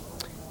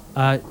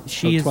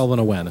 She is 12 in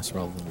awareness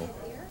rather than lore.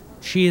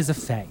 She is a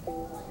Fey.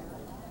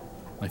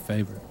 My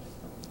favorite.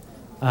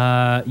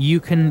 You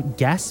can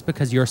guess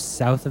because you're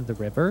south of the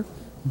river.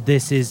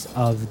 This is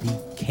of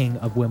the King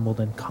of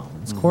Wimbledon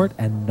Commons Court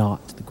and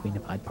not the Queen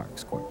of Hyde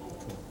Park's court.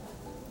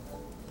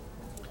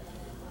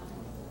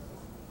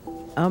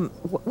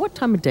 What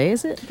time of day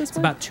is it? It's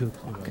about 2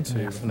 o'clock.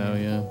 2 for now,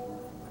 yeah.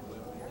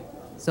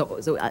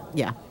 So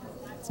yeah,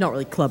 it's not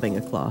really clubbing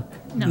o'clock.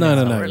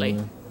 No, really.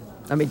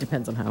 I mean, it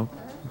depends on how.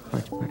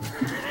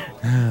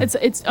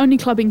 It's only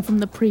clubbing from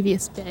the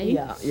previous day.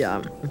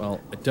 Yeah.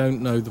 Well, I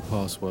don't know the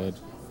password.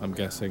 I'm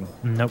guessing.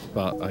 Nope.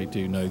 But I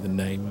do know the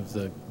name of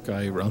the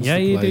guy who runs Yeah,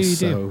 the you place,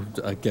 do.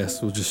 so I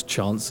guess we'll just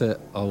chance it.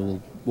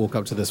 I'll walk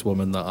up to this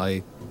woman that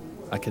I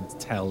could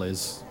tell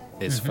is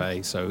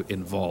Fey, so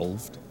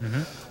involved.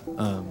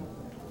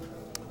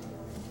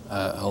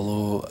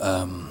 Hello,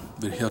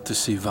 we're here to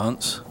see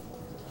Vance.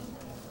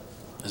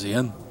 Is he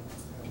in?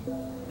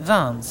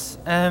 Vance,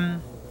 I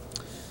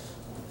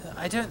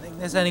don't think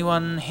there's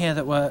anyone here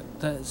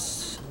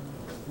that's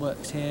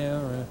worked here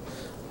or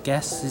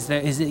guest. Is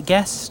it a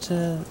guest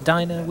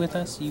diner with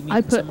us? You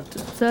I put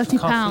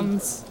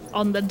 £30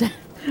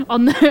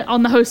 on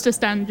the hostess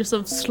stand, just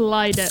sort of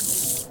slide it.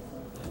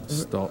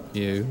 Stop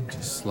you.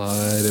 Just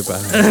slide it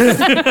back.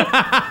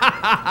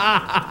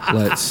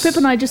 Pip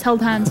and I just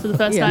held hands for the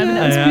first time, and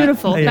it was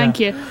beautiful. Yeah. Thank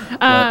you.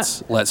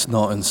 Let's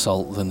not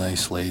insult the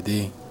nice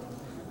lady.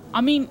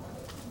 I mean,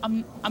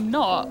 I'm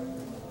not.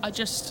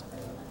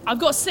 I've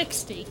got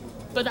 60,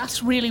 but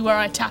that's really where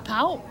I tap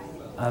out.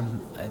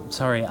 I'm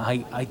sorry.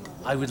 I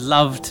would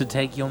love to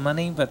take your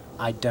money, but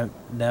I don't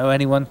know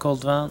anyone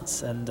called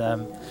Vance. And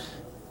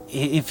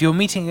if you're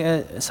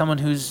meeting someone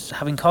who's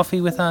having coffee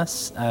with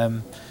us,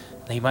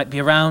 they might be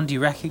around. You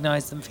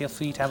recognize them? Feel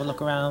free to have a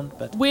look around.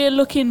 But We're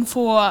looking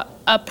for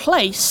a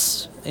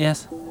place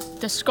yes,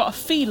 that's got a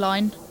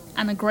feline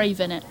and a grave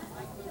in it,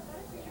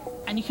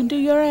 and you can do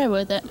your hair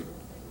with it.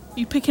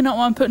 You picking up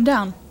what I'm putting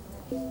down?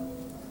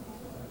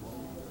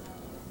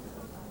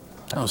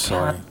 Oh,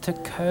 sorry. to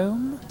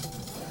comb.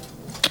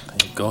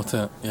 You got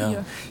it.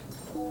 Yeah.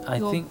 I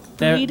You're think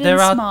bleeding there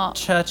are smart.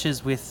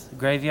 churches with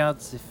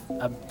graveyards. If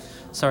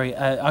sorry,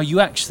 are you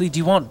actually? Do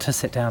you want to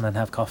sit down and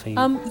have coffee?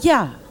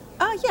 Yeah.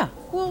 Yeah.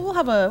 We'll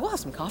have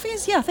some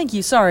coffees. Yeah. Thank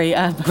you. Sorry.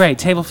 Great.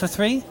 Table for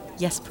 3.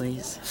 Yes,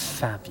 please.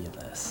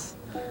 Fabulous.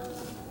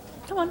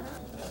 Come on.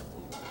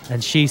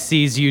 And she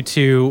sees you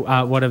to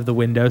one of the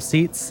window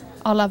seats.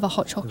 I'll have a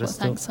hot chocolate, Just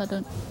thanks. I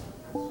don't.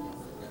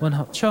 One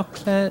hot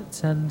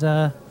chocolate and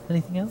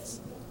anything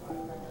else?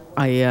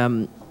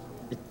 I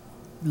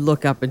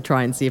look up and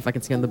try and see if I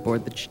can see on the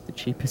board the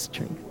cheapest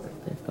drink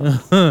that they've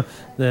got.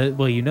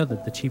 Well, you know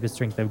that the cheapest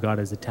drink they've got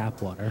is a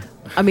tap water.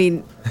 I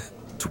mean,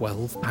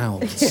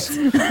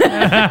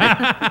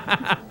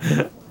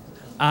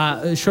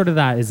 £12. Short of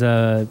that is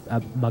a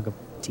mug of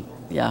tea.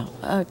 yeah,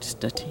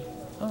 just a tea.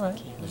 All right.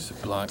 It's a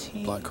black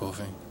coffee. Black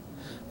coffee.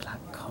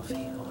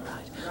 All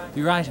right.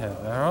 Be right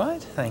over. All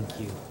right. Thank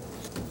you.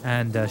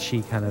 And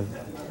she kind of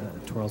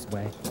twirls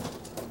away.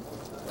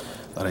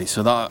 All right,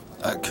 so that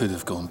could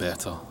have gone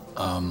better.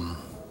 I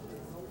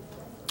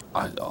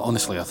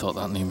thought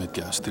that name would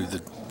get us through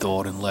the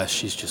door, unless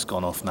she's just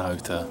gone off now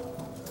to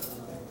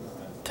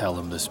tell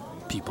him there's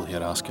people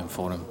here asking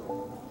for him.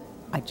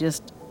 I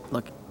just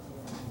look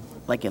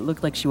like it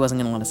looked like she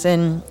wasn't gonna let us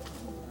in.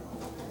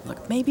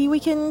 Look, maybe we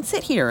can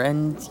sit here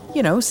and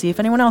see if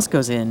anyone else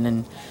goes in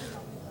and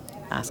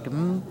ask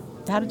him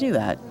how to do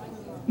that.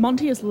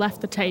 Monty has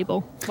left the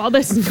table while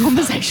this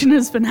conversation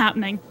has been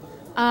happening.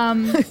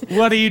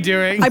 What are you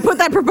doing? I put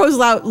that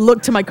proposal out,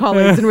 look to my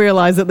colleagues, and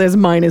realize that there's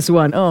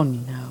 -1. Oh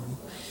no.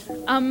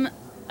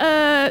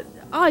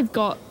 I've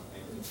got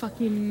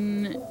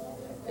fucking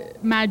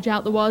Madge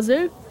out the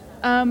wazoo.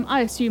 I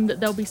assume that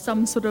there'll be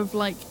some sort of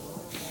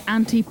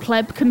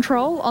anti-pleb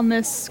control on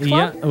this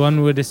club. Yeah,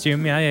 one would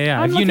assume. Yeah.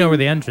 I'm If you know where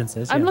the entrance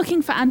is. I'm yeah.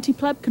 looking for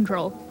anti-pleb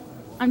control.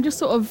 I'm just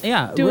sort of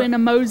Yeah, doing a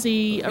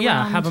mosey around.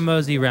 Yeah, have a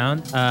mosey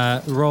round.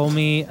 Roll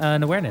me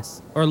an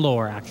awareness. Or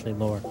lore, actually,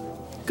 lore.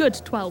 Good,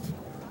 12.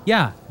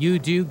 Yeah, you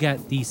do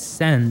get the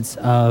sense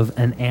of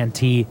an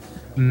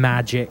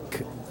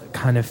anti-magic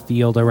kind of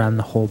field around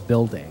the whole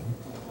building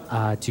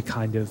to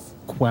kind of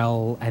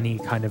quell any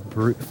kind of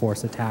brute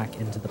force attack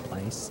into the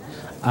place.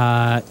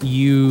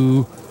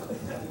 You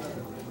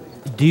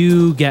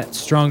do get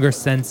stronger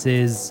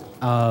senses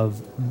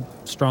of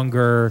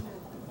stronger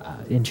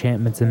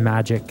enchantments and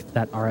magic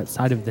that are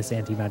outside of this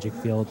anti-magic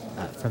field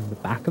from the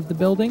back of the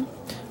building.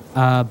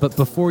 But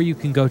before you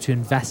can go to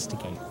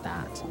investigate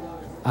that,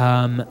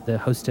 the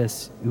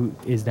hostess, who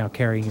is now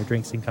carrying your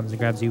drinks and comes and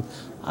grabs you,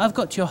 I've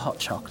got your hot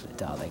chocolate,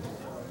 darling.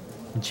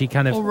 and she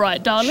kind of All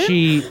right, darling.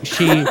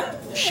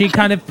 she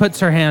kind of puts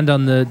her hand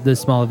on the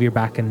small of your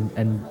back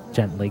and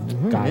gently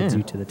guides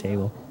you to the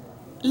table.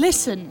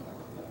 Listen,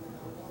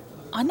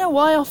 I know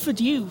I offered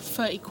you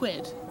 30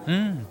 quid.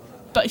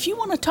 But if you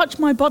want to touch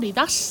my body,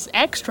 that's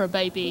extra,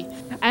 baby.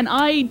 And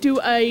I do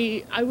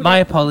My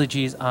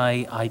apologies.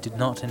 I did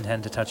not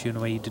intend to touch you in a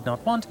way you did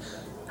not want.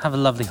 Have a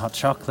lovely hot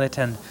chocolate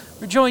and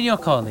rejoin your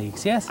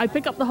colleagues, yes? I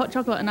pick up the hot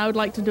chocolate and I would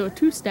like to do a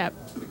 2-step.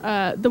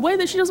 The way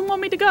that she doesn't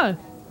want me to go.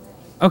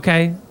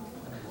 Okay.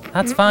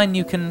 That's fine.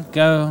 You can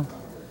go.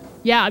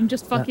 Yeah, I'm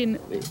just fucking...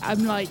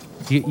 I'm like...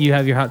 You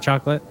have your hot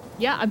chocolate?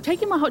 Yeah, I'm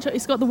taking my hot chocolate.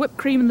 It's got the whipped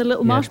cream and the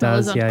little Yeah, it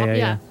marshmallows does. on Yeah, top.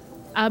 yeah.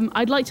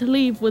 I'd like to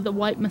leave with a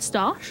white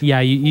moustache.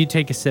 Yeah, you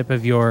take a sip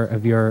of your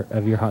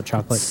hot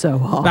chocolate. So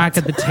hot. Back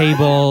at the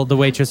table, the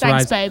waitress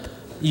Thanks, arrives. babe.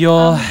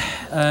 Your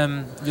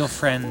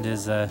friend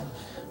is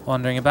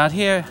wandering about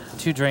here.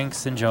 2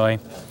 drinks. Enjoy.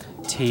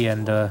 Tea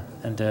and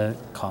a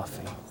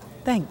coffee.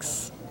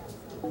 Thanks.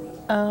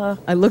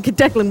 I look at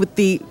Declan with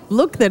the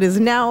look that is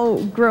now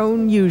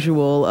grown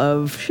usual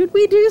of, should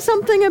we do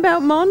something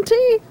about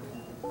Monty?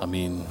 I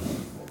mean,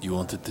 you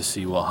wanted to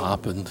see what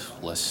happened.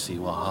 Let's see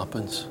what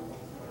happens.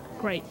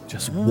 Great.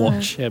 Just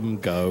watch him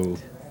go.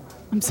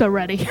 I'm so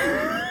ready.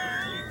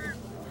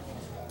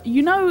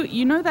 You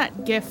know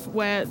that gif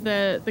where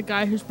the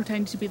guy who's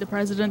pretending to be the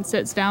president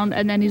sits down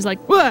and then he's like,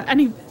 "Whoa," and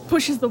he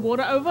pushes the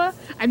water over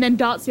and then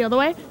darts the other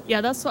way?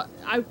 Yeah, that's what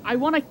I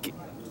want to...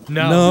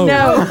 No.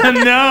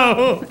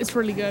 No. It's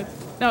really good.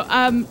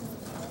 No,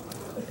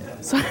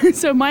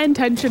 so my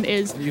intention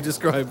is... You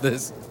describe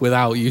this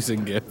without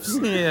using GIFs.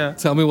 Yeah.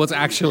 Tell me what's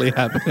actually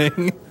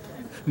happening.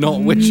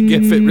 Not which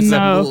GIF it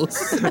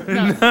resembles.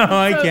 No,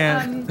 I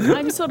can't.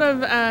 I'm sort of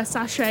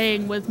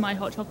sashaying with my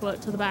hot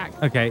chocolate to the back.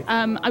 Okay.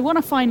 I want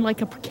to find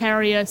like a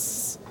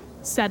precarious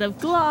set of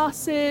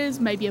glasses,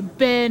 maybe a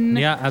bin.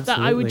 Yeah, That I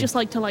absolutely. would just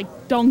like to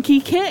like donkey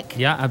kick.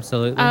 Yeah,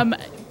 absolutely.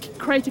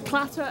 Create a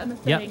clatter and a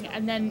Yep. thing,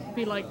 and then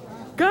be like,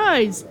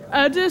 guys,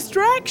 a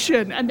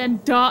distraction, and then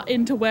dart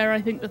into where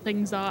I think the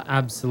things are.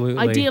 Absolutely.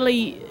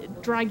 Ideally,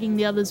 dragging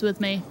the others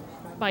with me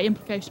by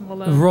implication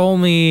alone. Roll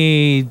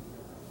me.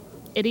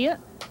 Idiot.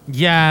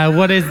 Yeah,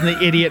 what is the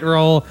idiot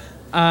roll?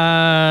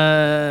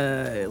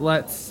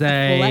 Let's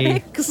say.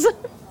 Athletics?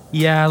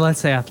 Yeah, let's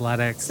say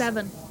athletics.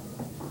 7.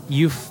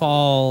 You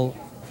fall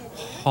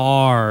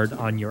hard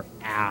on your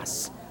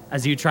ass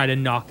as you try to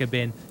knock a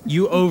bin.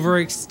 You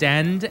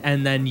overextend,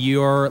 and then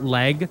your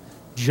leg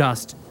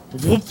just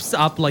whoops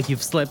up like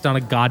you've slipped on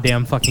a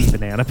goddamn fucking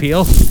banana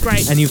peel.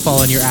 Great. And you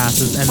fall on your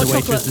asses, and Hot the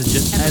waitress chocolate is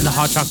just and the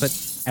hot chocolate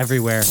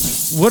everywhere.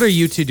 What are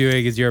you two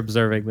doing as you're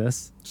observing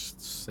this?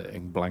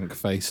 Sitting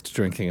blank-faced,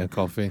 drinking a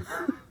coffee.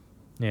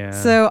 Yeah.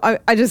 So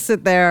I just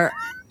sit there,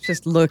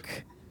 just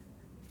look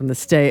from the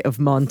state of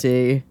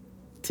Monty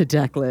to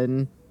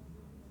Declan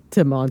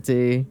to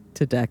Monty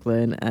to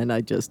Declan, and I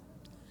just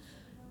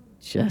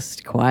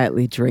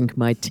quietly drink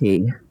my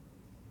tea.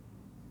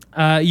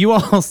 You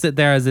all sit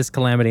there as this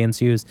calamity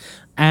ensues,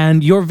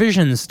 and your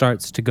vision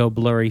starts to go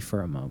blurry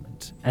for a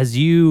moment. As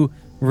you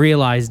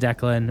realize,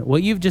 Declan,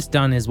 what you've just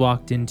done is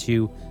walked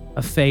into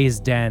a Fey's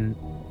den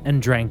and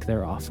drank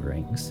their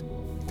offerings.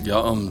 Yeah,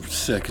 on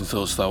second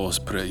thoughts, that was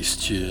pretty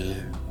stew.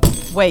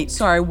 Wait,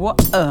 sorry, what?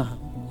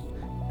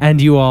 And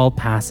you all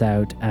pass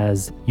out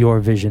as your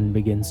vision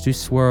begins to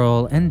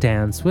swirl and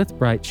dance with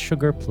bright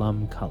sugar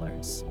plum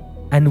colors.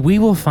 And we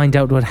will find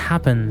out what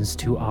happens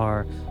to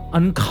our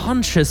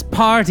unconscious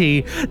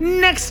party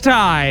next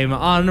time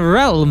on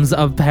Realms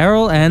of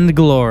Peril and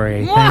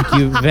Glory. Thank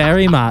you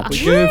very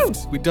much.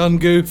 We done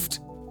goofed.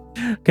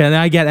 Can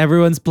I get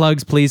everyone's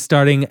plugs, please,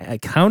 starting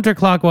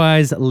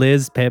counterclockwise,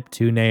 Liz, Pip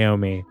to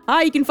Naomi.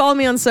 Hi, you can follow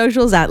me on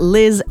socials at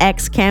Liz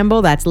X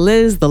Campbell. That's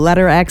Liz, the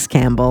letter X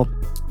Campbell.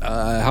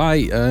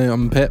 Hi,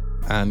 I'm Pip,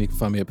 and you can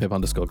find me at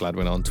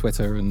Pip_Gladwin on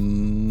Twitter,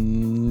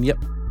 and yep.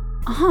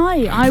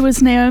 Hi, I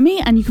was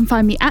Naomi, and you can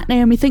find me at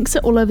Naomi Thinks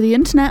It all over the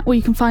internet, or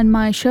you can find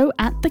my show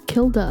at The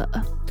Kilder.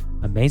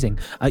 Amazing.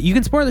 You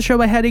can support the show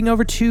by heading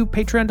over to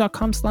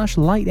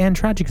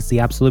patreon.com/lightandtragic. It's the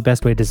absolute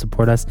best way to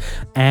support us.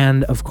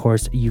 And of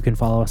course, you can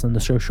follow us on the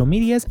social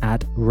medias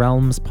at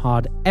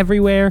RealmsPod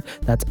everywhere.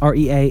 That's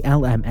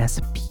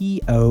RealmsPod.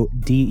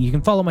 You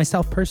can follow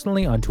myself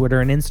personally on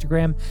Twitter and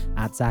Instagram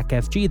at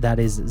ZachFG. That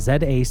is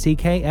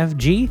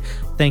ZACKFG.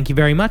 Thank you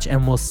very much,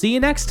 and we'll see you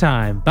next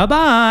time.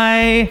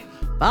 Bye-bye.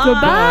 Bye.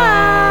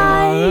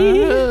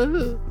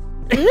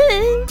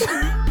 Goodbye.